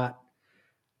he's not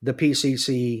the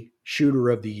PCC shooter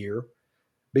of the year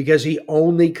because he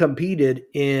only competed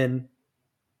in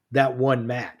that one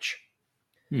match.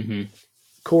 Mm-hmm.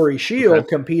 Corey Shield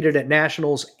competed at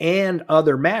nationals and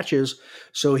other matches.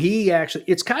 So he actually,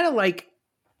 it's kind of like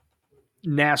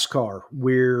NASCAR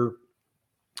where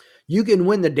you can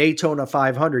win the Daytona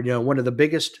 500, one of the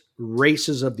biggest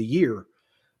races of the year.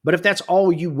 But if that's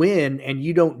all you win and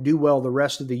you don't do well the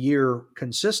rest of the year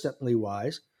consistency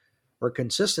wise,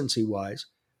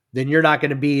 then you're not going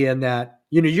to be in that,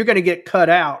 you're going to get cut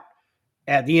out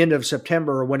at the end of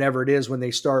September or whenever it is when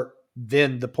they start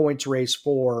then the points race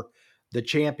for the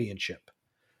championship.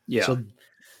 Yeah.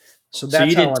 So that's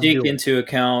you didn't how I'm take doing. into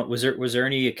account, was there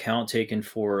any account taken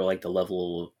for like the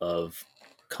level of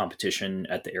competition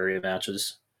at the area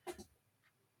matches?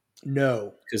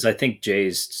 No. Because I think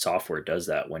Jay's software does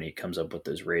that when he comes up with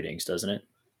those ratings, doesn't it?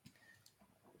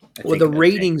 Well, the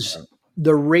ratings,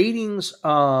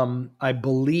 I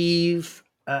believe,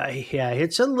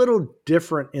 it's a little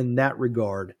different in that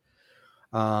regard.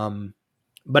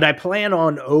 But I plan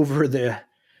on over the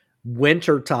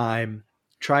winter time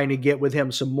trying to get with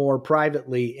him some more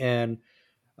privately and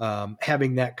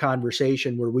having that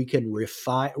conversation where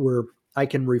I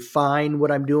can refine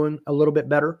what I'm doing a little bit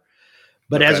better.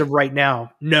 But as of right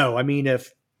now, no. I mean,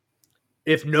 if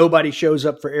nobody shows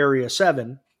up for Area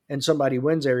 7 and somebody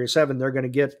wins Area 7, they're going to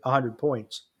get 100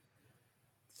 points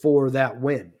for that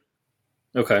win.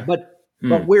 Okay.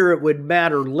 But where it would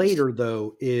matter later,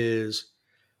 though, is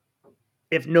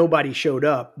if nobody showed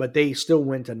up, but they still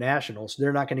went to nationals,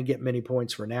 they're not going to get many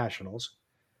points for nationals.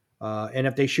 And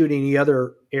if they shoot any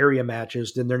other area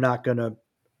matches, then they're not going to,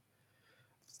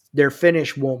 their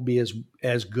finish won't be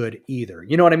as good either.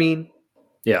 You know what I mean?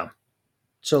 Yeah.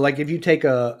 So like if you take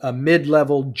a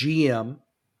mid-level GM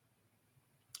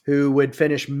who would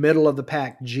finish middle of the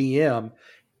pack GM,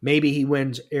 maybe he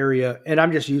wins area, and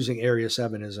I'm just using Area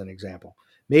 7 as an example.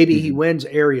 Maybe he wins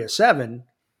Area 7,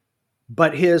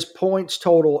 but his points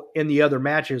total in the other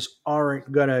matches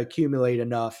aren't going to accumulate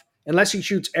enough. Unless he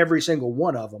shoots every single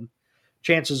one of them,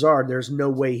 chances are there's no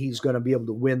way he's going to be able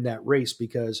to win that race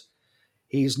because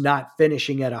he's not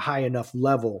finishing at a high enough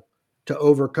level to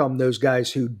overcome those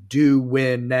guys who do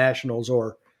win nationals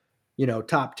or,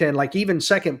 top 10. Like even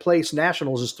second place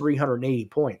nationals is 380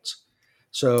 points.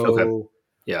 So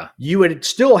yeah, you would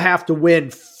still have to win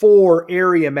 4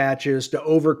 area matches to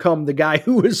overcome the guy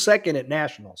who was second at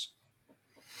nationals.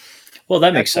 Well,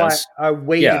 that makes sense. I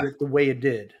weighted it the way it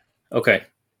did. Okay.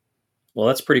 Well,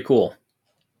 that's pretty cool.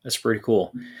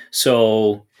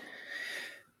 So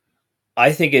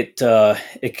I think it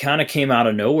kind of came out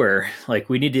of nowhere. Like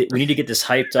we need to get this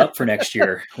hyped up for next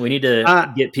year. We need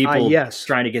to get people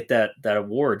trying to get that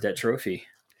award, that trophy.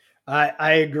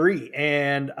 I agree.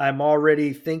 And I'm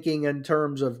already thinking in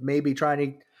terms of maybe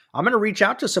I'm going to reach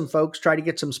out to some folks, try to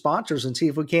get some sponsors and see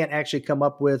if we can't actually come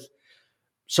up with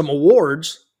some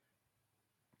awards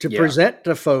to present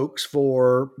to folks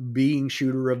for being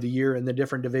shooter of the year in the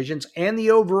different divisions and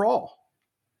the overall.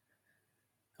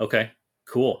 Okay,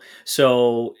 cool.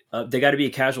 So they got to be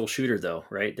a casual shooter though,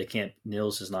 right? They can't,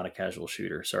 Nils is not a casual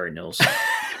shooter. Sorry, Nils.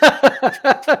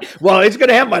 Well, it's going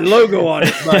to have my logo on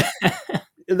it, but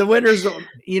the winners,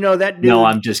 that dude. No,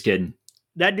 I'm just kidding.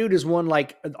 That dude has won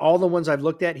like all the ones I've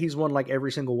looked at. He's won like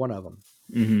every single one of them.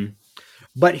 Mm-hmm.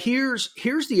 But here's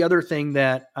the other thing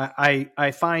that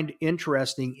I find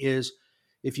interesting is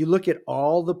if you look at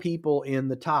all the people in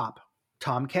the top,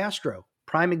 Tom Castro,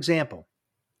 prime example,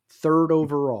 3rd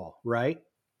overall, right?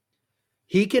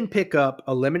 He can pick up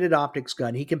a limited optics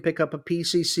gun. He can pick up a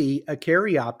PCC, a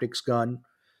carry optics gun,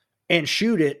 and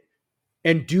shoot it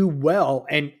and do well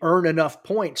and earn enough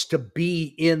points to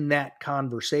be in that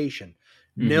conversation.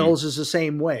 Mm-hmm. Nils is the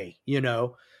same way,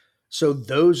 So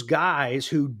those guys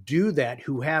who do that,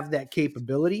 who have that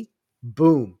capability,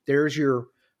 boom, there's your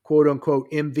quote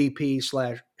unquote MVP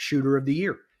 / shooter of the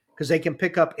year because they can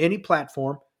pick up any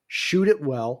platform, shoot it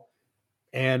well,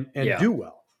 and do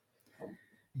well.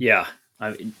 Yeah.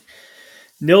 I mean,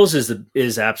 Nils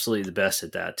is absolutely the best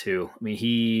at that too. I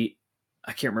mean,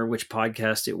 I can't remember which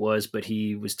podcast it was, but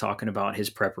he was talking about his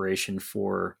preparation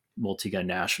for multi-gun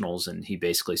nationals. And he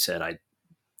basically said, I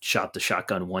shot the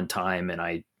shotgun one time and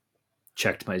I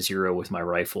checked my zero with my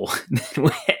rifle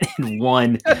and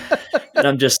won. And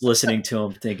I'm just listening to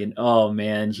him thinking, oh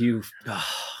man,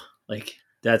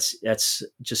 that's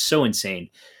just so insane.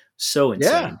 So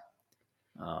insane.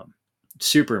 Yeah.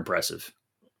 Super impressive.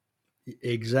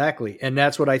 Exactly. And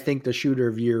that's what I think the Shooter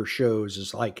of the Year shows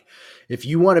is like, if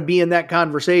you want to be in that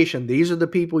conversation, these are the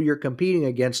people you're competing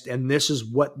against, and this is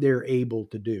what they're able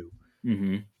to do.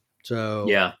 Mm-hmm. So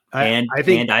Yeah, I, and I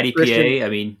think Christian, IDPA. I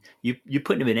mean, you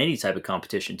putting him in any type of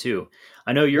competition too.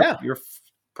 I know yeah, you're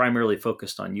primarily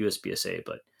focused on USPSA,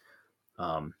 but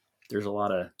there's a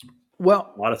lot of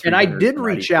well, and three I gunners did and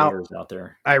reach out. IDPAers out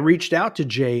there. I reached out to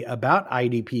Jay about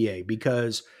IDPA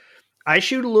because I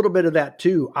shoot a little bit of that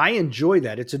too. I enjoy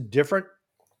that. It's a different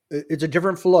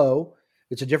flow.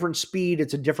 It's a different speed.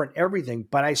 It's a different everything,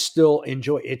 but I still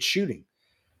enjoy it's shooting.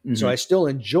 So Mm-hmm. I still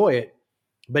enjoy it,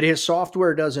 but his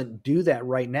software doesn't do that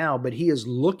right now, but he is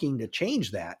looking to change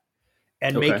that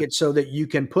and make Okay, it so that you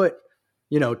can put,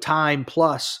 time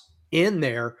plus in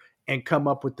there and come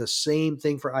up with the same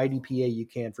thing for IDPA you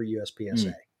can for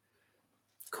USPSA.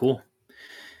 cool.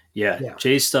 Yeah, Yeah,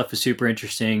 Jay's stuff is super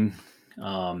interesting.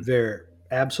 very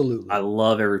I absolutely.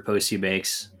 love every post he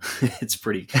makes. It's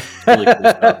really cool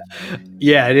stuff.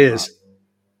 Yeah, it Uh, is.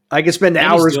 I could spend and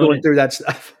he's hours doing going it. through that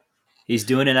stuff. He's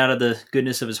doing it out of the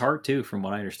goodness of his heart too, from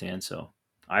what I understand. So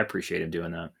I appreciate him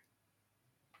doing that.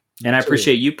 And I Me too.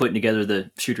 appreciate you putting together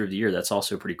the Shooter of the Year. That's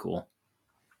also pretty cool.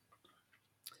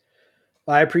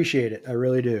 I appreciate it. I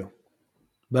really do.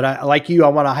 But I like you, I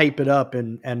want to hype it up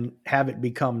and have it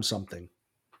become something.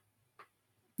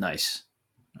 Nice.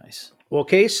 Nice. Well,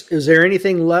 Case, is there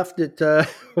anything left that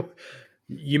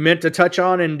you meant to touch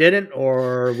on and didn't,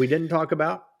 or we didn't talk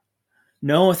about?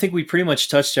 No, I think we pretty much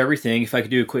touched everything. If I could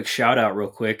do a quick shout out real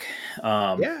quick.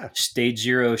 Yeah. Stage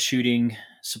Zero Shooting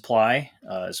Supply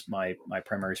is my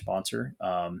primary sponsor.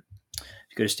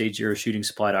 If you go to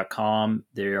StageZeroShootingSupply.com,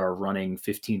 they are running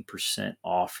 15%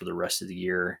 off for the rest of the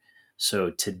year. So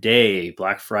today,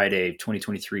 Black Friday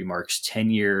 2023 marks 10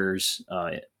 years,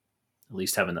 at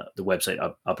least having the website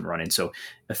up and running. So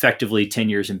effectively 10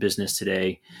 years in business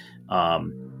today.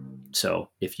 So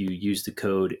if you use the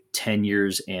code 10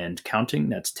 years and counting,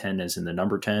 that's 10 as in the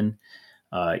number 10,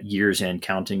 years and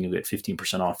counting, you'll get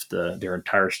 15% off their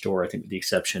entire store, I think with the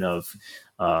exception of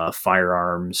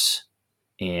firearms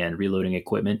and reloading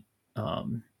equipment.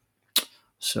 And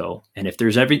if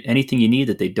there's anything you need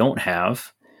that they don't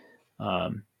have,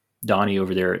 Donnie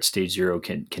over there at Stage Zero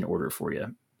can order for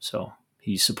you. So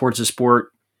he supports the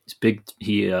sport. He's big.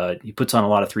 He puts on a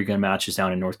lot of 3-gun matches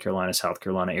down in North Carolina, South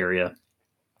Carolina area.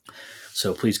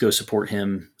 So please go support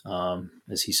him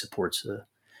as he supports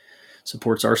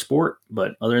our sport.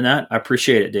 But other than that, I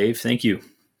appreciate it, Dave. Thank you.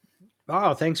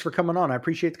 Oh, thanks for coming on. I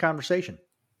appreciate the conversation.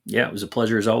 Yeah, it was a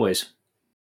pleasure as always.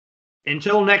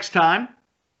 Until next time.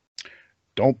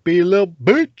 Don't be a little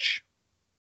bitch.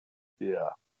 Yeah.